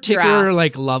 there's a particular drafts.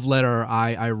 like love letter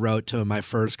I wrote to my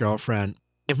first girlfriend.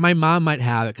 If my mom might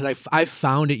have it, because I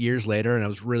found it years later and I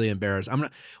was really embarrassed. When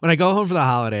I go home for the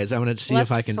holidays, I'm going to see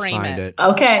if I can find it.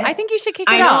 Okay. I think you should kick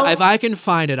it off. If I can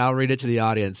find it, I'll read it to the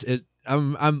audience. I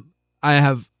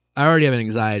already have an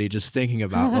anxiety just thinking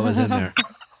about what was in there.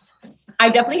 I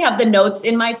definitely have the notes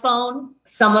in my phone.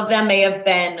 Some of them may have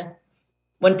been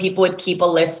when people would keep a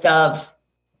list of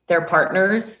their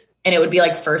partners, and it would be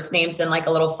like first names and like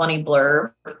a little funny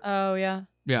blurb. Oh, yeah.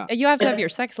 Yeah. You have to have your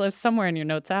sex list somewhere in your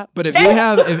notes app. But if you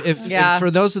have, if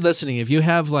for those listening, if you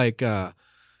have like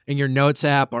in your notes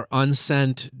app or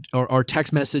unsent or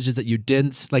text messages that you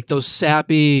didn't, like those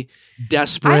sappy,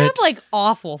 desperate. I have like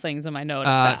awful things in my notes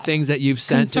app. Things that you've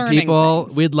sent to Concerning people.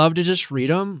 things. We'd love to just read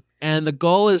them. And the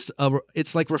goal is,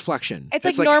 it's like reflection. It's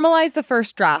like normalize the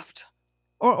first draft.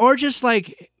 Or just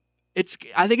like,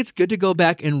 I think it's good to go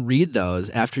back and read those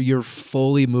after you're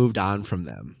fully moved on from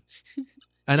them.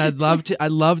 And I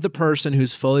love the person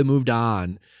who's fully moved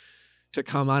on to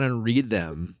come on and read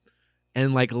them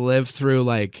and like live through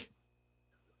like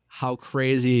how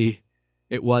crazy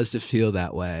it was to feel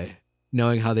that way,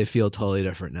 knowing how they feel totally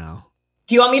different now.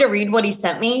 Do you want me to read what he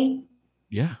sent me?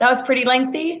 Yeah. That was pretty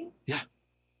lengthy. Yeah.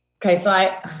 Okay, so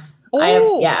I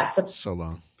have, it's so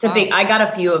long. It's a big, I got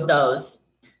a few of those.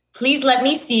 Please let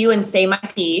me see you and say my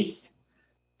piece.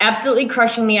 Absolutely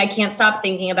crushing me. I can't stop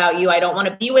thinking about you. I don't want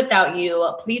to be without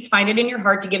you. Please find it in your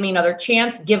heart to give me another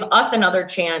chance. Give us another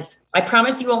chance. I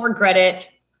promise you won't regret it.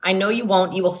 I know you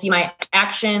won't. You will see my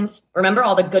actions. Remember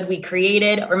all the good we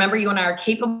created. Remember you and I are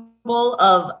capable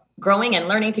of growing and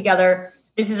learning together.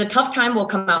 This is a tough time. We'll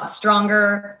come out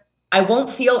stronger. I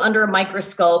won't feel under a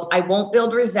microscope. I won't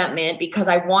build resentment because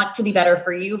I want to be better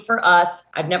for you, for us.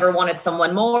 I've never wanted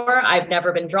someone more. I've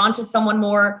never been drawn to someone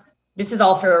more. This is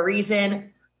all for a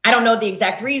reason. I don't know the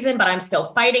exact reason, but I'm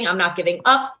still fighting. I'm not giving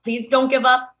up. Please don't give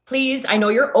up. Please. I know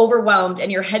you're overwhelmed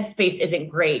and your headspace isn't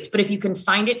great, but if you can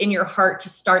find it in your heart to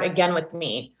start again with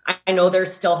me, I know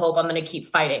there's still hope. I'm going to keep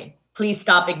fighting. Please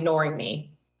stop ignoring me.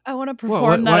 I want to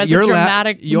perform that as a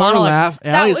dramatic monologue.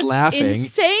 Allie's laughing.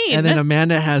 Insane. And then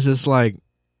Amanda has this like,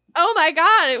 oh my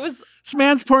God, it was. This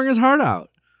man's pouring his heart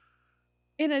out.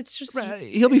 And it's just.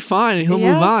 He'll be fine and he'll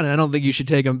move on. I don't think you should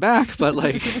take him back, but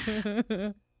like.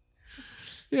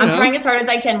 I'm trying as hard as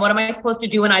I can. What am I supposed to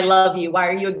do when I love you? Why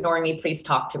are you ignoring me? Please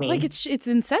talk to me. Like it's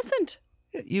incessant.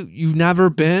 You've never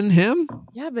been him?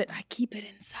 Yeah, but I keep it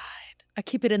inside. I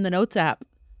keep it in the notes app.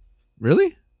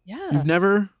 Really? Yeah. You've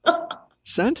never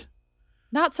sent?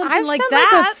 Not something I've like sent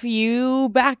that. like a few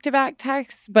back-to-back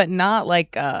texts, but not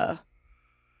like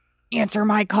answer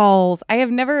my calls. I have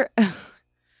never.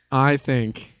 I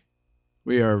think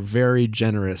we are very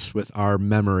generous with our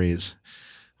memories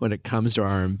when it comes to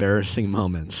our embarrassing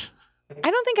moments.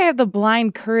 I don't think I have the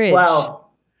blind courage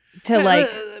to like.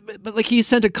 But like he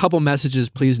sent a couple messages.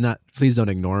 Please don't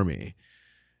ignore me.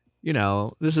 You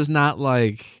know, this is not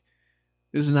like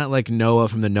Noah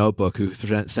from The Notebook who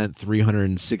sent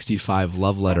 365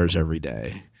 love letters every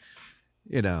day.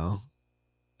 You know,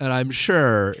 and I'm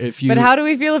sure if you. But how do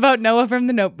we feel about Noah from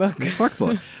The Notebook?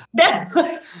 Fuckboy.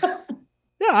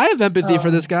 Yeah, I have empathy for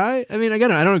this guy. I mean,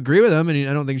 again, I don't agree with him, and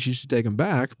I don't think she should take him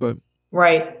back, but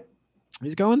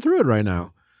he's going through it right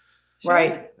now.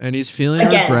 Right. And he's feeling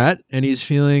regret, and he's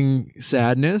feeling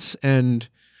sadness, and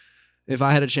if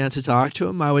I had a chance to talk to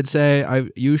him, I would say,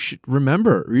 you should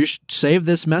save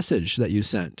this message that you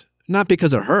sent. Not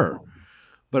because of her,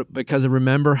 but because of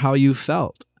remember how you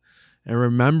felt, and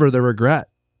remember the regret.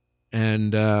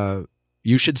 And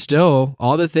you should still,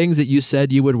 all the things that you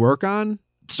said you would work on,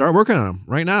 start working on them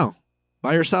right now,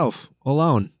 by yourself,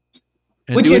 alone.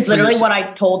 Which is literally what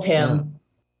I told him. Yeah.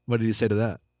 What did he say to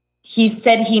that? He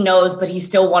said he knows, but he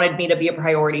still wanted me to be a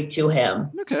priority to him.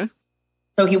 Okay.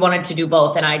 So he wanted to do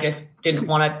both, and I just didn't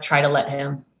want to try to let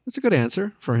him. That's a good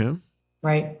answer for him.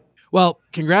 Right. Well,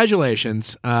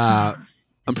 congratulations. I'm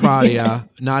proud of you.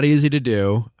 Not easy to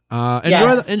do.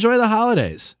 Enjoy the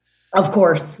holidays. Of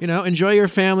course. You know, enjoy your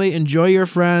family, enjoy your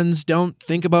friends. Don't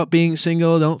think about being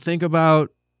single. Don't think about,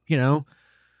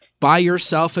 buy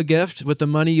yourself a gift with the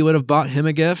money you would have bought him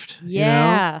a gift.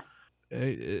 Yeah.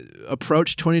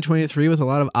 Approach 2023 with a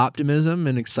lot of optimism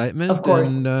and excitement. Of course.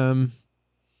 And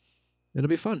it'll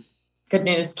be fun. Good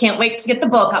news. Can't wait to get the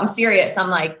book. I'm serious. I'm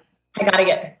like, I got to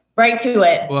get right to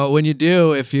it. Well, when you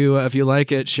do, if you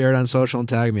like it, share it on social and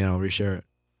tag me and I'll reshare it.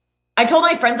 I told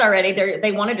my friends already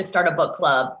they wanted to start a book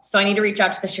club. So I need to reach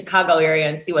out to the Chicago area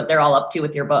and see what they're all up to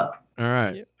with your book. All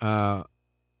right.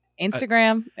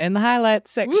 Instagram in the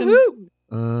highlights section.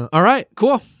 All right,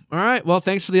 cool. All right. Well,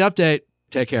 thanks for the update.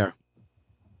 Take care.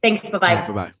 Thanks. Bye-bye. Right,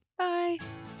 bye-bye. Bye.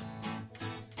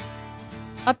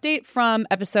 Update from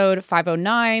episode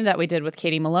 509 that we did with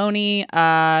Katie Maloney.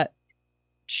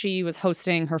 She was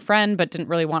hosting her friend, but didn't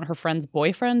really want her friend's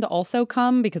boyfriend to also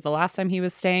come because the last time he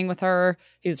was staying with her,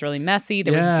 he was really messy.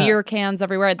 There was beer cans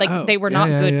everywhere. Like they were not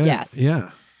good guests.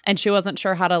 Yeah. And she wasn't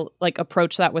sure how to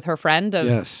approach that with her friend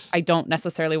of, I don't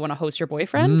necessarily want to host your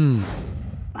boyfriend.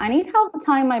 I need help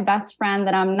telling my best friend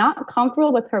that I'm not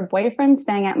comfortable with her boyfriend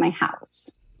staying at my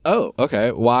house. Oh,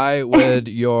 okay. Why would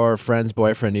your friend's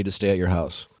boyfriend need to stay at your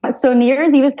house? So New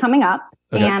Year's Eve is coming up.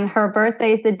 Okay. And her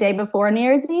birthday is the day before New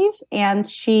Year's Eve. And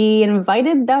she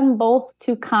invited them both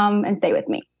to come and stay with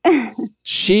me.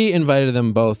 She invited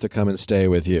them both to come and stay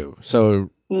with you. So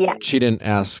she didn't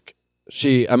ask.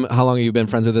 How long have you been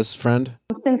friends with this friend?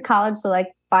 Since college, so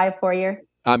like 4 years.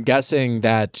 I'm guessing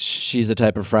that she's the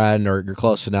type of friend, or you're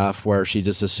close enough where she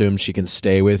just assumes she can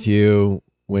stay with you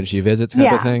when she visits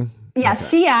kind of thing? Yeah, Okay.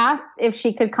 She asked if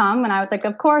she could come, and I was like,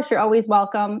 of course, you're always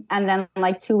welcome. And then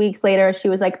like 2 weeks later, she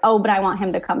was like, oh, but I want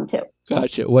him to come too.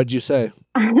 Gotcha. What'd you say?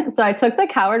 So I took the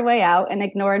coward way out and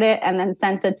ignored it, and then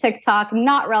sent a TikTok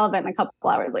not relevant a couple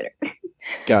hours later.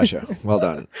 Gotcha. Well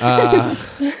done.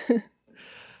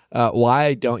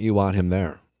 Why don't you want him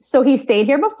there? So he stayed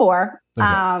here before,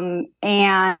 Okay.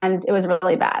 and it was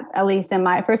really bad, at least in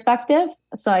my perspective.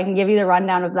 So I can give you the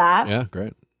rundown of that. Yeah,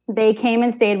 great. They came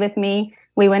and stayed with me.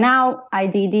 We went out. I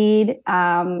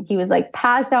DD'd. He was like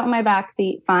passed out in my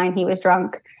backseat. Fine. He was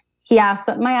drunk. He asked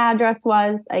what my address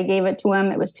was. I gave it to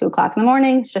him. It was 2:00 in the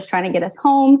morning. He's just trying to get us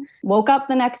home. Woke up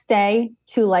the next day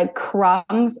to like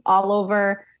crumbs all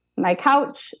over my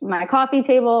couch, my coffee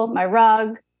table, my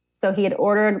rug. So he had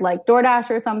ordered like DoorDash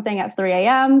or something at 3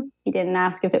 a.m. He didn't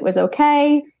ask if it was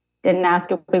okay. Didn't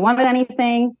ask if we wanted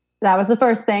anything. That was the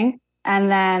first thing.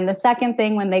 And then the second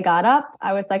thing, when they got up,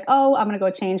 I was like, oh, I'm going to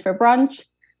go change for brunch.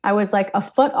 I was like a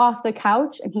foot off the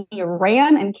couch and he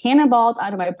ran and cannonballed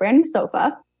out of my brand new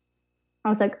sofa. I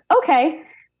was like, okay.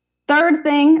 Third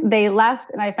thing, they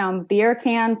left and I found beer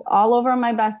cans all over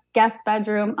my guest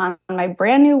bedroom on my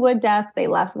brand new wood desk. They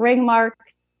left ring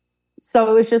marks. So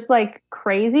it was just like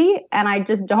crazy. And I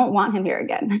just don't want him here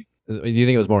again. Do you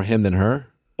think it was more him than her?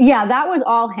 Yeah, that was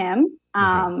all him.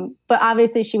 But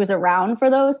obviously she was around for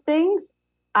those things.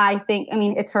 I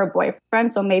mean, it's her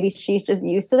boyfriend. So maybe she's just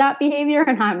used to that behavior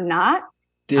and I'm not.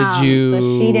 Did you? So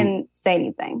she didn't say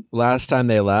anything. Last time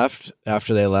they left,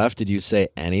 after they left, did you say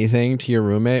anything to your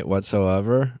roommate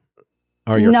whatsoever?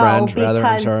 Or your friend, rather?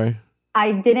 I'm sorry.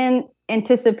 I didn't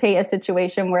anticipate a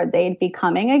situation where they'd be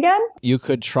coming again. You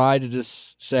could try to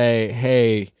just say,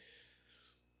 hey,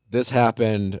 this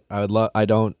happened.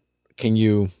 Can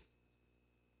you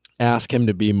ask him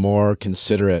to be more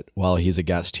considerate while he's a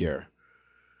guest here?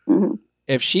 Mm-hmm.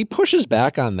 If she pushes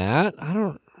back on that, I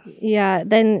don't. Yeah,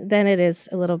 then it is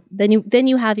a little. Then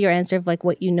you have your answer of like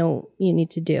what you know you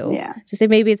need to do. Yeah. So say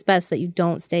maybe it's best that you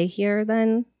don't stay here.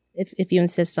 Then if you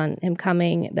insist on him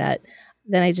coming, then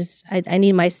I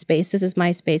need my space. This is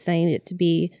my space, and I need it to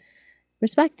be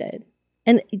respected.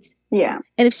 And yeah.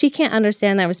 And if she can't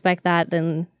understand that, respect that,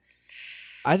 then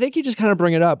I think you just kind of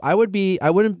bring it up. I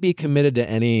wouldn't be committed to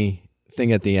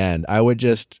anything at the end. I would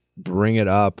just bring it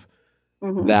up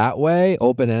that way,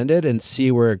 open-ended, and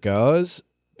see where it goes.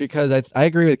 Because I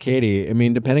agree with Katie. I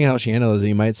mean, depending how she handles it,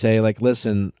 you might say, like,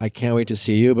 listen, I can't wait to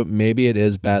see you, but maybe it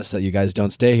is best that you guys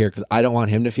don't stay here because I don't want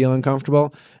him to feel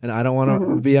uncomfortable and I don't want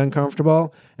to be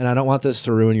uncomfortable and I don't want this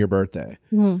to ruin your birthday.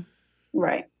 Mm-hmm.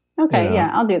 Right. Okay. You know?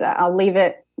 Yeah, I'll do that. I'll leave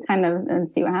it kind of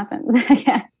and see what happens, I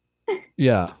guess.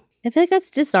 Yeah. I feel like that's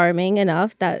disarming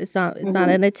enough that it's not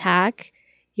an attack.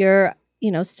 You're,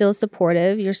 still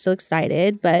supportive. You're still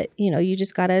excited, but, you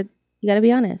just gotta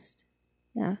be honest.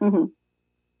 Yeah. Mm-hmm.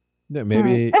 Yeah,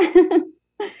 maybe. Right.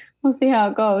 We'll see how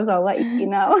it goes. I'll let you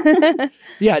know.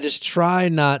 Yeah, just try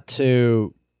not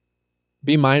to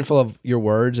be mindful of your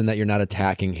words and that you're not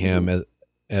attacking him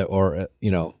or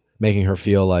making her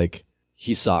feel like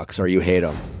he sucks or you hate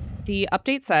him. The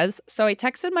update says, so I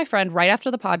texted my friend right after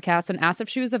the podcast and asked if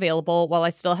she was available while I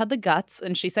still had the guts,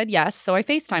 and she said yes, so I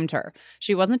FaceTimed her.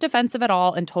 She wasn't defensive at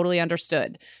all and totally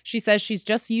understood. She says she's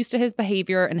just used to his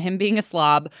behavior and him being a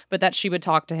slob, but that she would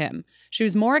talk to him. She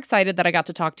was more excited that I got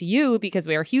to talk to you because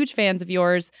we are huge fans of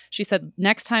yours. She said,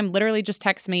 next time, literally just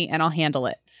text me and I'll handle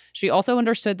it. She also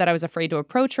understood that I was afraid to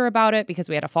approach her about it because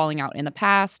we had a falling out in the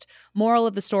past. Moral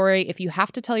of the story, if you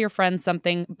have to tell your friends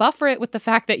something, buffer it with the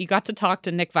fact that you got to talk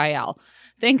to Nick Viall.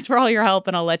 Thanks for all your help,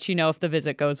 and I'll let you know if the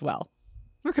visit goes well.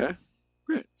 Okay,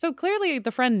 great. So clearly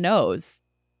the friend knows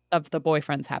of the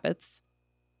boyfriend's habits.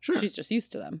 Sure. She's just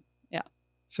used to them. Yeah.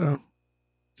 So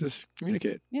just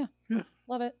communicate. Yeah. Yeah.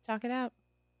 Love it. Talk it out.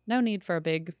 No need for a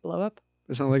big blow up.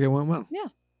 It sounds like it went well. Yeah.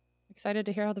 Excited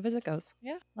to hear how the visit goes.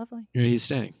 Yeah. Lovely. He's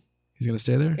staying. He's going to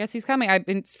stay there? Yes, he's coming.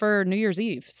 It's for New Year's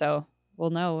Eve, so we'll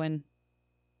know in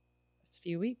a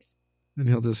few weeks. And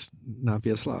he'll just not be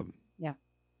a slob. Yeah.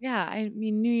 Yeah, I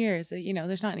mean, New Year's,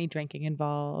 there's not any drinking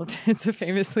involved. It's a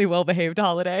famously well-behaved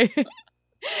holiday.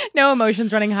 No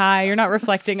emotions running high. You're not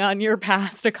reflecting on your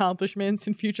past accomplishments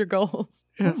and future goals.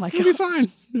 Yeah, oh my it'll be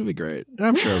fine. It'll be great.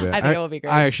 I'm sure of it. I think it will be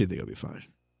great. I actually think it'll be fine.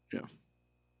 Yeah.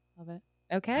 Love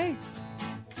it. Okay.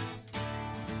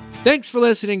 Thanks for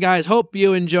listening, guys. Hope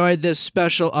you enjoyed this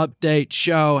special update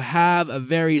show. Have a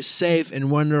very safe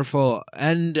and wonderful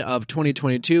end of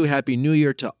 2022. Happy New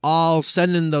Year to all.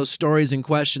 Send in those stories and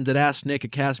questions at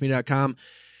AskNick@Castme.com.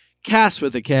 Cast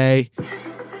with a K.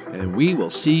 And we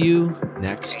will see you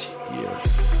next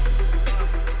year.